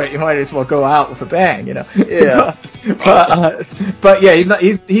to do it, you might as well go out with a bang, you know? Yeah. but yeah,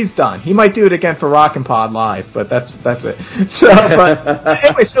 he's done. He might do it again for Rockin' Pod Live, but that's it. So, but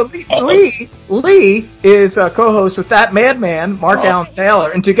anyway, so Lee is a co-host with that madman, Mark Allen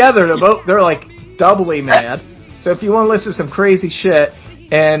Taylor, and together they're like doubly mad. So if you want to listen to some crazy shit,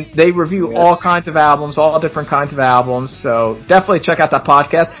 and they review all kinds of albums, all different kinds of albums, so definitely check out that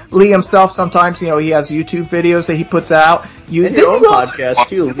podcast. Lee himself, sometimes, he has YouTube videos that he puts out. And your own podcast,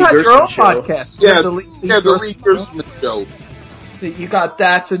 too. You got your own podcast. Yeah, the Lee Gerstmann Show. You got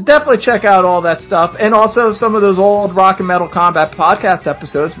that, so definitely check out all that stuff, and also some of those old Rock and Metal Combat podcast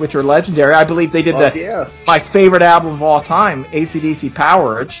episodes, which are legendary. I believe they did my favorite album of all time, AC/DC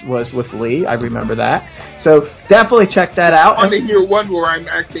Powerage, was with Lee. I remember that. So definitely check that out. I want to hear one where I'm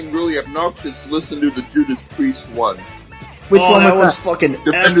acting really obnoxious. Listen to the Judas Priest one. Which one was that? Fucking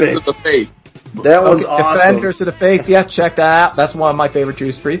Defenders epic. of the Faith. That was awesome. Defenders of the Faith, yeah, check that out. That's one of my favorite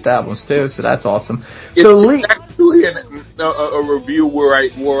Judas Priest albums too, so that's awesome. It's actually a review where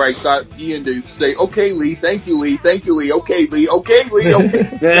I got Ian to say, "Okay, Lee, thank you, Lee, okay, Lee, okay."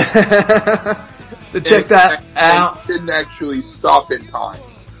 So check that out. Didn't actually stop in time.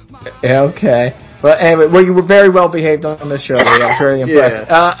 Yeah, okay. But anyway, you were very well behaved on this show. I was very impressed.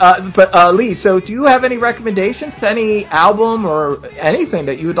 But Lee, so do you have any recommendations to any album or anything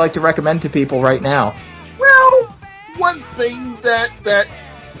that you would like to recommend to people right now? Well, one thing that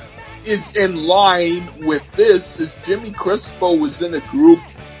is in line with this is Jimmy Crespo was in a group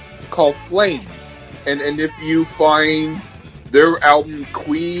called Flame. And if you find their album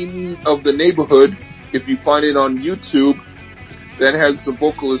Queen of the Neighborhood, if you find it on YouTube, that has the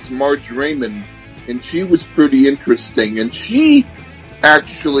vocalist Marge Raymond. And she was pretty interesting. And she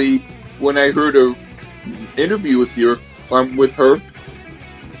actually, when I heard an interview with her,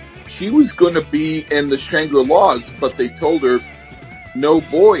 she was going to be in the Shangri-Las, but they told her no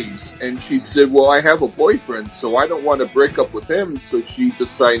boys. And she said, well, I have a boyfriend, so I don't want to break up with him. So she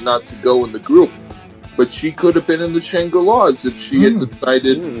decided not to go in the group. But she could have been in the Shangri-Las if she had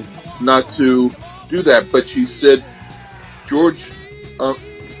decided not to do that. But she said George...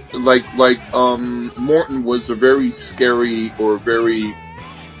 Morton was a very scary or very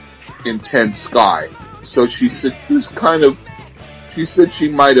intense guy. So she said she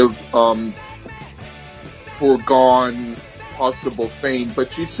might have foregone possible fame, but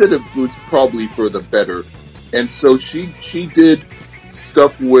she said it was probably for the better. And so she did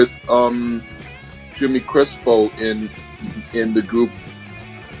stuff with Jimmy Crespo in the group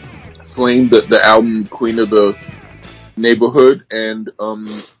Flame, the album Queen of the Neighborhood, and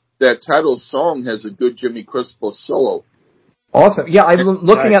that title song has a good Jimmy Crespo solo. Awesome. Yeah, I'm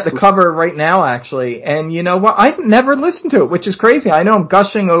looking at the cover right now, actually, and you know what? I've never listened to it, which is crazy. I know I'm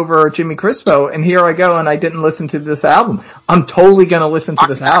gushing over Jimmy Crespo, and here I go, and I didn't listen to this album. I'm totally going to listen to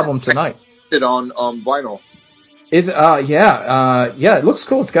this album tonight. It on vinyl. Yeah, it looks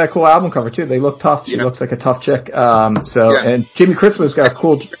cool. It's got a cool album cover, too. They look tough. She looks like a tough chick. And Jimmy Crespo's got a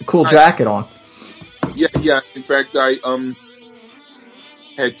cool jacket on. Yeah. In fact, I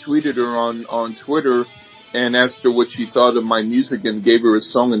had tweeted her on Twitter and asked her what she thought of my music and gave her a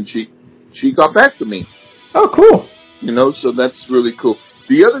song, and she got back to me. Oh, cool. So that's really cool.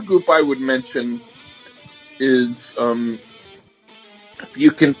 The other group I would mention is if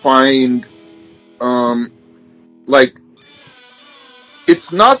you can find like,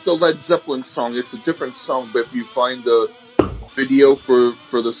 it's not the Led Zeppelin song, it's a different song, but if you find the video for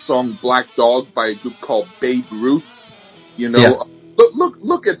the song Black Dog by a group called Babe Ruth, you know,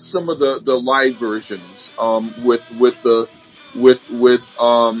 look at some of the live versions with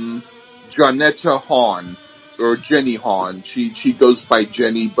Janetta Hahn, or Jenny Hahn. She goes by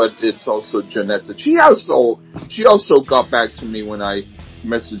Jenny, but it's also Janetta. She also got back to me when I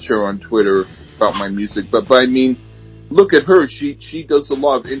messaged her on Twitter about my music. But I mean, look at her. She does a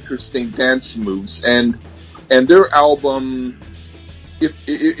lot of interesting dance moves, and their album.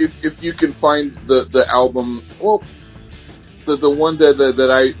 If you can find the album, well, the one that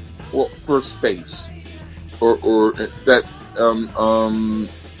I, well, First Space, or that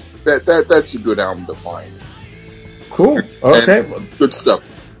that's a good album to find. Cool. Okay. And good stuff.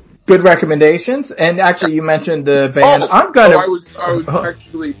 Good recommendations. And actually, you mentioned the band. I was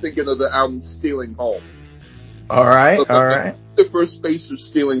actually thinking of the album Stealing Home. All right. All right. The First Space of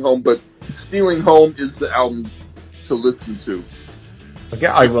Stealing Home, but Stealing Home is the album to listen to. Okay,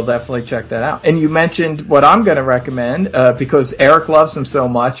 I will definitely check that out. And you mentioned what I'm going to recommend, because Eric loves them so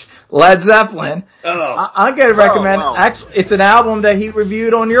much, Led Zeppelin. I'm going to recommend, actually, it's an album that he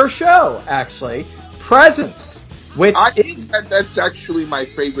reviewed on your show, actually, Presence, which that's actually my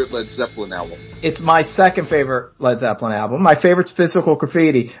favorite Led Zeppelin album. It's my second favorite Led Zeppelin album. My favorite's Physical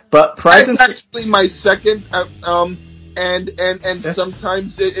Graffiti, but Presence... That's actually my second, and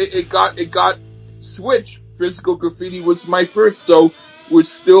sometimes it got switched. Physical Graffiti was my first, so we're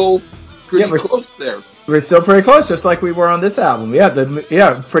still pretty close there. We're still pretty close, just like we were on this album.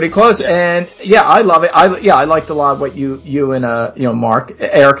 Yeah, pretty close. Yeah. And yeah, I love it. I liked a lot of what you and Mark,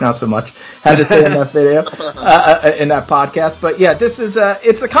 Eric not so much, had to say in that video, in that podcast. But yeah, this is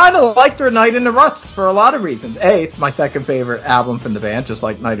it's a kind of like their Night in the Ruts for a lot of reasons. It's my second favorite album from the band, just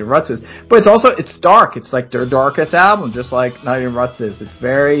like Night in the Ruts is. But it's dark. It's like their darkest album, just like Night in the Ruts is. It's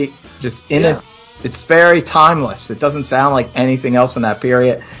very just It's very timeless. It doesn't sound like anything else from that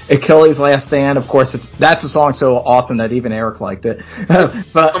period. Achilles' Last Stand, of course, that's a song so awesome that even Eric liked it.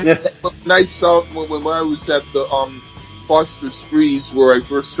 But nice song when I was at the Foster Sprees, where I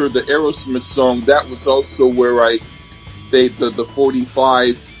first heard the Aerosmith song. That was also where the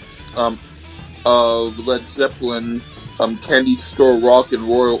 45 of Led Zeppelin, Candy Store Rock in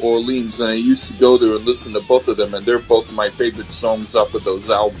Royal Orleans, and I used to go there and listen to both of them, and they're both my favorite songs off of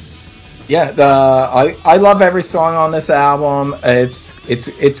those albums. Yeah, I love every song on this album.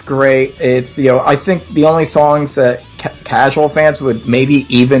 It's great. It's I think the only songs that casual fans would maybe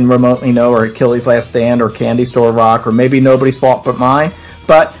even remotely know are Achilles' Last Stand or Candy Store Rock or maybe Nobody's Fault But Mine.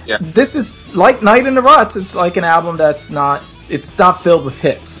 But this is like Night in the Ruts. It's like an album that's not filled with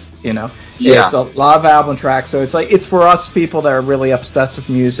hits. Yeah. It's a lot of album tracks. So it's for us people that are really obsessed with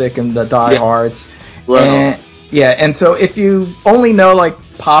music and the diehards. Right. And so if you only know like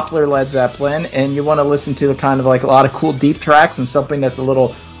popular Led Zeppelin and you want to listen to the kind of like a lot of cool deep tracks and something that's a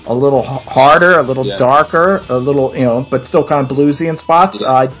little harder, a little darker, a little but still kind of bluesy in spots,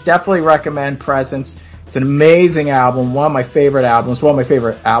 I definitely recommend Presence. It's an amazing album, one of my favorite albums, one of my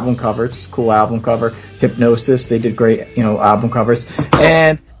favorite album covers. It's a cool album cover. Hypnosis, they did great album covers,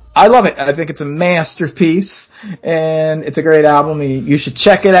 and I love it. I think it's a masterpiece and it's a great album. You should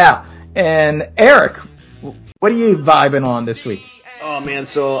check it out. And Eric, what are you vibing on this week? Oh man,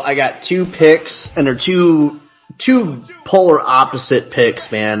 so I got two picks, and they're two polar opposite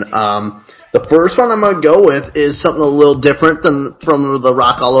picks, man. The first one I'm gonna go with is something a little different than from the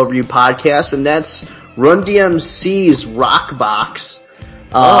Rock All Over You podcast, and that's Run DMC's Rock Box.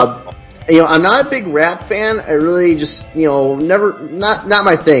 I'm not a big rap fan. I really just, never, not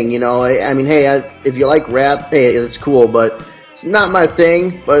my thing, I mean, hey, if you like rap, hey, it's cool, but it's not my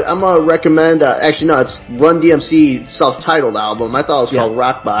thing. But I'm gonna recommend, it's Run DMC self-titled album. I thought it was called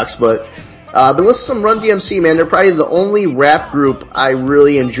Rock Box, but listen to some Run DMC, man. They're probably the only rap group I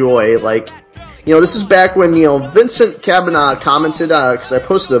really enjoy. Like, this is back when, Vincent Cabanagh commented, cause I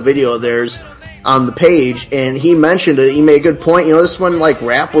posted a video of theirs on the page, and he mentioned it. He made a good point. This one, like,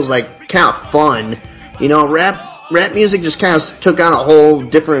 rap was, like, kind of fun. Rap music just kind of took on a whole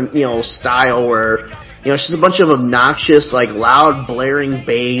different, style where, it's just a bunch of obnoxious, like, loud, blaring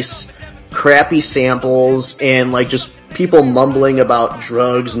bass, crappy samples, and, like, just people mumbling about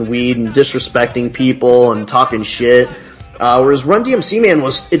drugs and weed and disrespecting people and talking shit. Whereas Run DMC, man,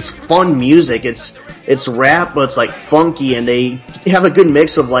 it's fun music. It's rap, but it's like funky, and they have a good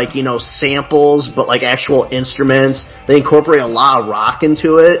mix of like, samples, but like actual instruments. They incorporate a lot of rock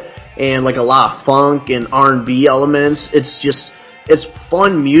into it, and like a lot of funk and R&B elements. It's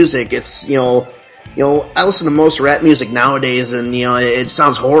fun music. It's, I listen to most rap music nowadays, and it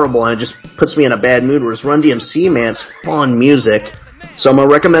sounds horrible, and it just puts me in a bad mood. Whereas Run DMC, man, it's fun music. So I'm gonna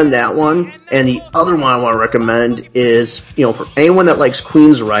recommend that one. And the other one I want to recommend is, for anyone that likes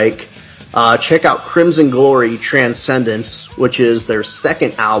Queensryche, check out Crimson Glory Transcendence, which is their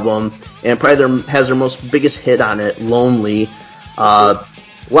second album, and probably has their most biggest hit on it, Lonely. A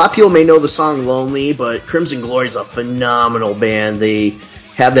lot of people may know the song Lonely, but Crimson Glory is a phenomenal band. They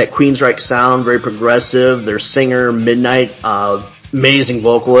have that Queensryche sound, very progressive. Their singer, Midnight, amazing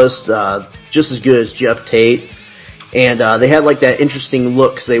vocalist, just as good as Jeff Tate. And they had like that interesting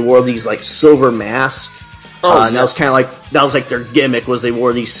look, because they wore these like silver masks. And that was kind of like their gimmick, was they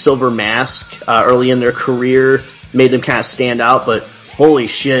wore these silver masks early in their career, made them kind of stand out. But holy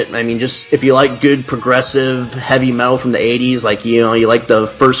shit, I mean, just if you like good progressive heavy metal from the 80s, like you like the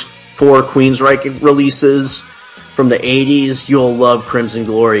first 4 Queensryche releases from the 80s, you'll love Crimson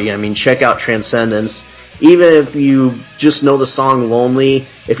Glory. I mean, check out Transcendence. Even if you just know the song Lonely,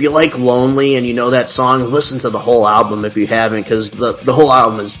 if you like Lonely and you know that song, listen to the whole album if you haven't, because the whole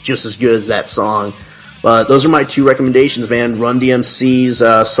album is just as good as that song. But those are my 2 recommendations, man. Run DMC's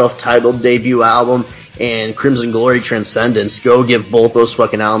self-titled debut album and Crimson Glory Transcendence. Go give both those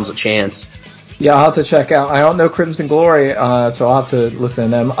fucking albums a chance. Yeah, I'll have to check out. I don't know Crimson Glory, so I'll have to listen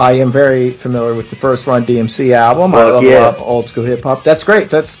to them. I am very familiar with the first Run DMC album. I love old school hip hop. That's great.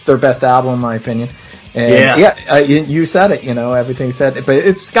 That's their best album, in my opinion. And you said it. Everything said it, but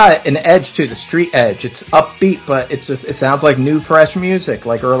it's got an edge to the street edge. It's upbeat, but it sounds like new, fresh music,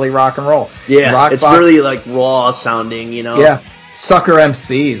 like early rock and roll. Yeah, it's really like raw sounding. Yeah, Sucker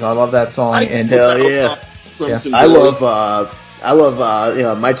MCs. I love that song. Hell yeah. I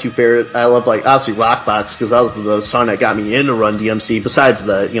love my 2 favorite. I love obviously Rockbox, because that was the song that got me into Run DMC. Besides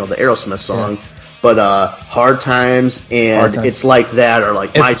the the Aerosmith song, but Hard Times and It's Like That are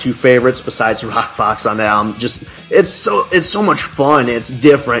my 2 favorites besides Rockbox on that album. Just it's so much fun. It's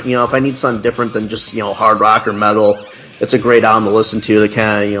different. If I need something different than just hard rock or metal, it's a great album to listen to. To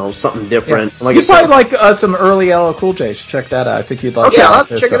kind of something different. Yeah. You probably like some early LL Cool J. So check that out. I think you'd like. Okay, I'll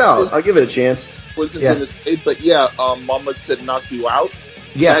check it out. I'll give it a chance. Wasn't gonna say, but Mama Said Knock You Out.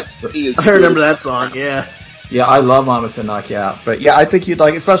 Yeah, I remember that song. Yeah, I love Mama Said Knock You Out. But yeah, I think you'd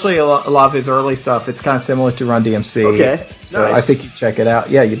like, especially a lot of his early stuff. It's kind of similar to Run DMC. Okay, so nice. I think you'd check it out.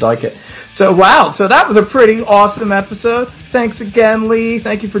 Yeah, you'd like it. So wow, so that was a pretty awesome episode. Thanks again, Lee.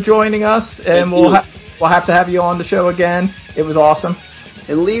 Thank you for joining us, and we'll have to have you on the show again. It was awesome.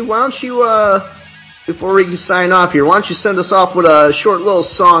 And Lee, why don't you before we sign off here, why don't you send us off with a short little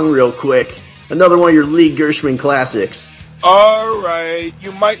song real quick? Another one of your Lee Gershman classics. All right.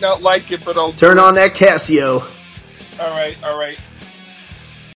 You might not like it, but I'll turn on that Casio. All right.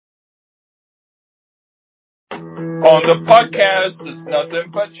 On the podcast, it's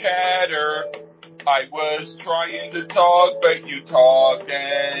nothing but chatter. I was trying to talk, but you talked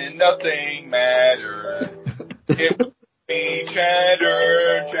and nothing mattered. It would be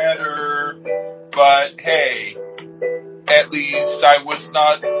chatter. But hey, at least I was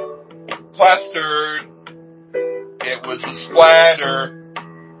not plastered. It was a splatter,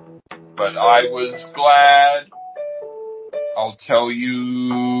 but I was glad. I'll tell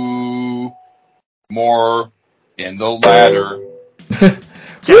you more in the latter.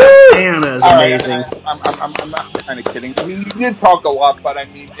 Damn, that was amazing. I'm not kind of kidding. I mean, you did talk a lot, but I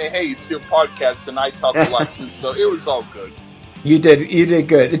mean, hey, it's your podcast, and I talk a lot too, so it was all good. You did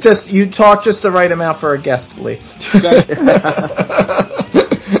good. You talked just the right amount for a guest, Lee.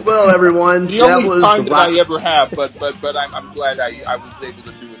 Well, everyone, the only time that I ever have, but I'm glad I was able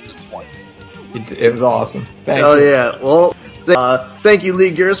to do it this once. It was awesome. Thank you. Oh yeah. Well, thank you,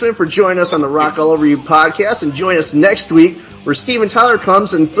 Lee Gershman, for joining us on the Rock All Over You podcast, and join us next week where Steven Tyler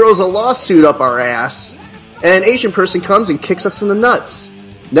comes and throws a lawsuit up our ass, and an Asian person comes and kicks us in the nuts.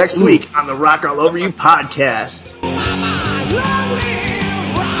 Next week on the Rock All Over You podcast.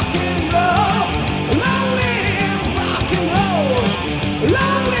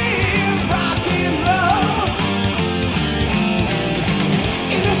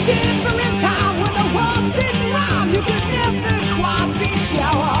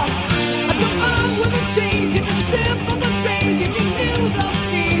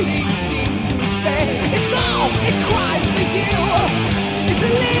 It's the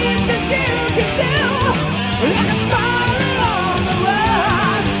least that you can do.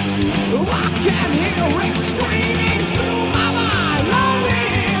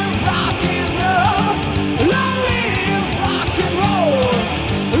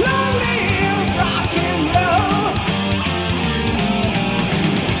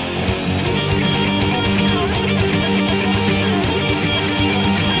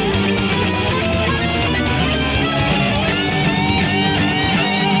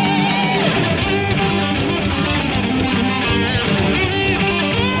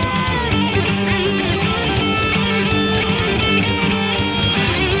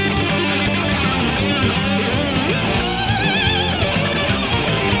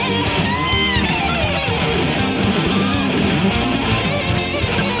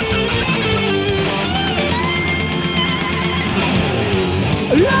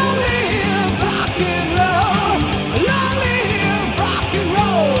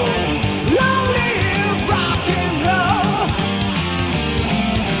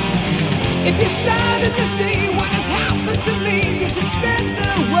 If you're sad to see what has happened to me, you should spread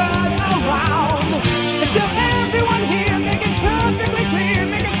the word around.